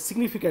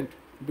significant,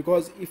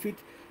 because if it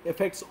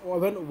affects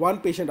even one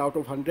patient out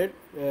of 100,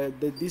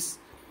 this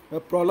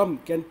problem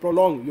can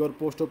prolong your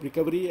post-op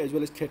recovery as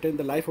well as threaten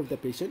the life of the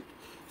patient.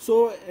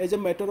 So as a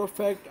matter of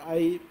fact,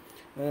 I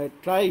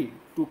try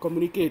to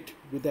communicate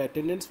with the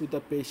attendants, with the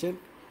patient,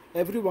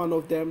 every one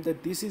of them,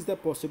 that this is the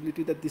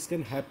possibility that this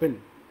can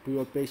happen to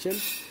your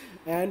patient,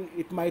 and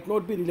it might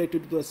not be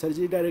related to the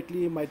surgery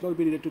directly, might not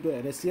be related to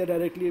anesthesia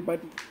directly,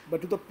 but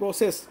to the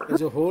process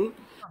as a whole,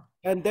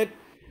 and that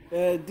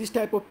this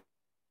type of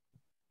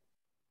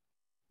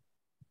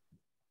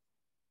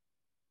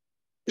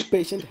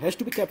patient has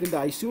to be kept in the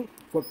ICU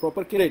for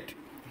proper care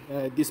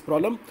this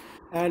problem,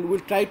 and we'll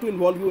try to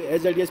involve you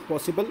as early as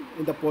possible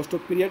in the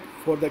post-op period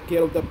for the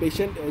care of the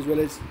patient as well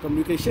as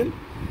communication.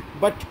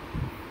 But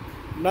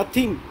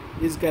nothing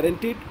is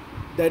guaranteed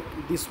that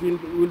this will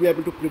be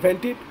able to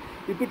prevent it.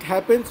 If it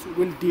happens,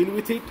 we'll deal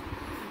with it,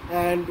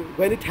 and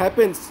when it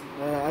happens,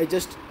 I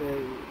just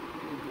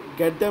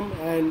get them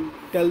and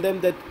tell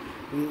them that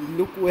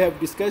look, we have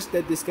discussed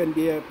that this can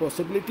be a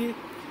possibility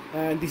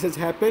and this has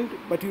happened,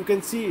 but you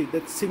can see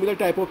that similar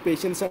type of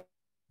patients are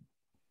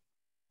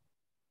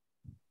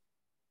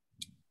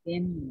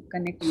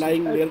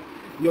lying there.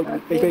 Your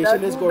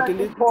patient has gotten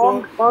it,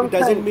 so it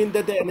doesn't mean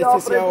that the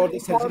anesthesia or the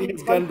surgery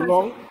has gone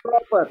wrong.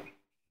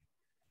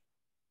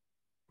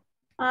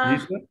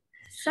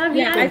 Sir,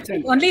 Yeah, I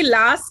think only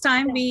last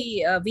time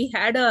we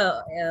had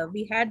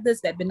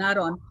this webinar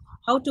on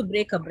how to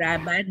break a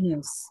bad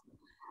news.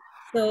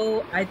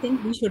 So I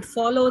think we should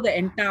follow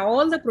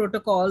all the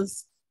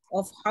protocols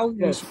of how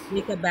we should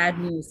break a bad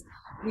news.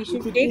 We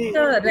should take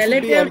the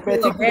relative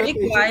to a very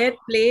quiet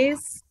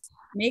place,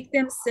 make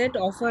them sit,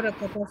 offer a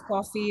cup of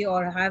coffee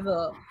or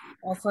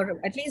offer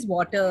at least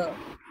water,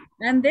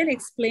 and then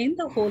explain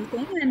the whole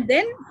thing. And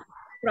then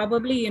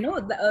probably,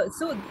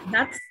 so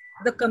that's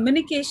the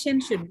communication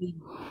should be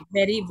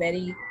very,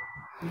 very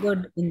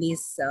good in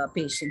these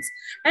patients.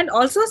 And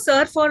also,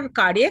 sir, for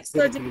cardiac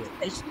surgery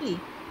especially,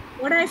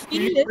 what I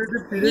feel is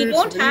we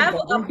don't have a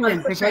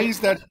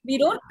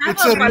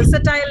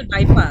pulsatile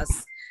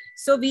bypass.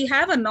 So we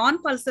have a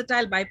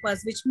non-pulsatile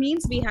bypass, which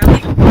means we have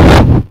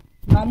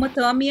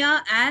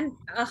normothermia and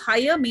a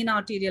higher mean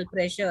arterial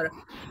pressure.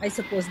 I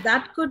suppose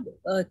that could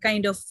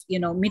kind of,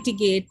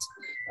 mitigate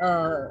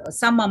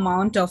some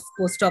amount of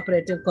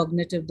post-operative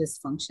cognitive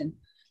dysfunction.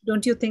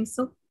 Don't you think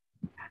so?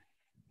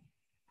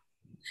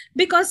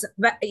 Because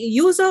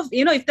use of,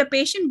 if the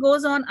patient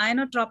goes on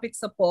inotropic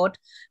support,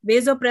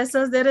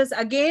 vasopressors, there is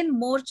again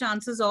more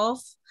chances of,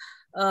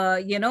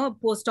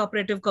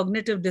 post-operative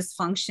cognitive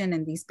dysfunction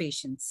in these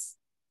patients.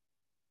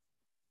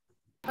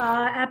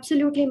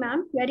 Absolutely,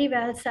 ma'am. Very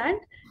well said.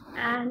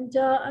 And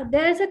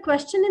there is a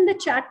question in the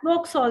chat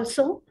box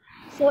also.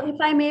 So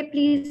if I may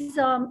please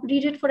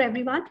read it for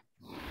everyone.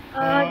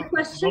 The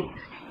question,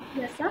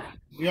 yes, sir.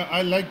 Yeah,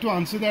 I'd like to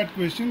answer that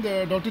question.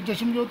 Dr.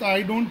 Chashamjot,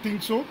 I don't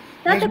think so.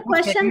 That's There's a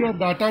question. no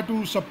data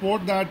to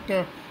support that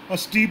a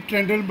steep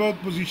Trendelenburg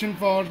position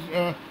for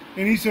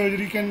any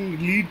surgery can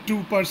lead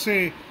to, per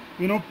se,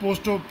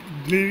 post-op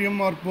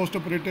delirium or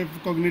post-operative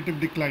cognitive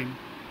decline.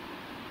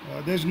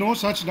 There's no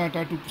such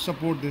data to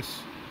support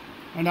this.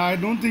 And I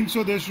don't think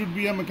so there should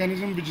be a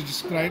mechanism which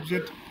describes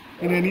it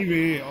in any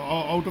way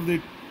out of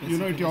the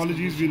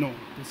etiologies we know.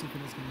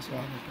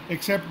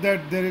 Except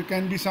that there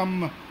can be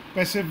some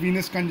passive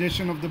venous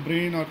congestion of the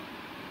brain, or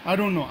I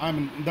don't know. I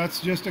mean, that's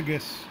just a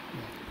guess.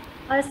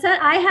 Sir,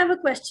 I have a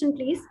question,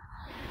 please.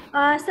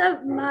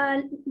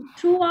 So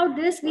throughout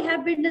this, we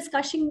have been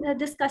discussing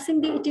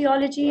the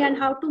etiology and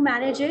how to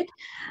manage it.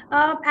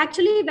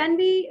 Actually, when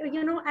we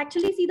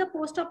actually see the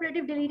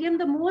post-operative delirium,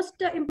 the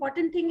most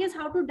important thing is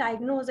how to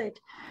diagnose it.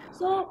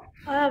 So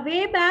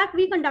way back,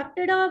 we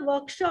conducted a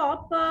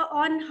workshop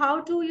on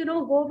how to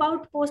go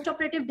about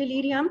post-operative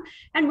delirium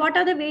and what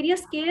are the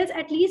various scales,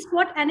 at least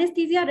what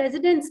anesthesia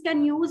residents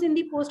can use in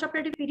the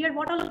post-operative period,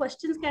 what all the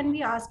questions can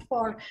be asked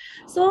for.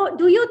 So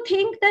do you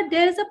think that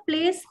there is a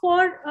place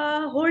for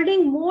holding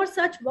more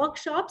such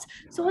workshops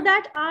so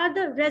that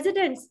the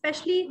residents,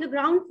 especially the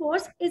ground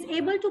force, is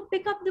able to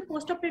pick up the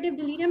post-operative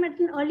delirium at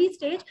an early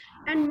stage,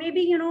 and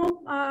maybe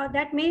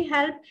that may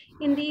help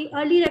in the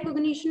early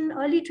recognition,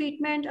 early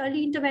treatment,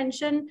 early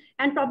intervention,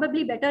 and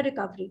probably better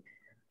recovery?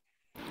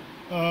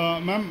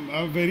 Ma'am,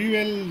 very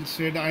well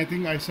said. I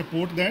think I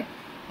support that.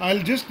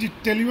 I'll just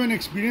tell you an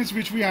experience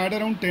which we had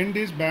around 10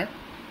 days back.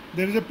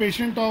 There is a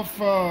patient of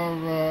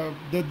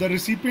the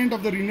recipient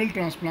of the renal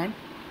transplant.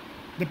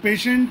 The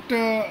patient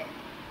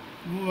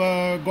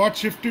got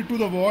shifted to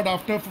the ward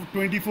after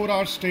 24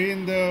 hours stay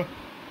in the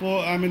the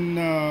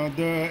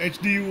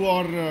HDU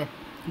or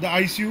the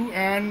ICU,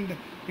 and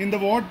in the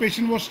ward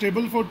patient was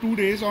stable for 2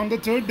 days. On the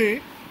third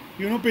day,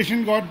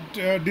 patient got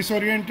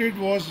disoriented,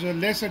 was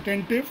less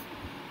attentive,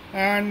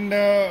 and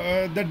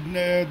the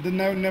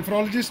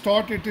nephrologist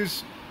thought it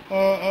is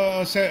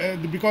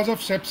because of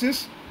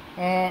sepsis.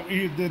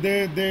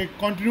 They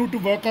continued to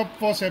work up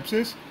for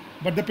sepsis,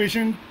 but the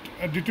patient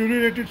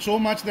deteriorated so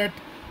much that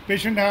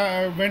patient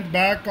went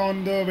back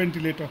on the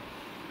ventilator.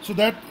 So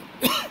that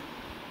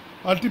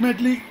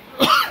ultimately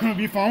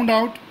we found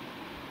out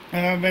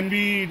when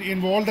we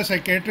involved the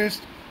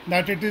psychiatrist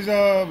that it is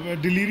a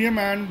delirium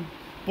and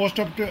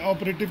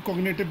post-operative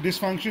cognitive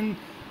dysfunction.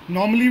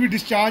 Normally we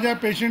discharge our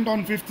patient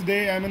on 5th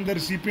day, the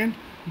recipient,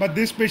 but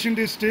this patient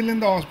is still in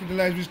the hospital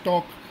as we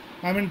talk.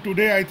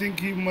 Today I think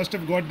he must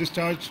have got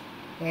discharged.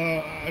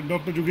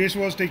 Dr. Jugesh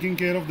was taking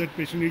care of that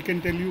patient. He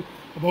can tell you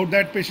about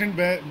that patient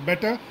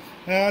better.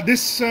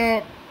 This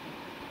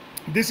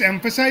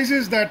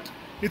emphasizes that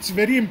it's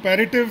very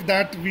imperative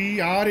that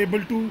we are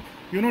able to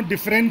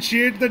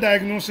differentiate the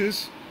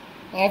diagnosis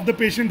of the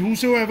patient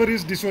whosoever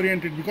is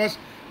disoriented, because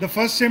the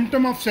first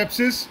symptom of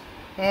sepsis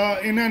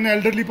in an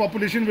elderly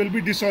population will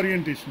be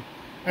disorientation,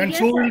 and yes,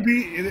 so sir. will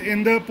be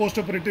in the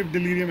post-operative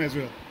delirium as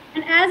well.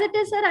 And as it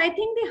is, sir, I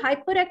think the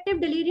hyperactive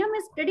delirium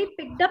is pretty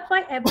picked up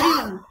by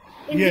everyone.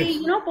 In Yes.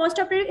 the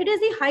post-operative, it is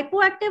the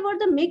hypoactive or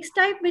the mixed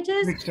type which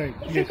is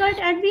difficult, yes.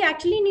 and we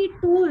actually need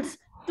tools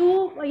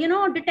to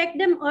detect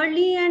them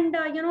early and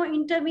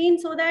intervene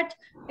so that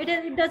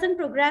it doesn't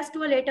progress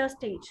to a later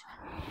stage.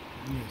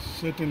 Yes,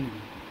 certainly.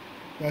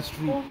 That's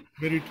true. So,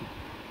 very true.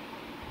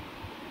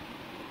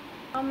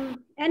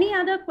 Any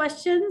other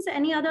questions?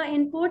 Any other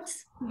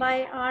inputs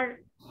by our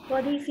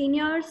worthy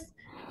seniors,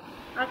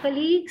 our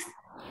colleagues?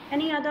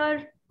 Anyone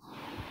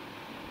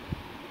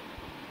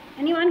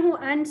who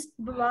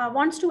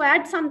wants to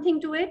add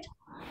something to it?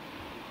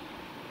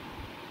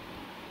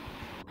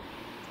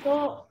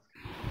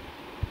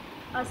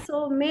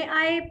 So may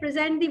I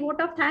present the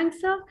vote of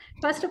thanks, sir?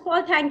 First of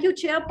all, thank you,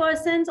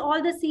 chairpersons,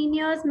 all the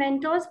seniors,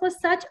 mentors, for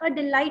such a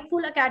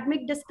delightful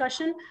academic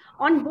discussion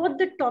on both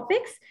the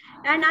topics.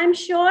 And I'm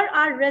sure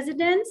our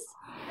residents,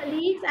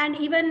 colleagues, and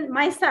even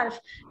myself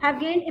have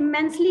gained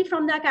immensely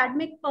from the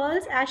academic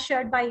pearls as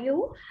shared by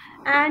you.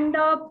 And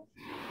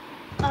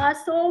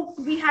so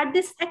we had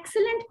this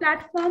excellent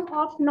platform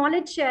of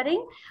knowledge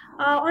sharing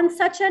on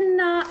such an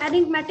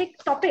enigmatic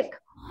topic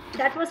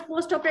that was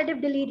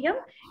post-operative delirium.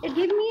 It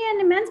gave me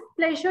an immense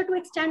pleasure to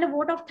extend a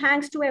vote of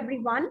thanks to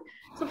everyone.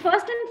 So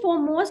first and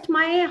foremost,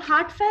 my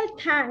heartfelt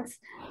thanks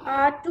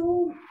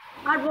to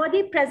our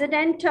worthy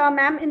president,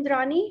 Ma'am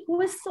Indrani,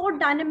 who is so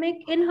dynamic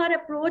in her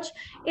approach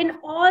in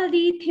all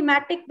the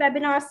thematic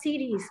webinar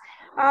series.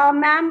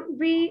 Ma'am,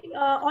 we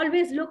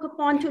always look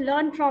upon to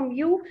learn from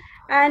you.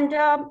 And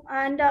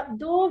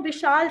though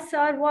Vishal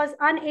sir was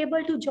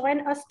unable to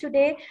join us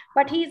today,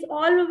 but he's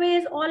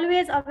always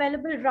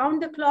available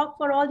round the clock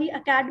for all the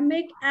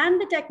academic and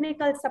the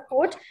technical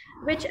support,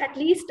 which at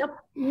least a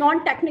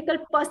non-technical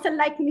person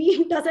like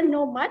me doesn't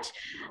know much.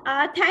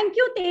 Thank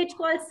you,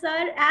 Tejpal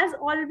sir, as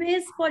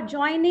always, for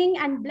joining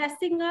and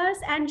blessing us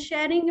and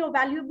sharing your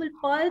valuable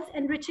pearls,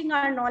 enriching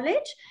our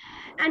knowledge.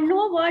 And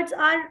no words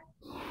are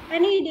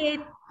any day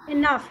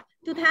enough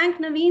to thank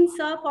Naveen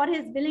sir for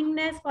his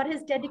willingness, for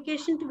his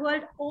dedication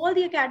toward all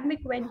the academic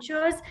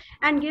ventures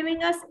and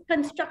giving us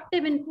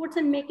constructive inputs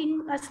and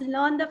making us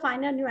learn the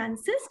finer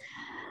nuances.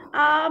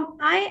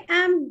 I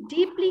am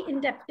deeply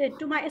indebted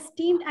to my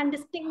esteemed and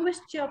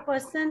distinguished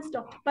chairpersons,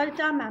 Dr.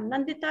 Palta, Ma'am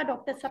Nandita,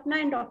 Dr.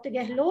 Sapna, and Dr.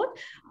 Gehlot,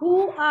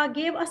 who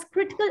gave us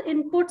critical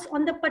inputs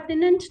on the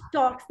pertinent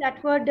talks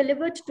that were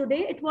delivered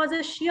today. It was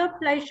a sheer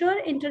pleasure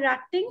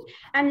interacting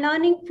and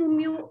learning from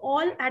you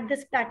all at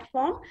this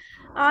platform.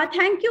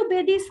 Thank you,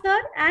 Bedi sir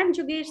and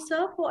Jugesh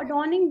sir, for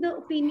adorning the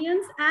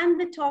opinions and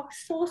the talk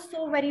so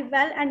very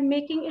well and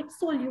making it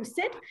so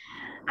lucid.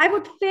 I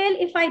would fail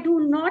if I do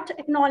not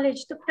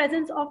acknowledge the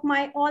presence of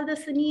all the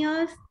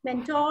seniors,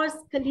 mentors,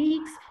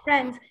 colleagues,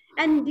 friends,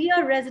 and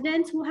dear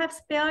residents who have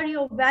spared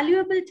your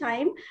valuable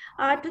time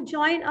to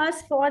join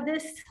us for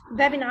this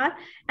webinar.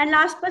 And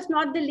last but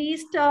not the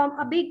least,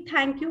 a big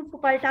thank you for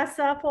Palta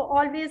sir for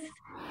always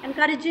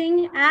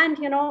encouraging and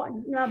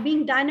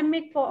being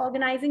dynamic for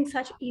organizing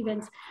such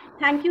events.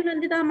 Thank you,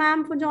 Nandita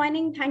ma'am, for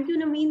joining. Thank you,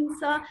 Naveen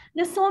sir.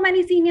 There's so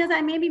many seniors,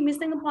 I may be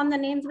missing upon the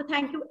names, but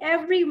thank you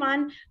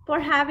everyone for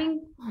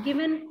having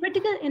given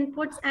critical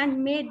inputs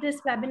and made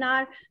this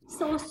webinar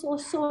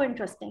so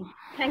interesting.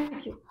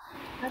 Thank you.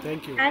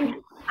 Thank you. And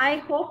I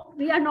hope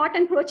we are not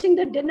encroaching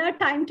the dinner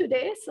time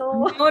today.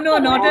 So no,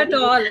 not at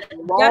all.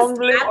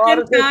 Just back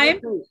in time.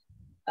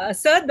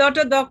 Sir,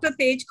 Dr.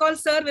 Tejkal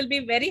sir will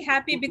be very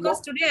happy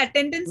because today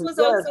attendance was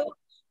also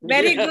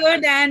very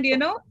good, and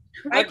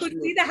I could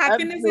see the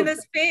happiness in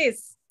his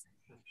face.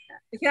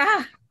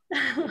 Yeah.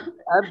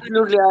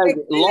 Absolutely.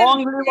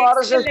 Long live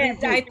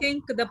Rsacp. I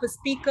think the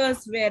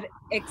speakers were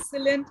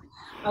excellent.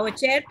 Our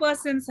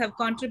chairpersons have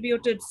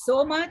contributed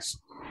so much,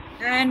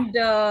 and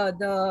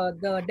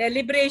the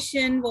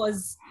deliberation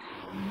was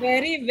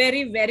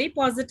very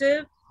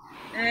positive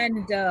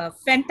and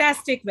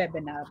fantastic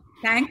webinar.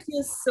 Thank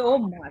you so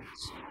much.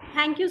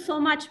 Thank you so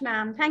much,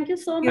 ma'am. Thank you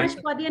so much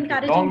for the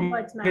encouraging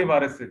words, ma'am.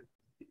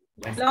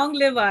 Long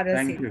live Rsacp.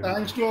 Thank you.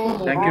 Thanks to Long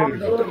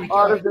live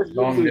Rsacp.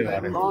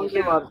 Long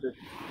live Rsacp.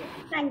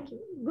 Thank you.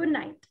 Good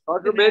night.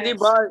 Dr. Bedi,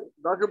 bye.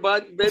 Dr.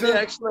 Bedi,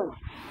 excellent.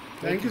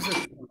 Thank you,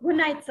 sir. Good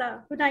night,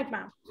 sir. Good night,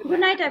 ma'am. Good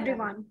night,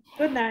 everyone.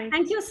 Good night.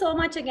 Thank you so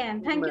much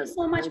again. Thank you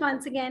so much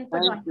once again for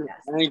joining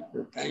us. Thank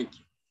you. Thank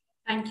you.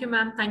 Thank you,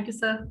 ma'am. Thank you,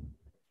 sir.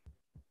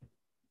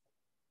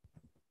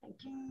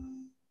 Thank you.